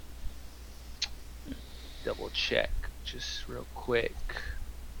double check just real quick.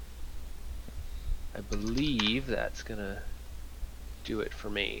 I believe that's gonna do it for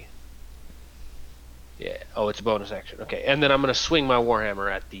me. Yeah. Oh, it's a bonus action. Okay, and then I'm gonna swing my warhammer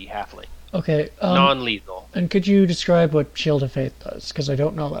at the halfling, Okay. non-lethal. And could you describe what Shield of Faith does? Because I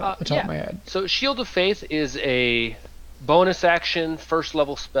don't know that off the top yeah. of my head. So Shield of Faith is a bonus action first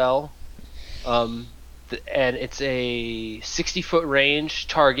level spell, and it's a 60-foot range,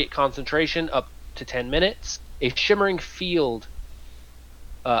 target concentration up to 10 minutes. A shimmering field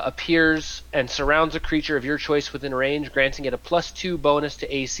appears and surrounds a creature of your choice within range, granting it a +2 bonus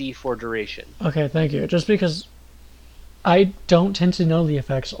to AC for duration. Okay, thank you. Just because I don't tend to know the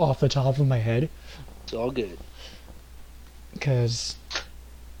effects off the top of my head, It's all good. because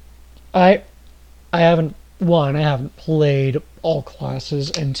I haven't played all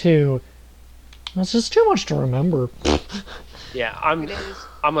classes, and 2, it's just too much to remember. Yeah, It is.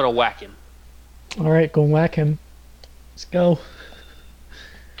 I'm gonna whack him. All right, go whack him. Let's go.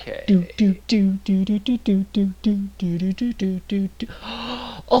 Okay. Do do do do do do do do do do do do do do do.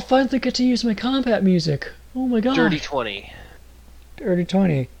 I'll finally get to use my combat music. Oh my god. Dirty 20. Dirty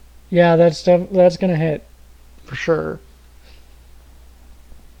 20. Yeah, that's gonna hit. For sure.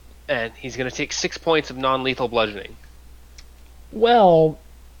 And he's going to take 6 points of non-lethal bludgeoning. Well,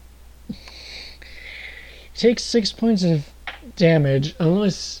 takes 6 points of damage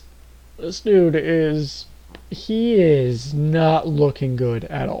unless this dude is... He is not looking good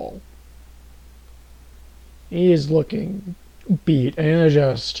at all. He is looking beat, and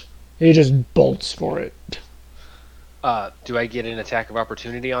he just bolts for it. Do I get an attack of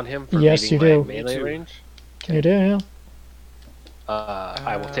opportunity on him for Yes, leaving you my do. melee Me too. range? You do, yeah.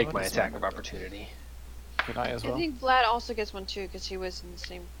 I will take what my is attack my of number? opportunity. Can I as I well? think Vlad also gets one too because he was in the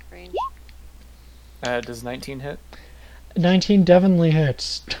same range. Does 19 hit? 19 definitely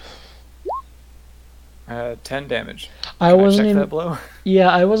hits. 10 damage. I Can I wasn't check even... that blow? Yeah,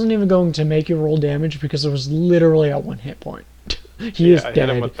 I wasn't even going to make you roll damage because it was literally at 1 hit point. He is I hit him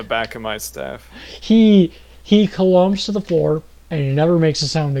dead. with the back of my staff. He collapses to the floor and he never makes a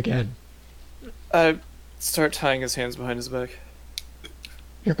sound again. I start tying his hands behind his back.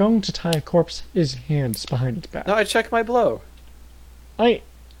 You're going to tie a corpse's hands behind its back. No, I check my blow.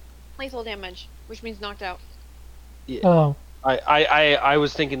 Lethal damage, which means knocked out. Oh. I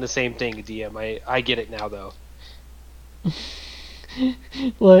was thinking the same thing, DM. I get it now, though.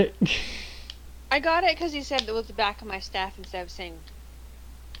 Like... I got it because he said it was the back of my staff instead of saying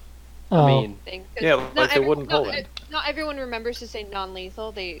Oh. I mean, thing. Yeah, like the wooden not, pole. not everyone remembers to say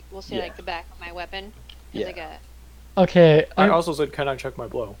non-lethal. They will say Yeah. like the back of my weapon. As Yeah. like a, Okay, I also said, can I check my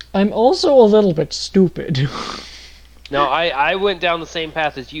blow? I'm also a little bit stupid. no, I went down the same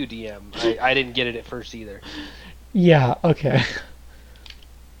path as you, DM. I didn't get it at first either. Yeah, okay.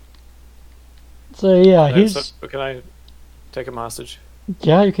 So yeah, he's... So can I take him hostage?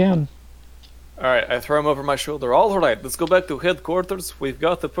 Yeah, you can. Alright, I throw him over my shoulder. Alright, let's go back to headquarters. We've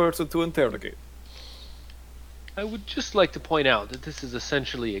got the person to interrogate. I would just like to point out that this is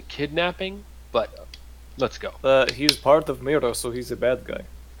essentially a kidnapping, but let's go. He's part of Mira, so he's a bad guy.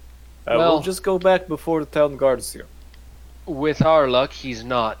 Well- We'll just go back before the town guard's here. With our luck, he's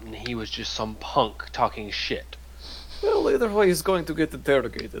not, and he was just some punk talking shit. Well, either way, he's going to get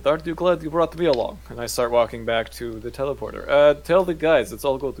interrogated. Aren't you glad you brought me along? And I start walking back to the teleporter. Tell the guys, let's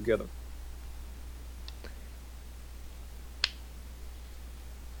all go together.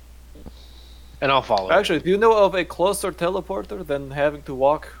 And I'll follow. Actually, do you know of a closer teleporter than having to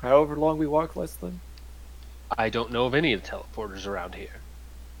walk however long we walked last time? I don't know of any of the teleporters around here.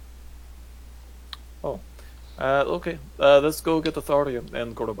 Okay. Let's go get authority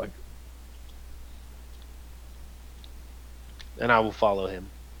and go to bike. And I will follow him.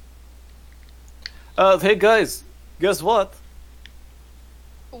 Hey guys, guess what?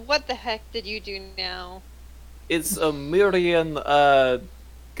 what the heck did you do now? It's a Mirian,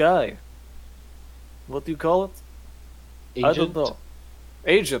 guy. What do you call it? Agent? I don't know.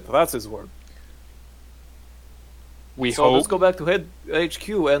 Agent, that's his word. We So hope. let's go back to head HQ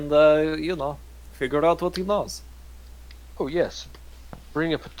and, figure out what he knows. Oh, yes.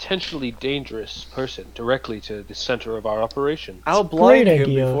 Bring a potentially dangerous person directly to the center of our operation. I'll blind Great him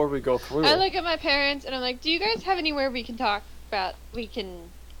idea. before we go through. I look at my parents and I'm like, do you guys have anywhere we can talk about, we can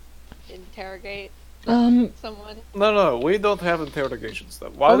interrogate someone? No, we don't have interrogation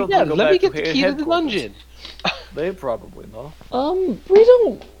stuff. Why Oh, don't yeah, we go let back me get to the key to the headquarters? dungeon. They probably know. We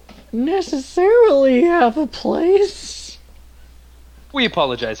don't necessarily have a place. We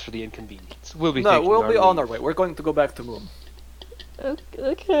apologize for the inconvenience. We'll be No, taking we'll our be on leave. our way. We're going to go back to Moon.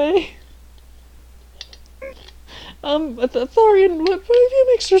 Okay. Thorian, what have you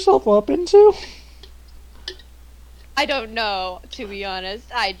mixed yourself up into? I don't know, to be honest.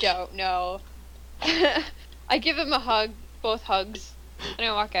 I don't know. I give him a hug, both hugs, and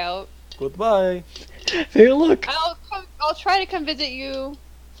I walk out. Goodbye. They look I'll try to come visit you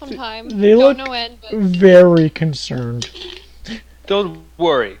sometime. They don't look- know when, but very concerned. Don't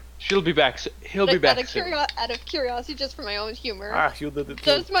worry. She'll be back. He'll be back soon. out of curiosity, just for my own humor, Ah, you did it too.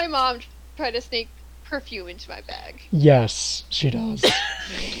 does my mom try to sneak perfume into my bag? Yes, she does.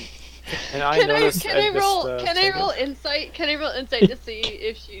 And I Can noticed I and roll? just, Can I take roll it. insight? Can I roll insight to see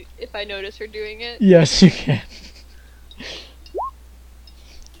if I notice her doing it? Yes, you can.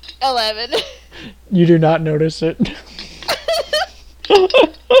 11. You do not notice it.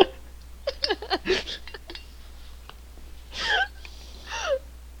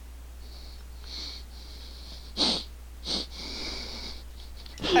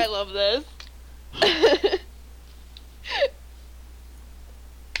 I love this.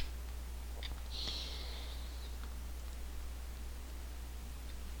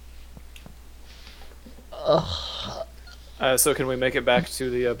 So can we make it back to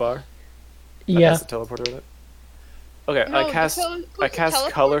the bar? Yeah. Has the teleporter with it. Okay, No, I the cast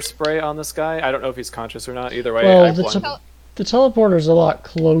teleporter- color spray on this guy. I don't know if he's conscious or not. Either way, Well, I the blinded tel- him. The teleporter's a lot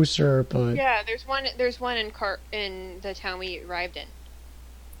closer, but Yeah, there's one. There's one in the town we arrived in.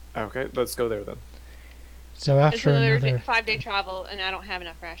 Okay, let's go there then. so It's after another another 5-day travel, and I don't have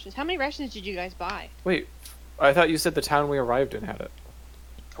enough rations. How many rations did you guys buy? Wait, I thought you said the town we arrived in had it.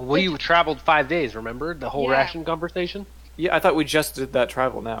 We traveled 5 days, remember? The whole Yeah. ration conversation? Yeah, I thought we just did that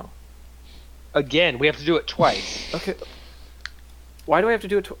travel now. Again, we have to do it twice. Okay. Why do we have to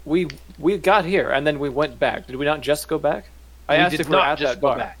do it? We got here and then we went back. Did we not just go back? I We asked did if we're not at just that go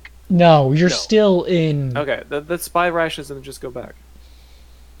bar. back. No, you're No. still in. Okay, let's buy rations and then just go back.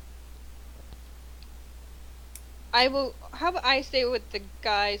 I will. How about I stay with the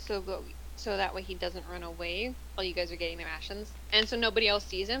guy so that way he doesn't run away while you guys are getting the rations, and so nobody else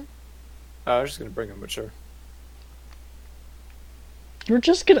sees him. I was just gonna bring him, but sure. You're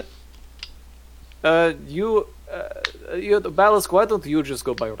just gonna. You, Ballast, why don't you just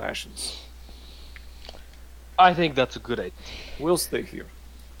go buy rations? I think that's a good idea. We'll stay here.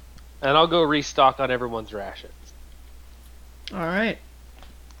 And I'll go restock on everyone's rations. All right.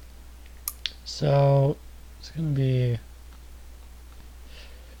 So it's gonna be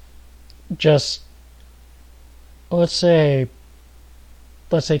just let's say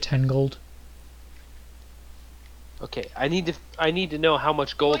 10 gold. Okay, I need to know how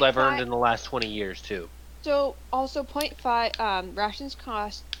much gold I've earned 0.5. in the last 20 years too. So also 0.5 rations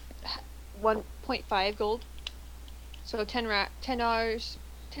cost 1.5 gold. So $10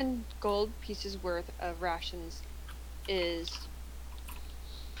 gold pieces worth of rations is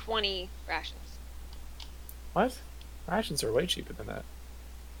 20 rations. What? Rations are way cheaper than that.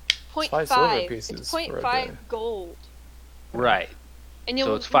 0.5. silver pieces It's for a 0.5 day. gold. Right. And you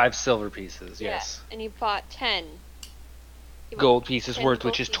So it's 5 silver pieces, yeah, yes. and you bought 10. You bought Gold pieces 10 worth,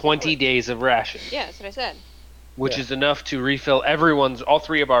 gold which is pieces 20 worth. days of ration. Yeah, that's what I said. Which Yeah. is enough to refill all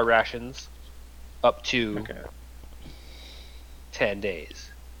 3 of our rations up to Okay. 10 days.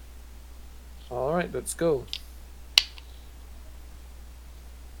 Alright, let's go.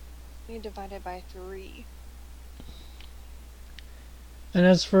 You divide it by 3. And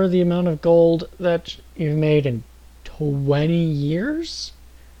as for the amount of gold that you've made in 20 years,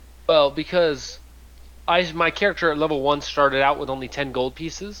 Well, because my character at level 1 started out with only 10 gold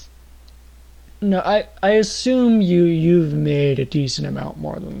pieces. no, I assume you've made a decent amount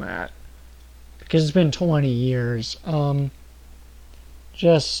more than that because it's been 20 years.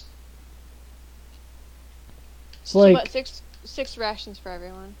 Just it's So like about six rations for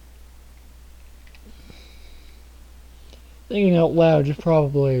everyone. thinking out loud, you've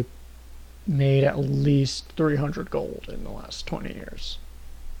probably made at least 300 gold in the last 20 years.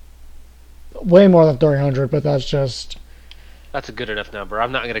 Way more than 300, but that's just That's a good enough number.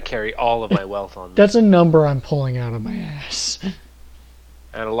 I'm not going to carry all of my wealth on me. that's a number I'm pulling out of my ass.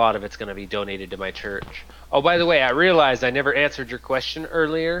 And a lot of it's going to be donated to my church. Oh, by the way, I realized I never answered your question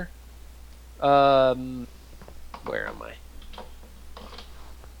earlier. Where am I?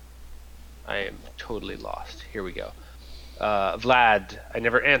 I am totally lost. Here we go. Vlad, I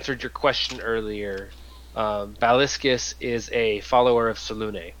never answered your question earlier. Valiscus is a follower of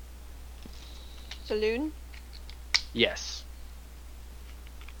Selune. Saloon? Yes.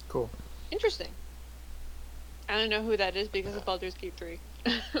 Cool. Interesting. I don't know who that is because of Baldur's Gate 3.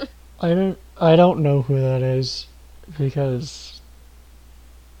 I don't know who that is because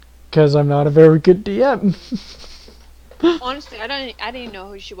I'm not a very good DM. Honestly, I didn't know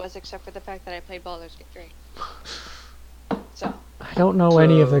who she was except for the fact that I played Baldur's Gate 3. So, I don't know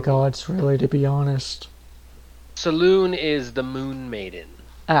any of the So- gods really, to be honest. Selune is the Moon Maiden,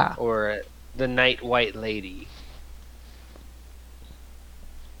 Ah, or the Night White Lady.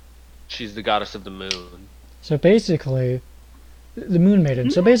 She's the goddess of the moon. so basically, the Moon Maiden.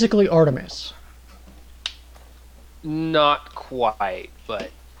 So basically, Artemis. Not quite,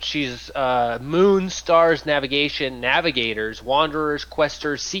 but she's moon, stars, navigation, navigators, wanderers,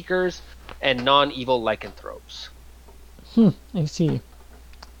 questers, seekers, and non-evil lycanthropes. I see.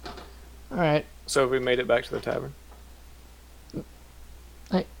 All right. So we made it back to the tavern.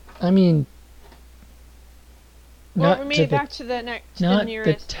 I mean, well, not we made to it the back to the not the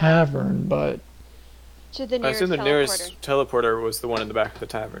nearest tavern, but to the I nearest assume the teleporter. nearest teleporter was the one in the back of the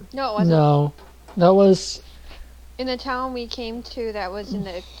tavern. No, it wasn't. no, that was In the town we came to, that was in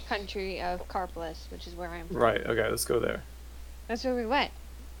the country of Carpolis, which is where I'm from. Right, okay, let's go there. That's where we went.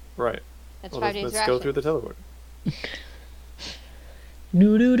 Right. That's Well, 5 days let's ration. go through the teleporter.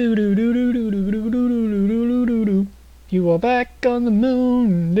 You are back on the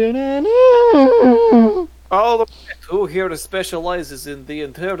moon. Da-na-na. All right, who here specializes in the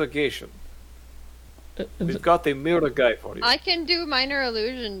interrogation? We've got a mirror guy for you. I can do minor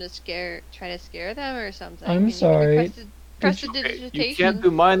illusion to try to scare them or something. I'm sorry. Prestidigitation. You can't do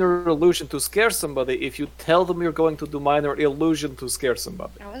minor illusion to scare somebody if you tell them you're going to do minor illusion to scare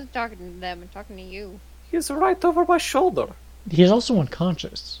somebody. I wasn't talking to them. I'm talking to you. He's right over my shoulder. He's also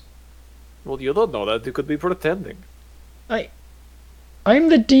unconscious. Well, you don't know that. You could be pretending. I'm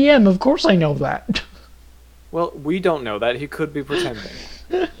the DM, of course I know that. Well, we don't know that. He could be pretending.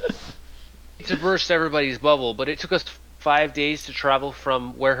 To burst everybody's bubble, but it took us 5 days to travel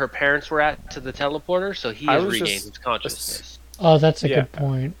from where her parents were at to the teleporter, so he I has was regained just- his consciousness. Oh, that's a Yeah. good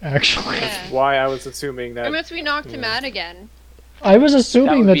point, actually. Yeah. Why I was assuming that. Unless we knocked him out again. I was That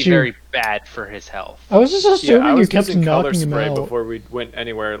assuming would that, be you... very bad for his health. I was just Yeah, assuming I you was kept using color knocking him spray out. before we went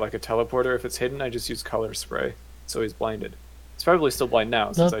anywhere, like a teleporter. If it's hidden, I just use color spray, so he's blinded. He's probably still blind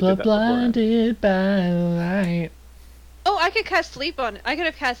now since I did that before. Blinded by light. Oh, I could cast sleep on. I could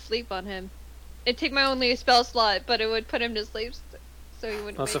have cast sleep on him. It'd take my only spell slot, but it would put him to sleep, so he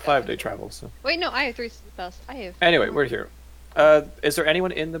wouldn't. Well, it's a wake up. 5-day travel, so. Wait, no, I have 3 spells. I have. Anyway, we're here. Is there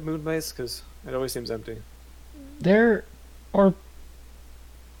anyone in the moon base? Because it always seems empty. There are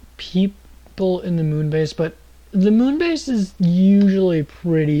people in the moon base, but the moon base is usually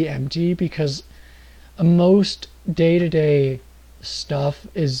pretty empty because most day-to-day stuff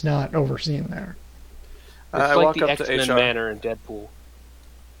is not overseen there. It's I like walk the up to X-Men HR. Manor in Deadpool.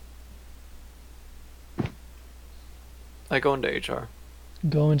 I go into HR.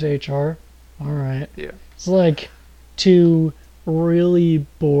 Go into HR. All right. Yeah. It's like two really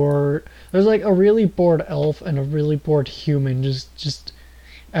bored. There's like a really bored elf and a really bored human just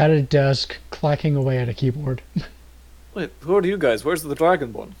at a desk clacking away at a keyboard. Wait, who are you guys? Where's the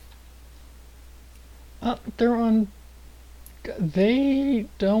Dragonborn? They're on. They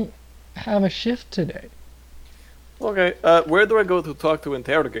don't have a shift today. Okay, where do I go to talk to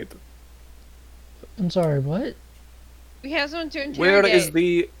interrogator? I'm sorry. What? We have someone to interrogate. Where is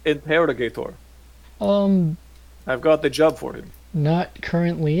the interrogator? I've got the job for him. Not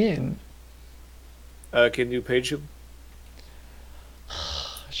currently in. Can you page him?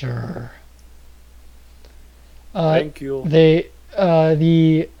 Sure. Thank you. The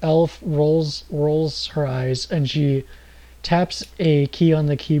elf rolls her eyes and she taps a key on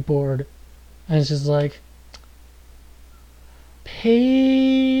the keyboard and she's like,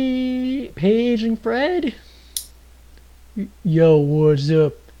 Paging Fred? Yo, what's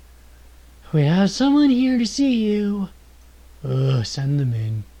up? We have someone here to see you. Send them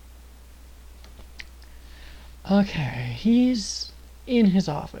in. Okay, he's in his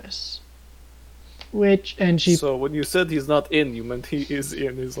office. So when you said he's not in, you meant he is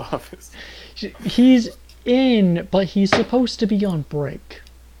in his office. He's in, but he's supposed to be on break.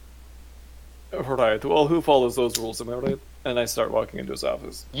 Right, well, who follows those rules, am I right? And I start walking into his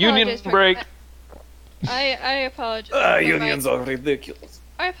office. Union Apologize for- break. I apologize. for Unions my- are ridiculous.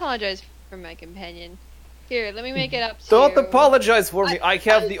 I apologize for my companion. Here, let me make it up to Don't you. apologize for me, I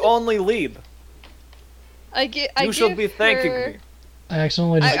have the only lead. You should be thanking me. I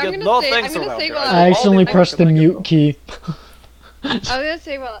accidentally I- just, I'm get gonna no say- thanks I'm gonna around say here. while- I all the accidentally thanks pressed the I can mute get. key. I was gonna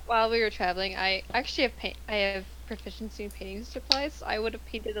say while we were traveling, I actually have I have proficiency in painting supplies. So I would have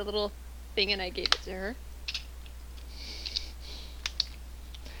painted a little thing and I gave it to her.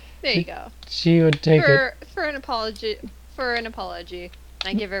 There you go. She would take it. For an apology. For an apology,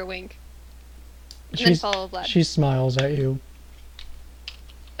 I give her a wink. And then She's, follow Vlad. she smiles at you.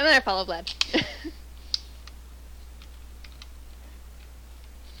 And then I follow Vlad.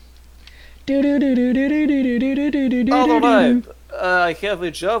 Alright, I have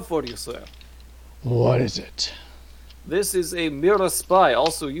a job for you, sir. What is it? This is a mirror spy.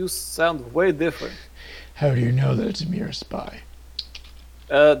 Also, you sound way different. How do you know that it's a mere spy?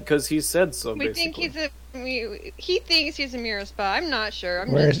 Because he said so, we basically. think he thinks he's a mirror spy. I'm not sure.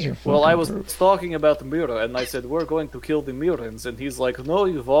 I'm Where's just your Well, I fucking was proof? talking about the mirror, and I said, we're going to kill the Mirrans, and he's like, no,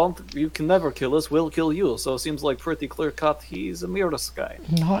 you won't. You can never kill us. We'll kill you. So it seems like pretty clear-cut he's a mirror guy.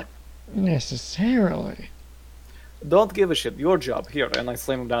 Not necessarily. Don't give a shit. Your job. Here, and I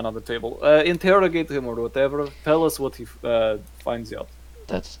slam him down on the table. Interrogate him or whatever. Tell us what he finds out.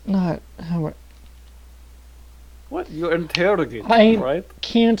 That's not how it... What? You're interrogating, I- right?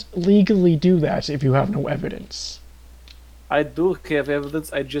 Can't legally do that if you have no evidence. I do have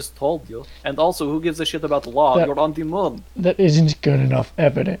evidence. I just told you. And also, who gives a shit about the law? That- You're on the moon. That isn't good enough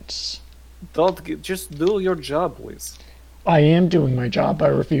evidence. Just do your job, please. I am doing my job by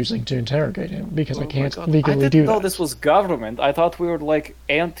refusing to interrogate him because I Oh my can't God. legally I didn't do know that. this was government. I thought we were like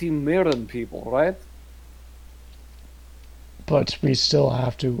anti-Mirren people, right? but we still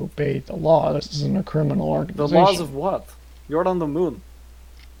have to obey the law. This isn't a criminal The organization. laws of what? You're on the moon.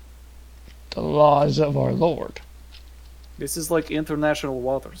 The laws of our Lord. This is like international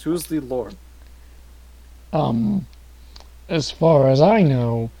waters. Who's the Lord? As far as I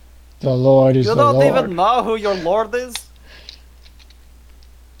know, the Lord is You the don't Lord. even know who your Lord is?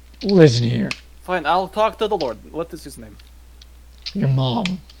 Listen here, Fine, I'll talk to the Lord. What is his name? your mom.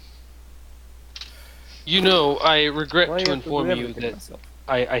 You know, I regret Why to have to do inform you everything that myself?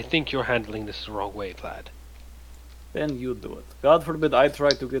 I think you're handling this the wrong way, Vlad. Then you do it. God forbid I try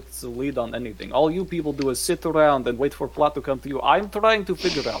to get the lead on anything. All you people do is sit around and wait for plot to come to you. I'm trying to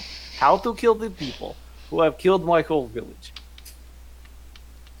figure out how to kill the people who have killed my whole village.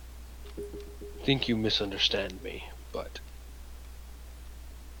 I think you misunderstand me, but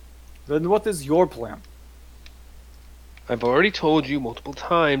Then what is your plan? I've already told you multiple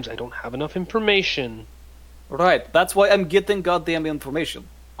times I don't have enough information. Right, that's why I'm getting goddamn information.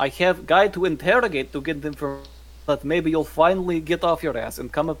 I have guy to interrogate to get the information that maybe you'll finally get off your ass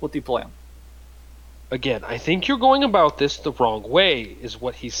and come up with the plan. Again, I think you're going about this the wrong way, is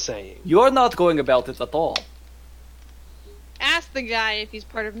what he's saying. You're not going about it at all. Ask the guy if he's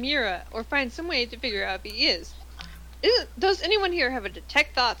part of Mira, or find some way to figure out if he is. Does anyone here have a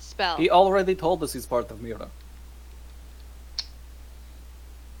detect thoughts spell? He already told us he's part of Mira.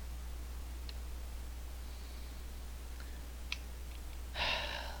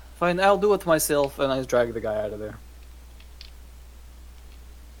 Fine, I'll do it myself, and I drag the guy out of there.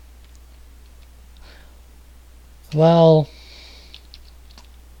 Well,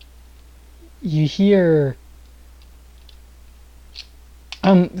 you hear.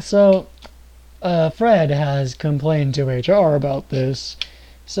 Fred has complained to HR about this,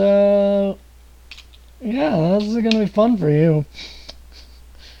 so yeah, this is gonna be fun for you.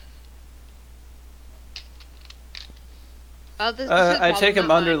 Oh, this is I probably take him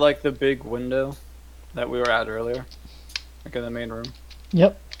not under mine. like the big window that we were at earlier, like in the main room.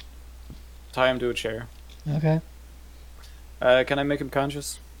 Yep. Tie him to a chair. Okay. Can I make him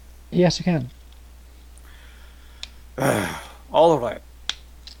conscious? Yes, you can. All right.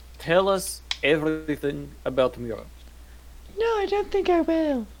 Tell us everything about Mira. No, I don't think I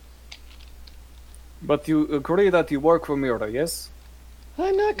will. But you agree that you work for Mira, yes?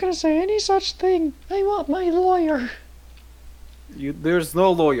 I'm not gonna say any such thing. I want my lawyer. There's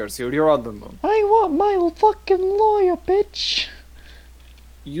no lawyers here. You're on the moon. I want my fucking lawyer, bitch.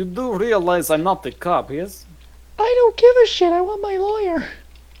 You do realize I'm not the cop, yes? I don't give a shit. I want my lawyer.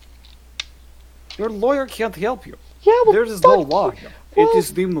 Your lawyer can't help you. Yeah, well, There is no fuck law you. here. Well- It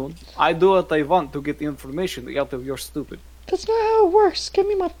is the moon. I do what I want to get the information out of your stupid. That's not how it works. Give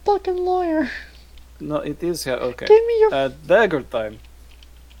me my fucking lawyer. No, it is here. Okay. Give me your. Dagger time.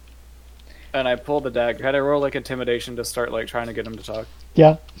 And I pull the dagger. Had I roll like intimidation to start like trying to get him to talk?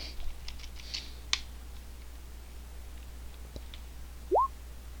 Yeah.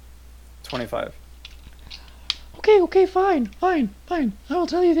 $25. Okay, fine. I will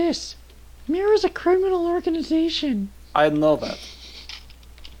tell you this. Mira's a criminal organization. I know that.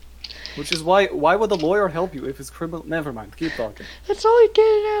 Which is why would the lawyer help you if it's criminal? Never mind. Keep talking. That's all you're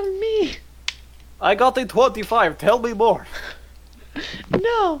getting out of me. I got a 25. Tell me more.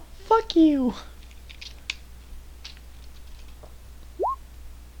 No, fuck you.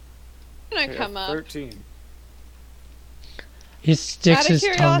 I'm gonna come up. 13. He sticks Out of his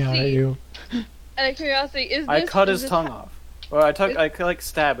tongue out at curiosity, you. Out of curiosity, is this? I cut is his this tongue ho- off. Or I like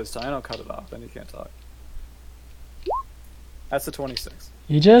stab his tongue. I don't cut it off. Then he can't talk. That's a 26.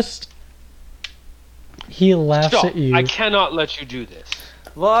 He laughs Stop! at you. I cannot let you do this.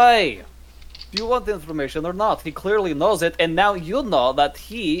 Why? Do you want the information or not? He clearly knows it, and now you know that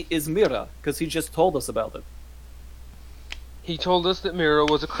he is Mira, because he just told us about it. He told us that Mira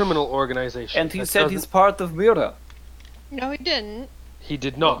was a criminal organization. And he That said doesn't- he's part of Mira. No, he didn't. He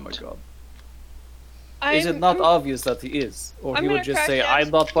did Oh not. my god. I'm, Is it not obvious that he is? Or I'm he would gonna just crash say, down I'm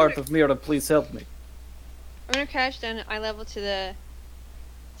not some part computer- of Mira, please help me. I'm gonna crash down at eye level to the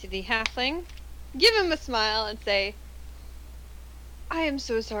halfling, give him a smile, and say, "I am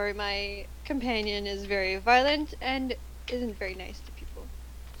so sorry. My companion is very violent and isn't very nice to people."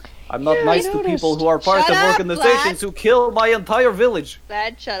 I'm not Yeah, I nice to people noticed. who are part Shut of up, organizations who kill my entire village.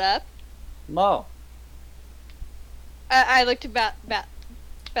 Vlad, shut up. No. I look to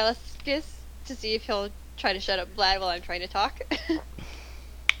Velasquez to see if he'll try to shut up Vlad while I'm trying to talk.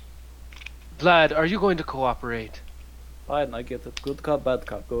 Vlad, are you going to cooperate? Fine, I get it. Good cop, bad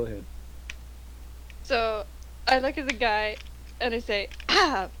cop. Go ahead. So I look at the guy and I say,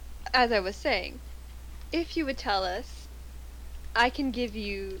 as I was saying, if you would tell us, I can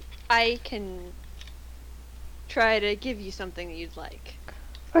try to give you something that you'd like.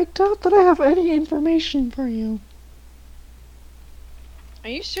 I doubt that I have any information for you. Are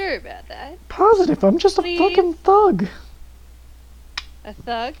you sure about that? Positive, I'm just a Please? fucking thug. A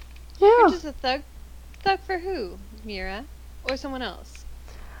thug? Yeah, You're just a thug? Thug for who, Mira? Or someone else?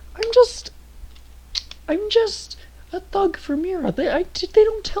 I'm just a thug for Mira. They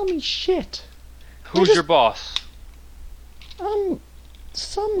don't tell me shit. Who's just- your boss?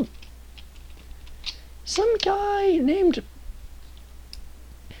 Some guy named.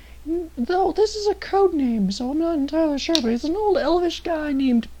 Though this is a code name, so I'm not entirely sure, but he's an old elvish guy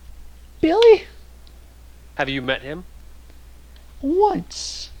named Billy. Have you met him?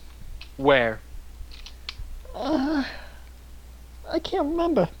 Once. Where? I can't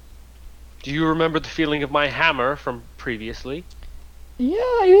remember. Do you remember the feeling of my hammer from previously? Yeah,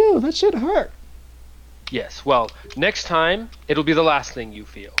 I do. That shit hurt. Yes, well, next time, it'll be the last thing you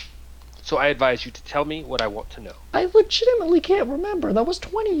feel. So I advise you to tell me what I want to know. I legitimately can't remember. That was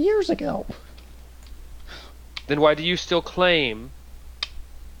 20 years ago. Then why do you still claim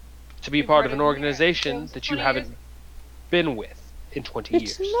to be part of an organization that you haven't been with in 20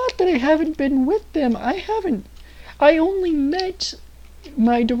 It's years? not that I haven't been with them. I only met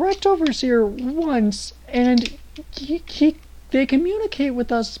my direct overseer once, and they communicate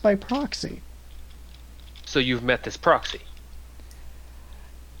with us by proxy. So you've met this proxy.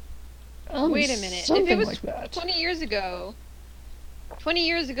 Wait a minute. If Something it was like that. 20 years ago, 20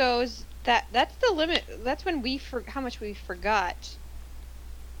 years ago is that's the limit. That's when how much we forgot.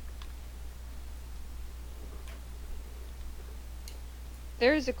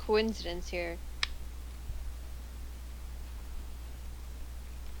 There is a coincidence here.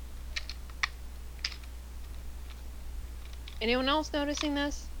 Anyone else noticing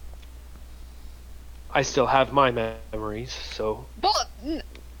this? I still have my memories, so...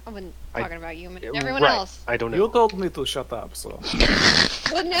 I wasn't I- talking about you. I meant everyone right, else. I don't know. You told me to shut up, so.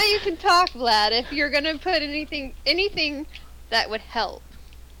 Well, now you can talk, Vlad. If you're gonna put anything that would help,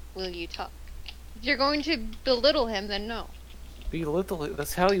 will you talk? If you're going to belittle him, then no. Belittle,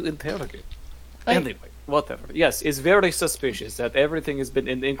 that's how you interrogate. I- Anyway, whatever. Yes, it's very suspicious that everything has been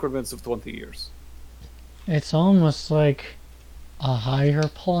in increments of 20 years. It's almost like a higher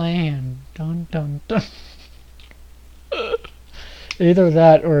plan. Dun dun dun. Either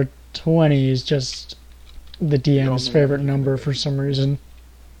that or 20 is just the DM's only favorite know. number for some reason.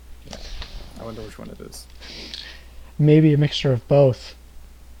 I wonder which one it is. Maybe a mixture of both.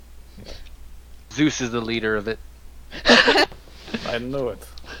 Zeus is the leader of it. I knew it.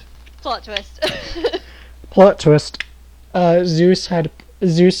 Plot twist. Plot twist. Zeus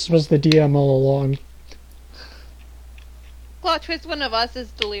was the DM all along. Plot twist. One of us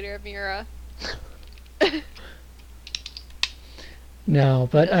is the leader of Mira. No,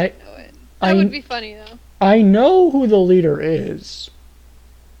 but Doesn't know it. That would be funny though. I know who the leader is.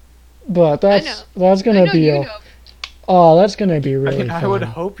 But that's I gonna know be you a know. oh, that's gonna be really I would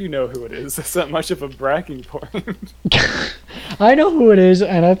fun. hope you know who it is. That's not much of a bragging point. I know who it is,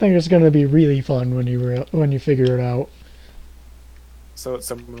 and I think it's gonna be really fun when you figure it out. So it's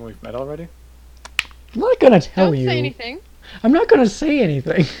someone we've met already? I'm not gonna tell Don't you. say anything. I'm not gonna say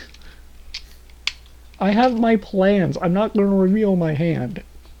anything. I have my plans. I'm not gonna reveal my hand.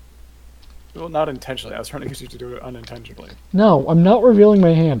 Well, not intentionally. I was trying to get you to do it unintentionally. No, I'm not revealing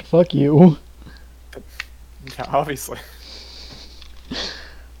my hand. Fuck you. Yeah, obviously.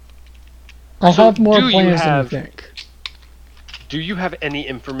 I So have more do you plans have- than you think. Do you have any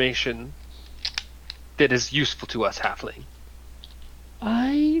information that is useful to us, Halfling?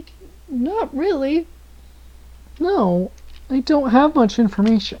 Not really. No, I don't have much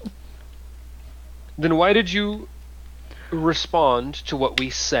information. Then why did you respond to what we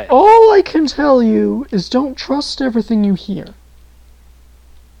said? All I can tell you is don't trust everything you hear.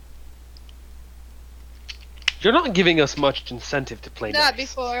 You're not giving us much incentive to play Not nice.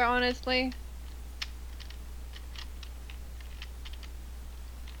 before, honestly.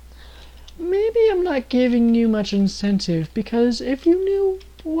 Maybe I'm not giving you much incentive because if you knew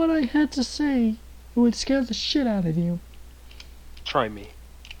what I had to say, it would scare the shit out of you. Try me.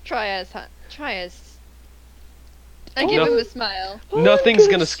 Try us, huh? Try us. I give him a smile. Oh, Nothing's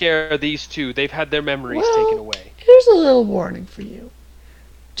I'm gonna scare these two. They've had their memories Well- taken away. Here's a little warning for you.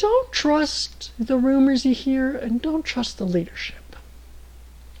 Don't trust the rumors you hear, and don't trust the leadership.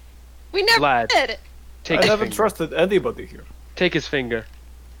 We never Vlad. did. Take I his haven't finger. trusted anybody here. Take his finger.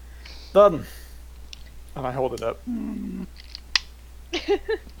 Done. And I hold it up.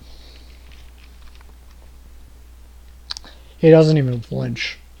 He doesn't even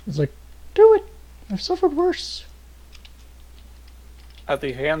flinch. He's like, do it. I've suffered worse. At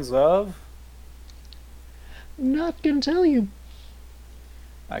the hands of? Not gonna tell you.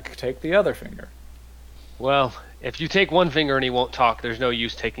 I could take the other finger. Well, if you take one finger and he won't talk, there's no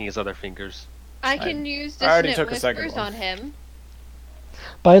use taking his other fingers. I can use I already dissonant took a second whispers one. on him.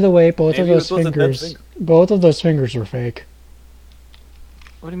 By the way, both Maybe of those it was a dead fingers, finger. both of those fingers were fake.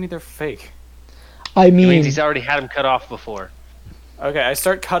 What do you mean they're fake? I It means mean, he's already had him cut off before. Okay, I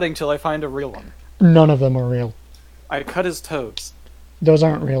start cutting till I find a real one. none of them are real. I cut his toes. Those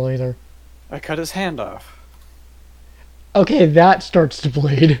aren't real either. I cut his hand off. Okay, that starts to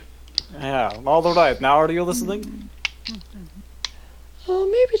bleed. Yeah, all right. Now are you listening? Oh,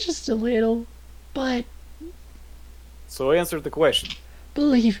 maybe just a little. But So I answered the question.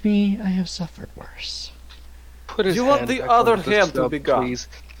 believe me, I have suffered worse. Put his You want hand the back other over the hand to stub, be gone. please.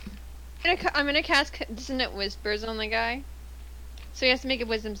 I'm gonna cast dissonant whispers on the guy. So he has to make a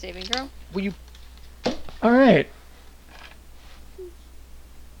wisdom saving throw. Will you? Alright.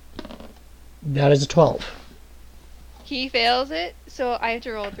 That is a 12. He fails it, so I have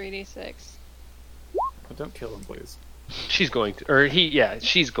to roll 3d6. Oh, don't kill him, please. She's going to, or he? Yeah,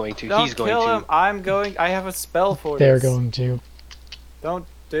 she's going to. Don't He's going kill to. him. I'm going. I have a spell for They're this. going to. Don't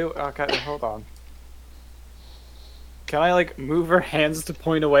do. Okay, hold on. Can I like move her hands to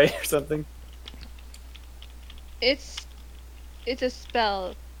point away or something? It's a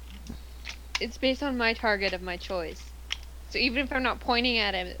spell. It's based on my target of my choice. So even if I'm not pointing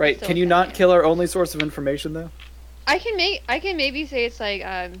at him, it's Right. still Can you not affecting him. kill our only source of information though? I can maybe say it's like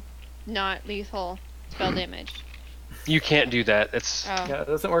not lethal spell damage. You can't do that. It's. Oh. Yeah, it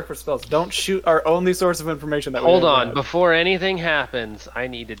doesn't work for spells. Don't shoot our only source of information that we Hold ever on. had. Before anything happens, I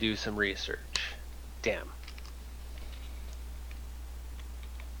need to do some research. Damn.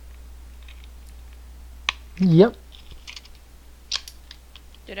 Yep.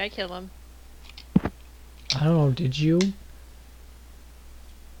 Did I kill him? I don't know, did you?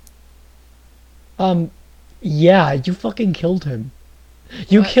 Yeah, you fucking killed him.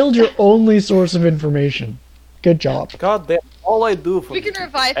 You What? killed your only source of information. Good job. God damn! All I do for We you can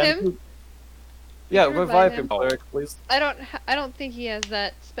revive and him. you- Yeah, can revive revive him, him. cleric, please. I don't think he has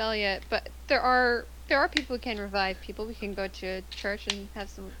that spell yet, but there are people who can revive people. We can go to a church and have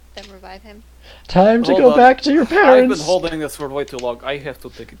them revive him. Time to Hold go on. back to your I've been parents. holding this for way too long. I have to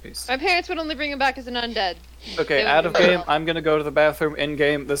take a piece. My parents would only bring him back as an undead. Okay, They out would of be game, well. I'm gonna go to the bathroom. In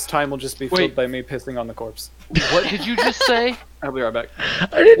game, this time will just be filled Wait. by me pissing on the corpse. What did you just say? I'll be right back.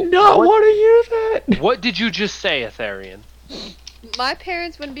 I did not What? want to hear that. What did you just say, Aetherian? My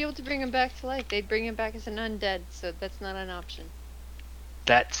parents wouldn't be able to bring him back to life. They'd bring him back as an undead, so that's not an option.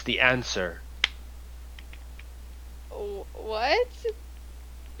 That's the answer. What?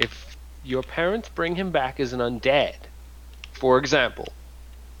 If your parents bring him back as an undead, for example,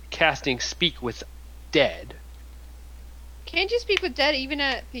 casting Speak with Dead, Can't you speak with dead even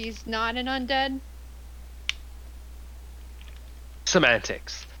if he's not an undead?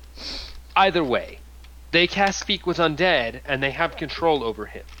 semantics. Either way, they cast Speak with Undead and they have control over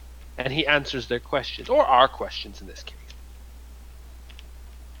him, and he answers their questions, or our questions in this case.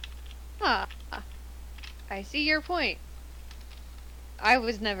 Huh. I see your point. I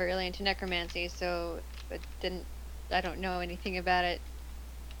was never really into necromancy, so I don't know anything about it.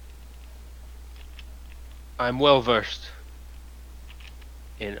 I'm well versed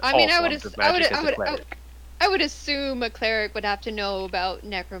in I mean, all I would forms of I magic would- as I a would- cleric. I would assume a cleric would have to know about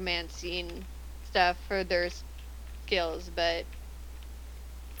necromancy and stuff for their skills, but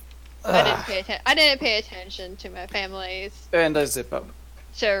I didn't pay attention to my family's And I zip up.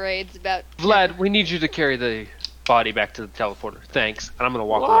 charades about. Vlad, we need you to carry the body back to the teleporter. Thanks. And I'm gonna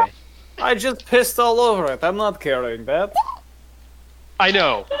walk What? away. I just pissed all over it. I'm not carrying that. I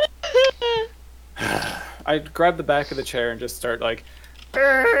know. I grab the back of the chair and just start like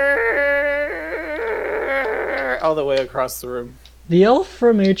all the way across the room. The elf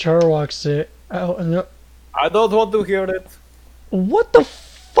from HR walks in. Oh, no. I don't want to hear it. What the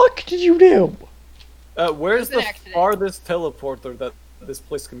fuck did you do? Where's It was an the accident. farthest teleporter that this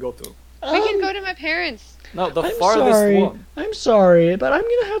place can go to? We can go to my parents. No, the I'm farthest sorry. one. I'm sorry, but I'm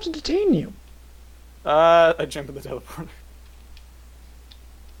gonna have to detain you. I jump in the teleporter.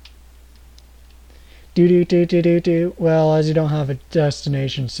 Do. Well, as you don't have a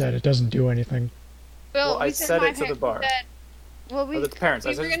destination set, it doesn't do anything. Well, I we said my it to the bar. Well, we Oh, the parents. I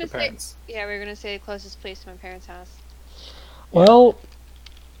we said were it to gonna the say- parents. Yeah, we were gonna say the closest place to my parents' house. Well,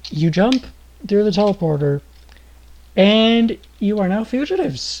 you jump through the teleporter, and you are now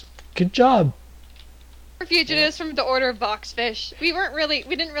fugitives. Good job. We're fugitives from the Order of Boxfish. We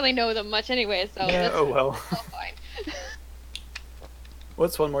didn't really know them much anyway, so Yeah, that's oh well. all fine.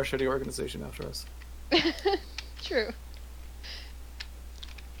 What's one more shitty organization after us? True.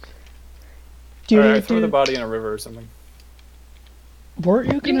 Alright, throw the body in a river or something. Weren't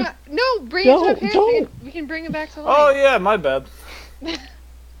you You gonna? know, no, bring it to my Don't, parents. don't. We can bring it back to life. Oh yeah, my bad.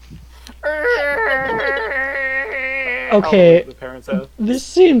 Okay, The parents have. this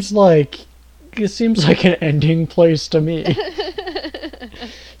seems like an ending place to me.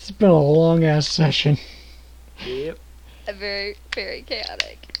 It's been a long ass session. Yep. A very, very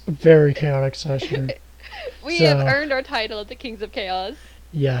chaotic. Very chaotic session. We So- have earned our title of the Kings of Chaos.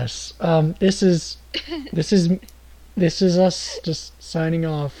 Yes. This is us just signing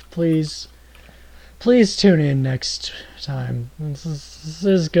off. Please tune in next time. This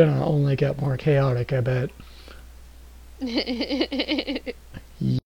is gonna only get more chaotic, I bet.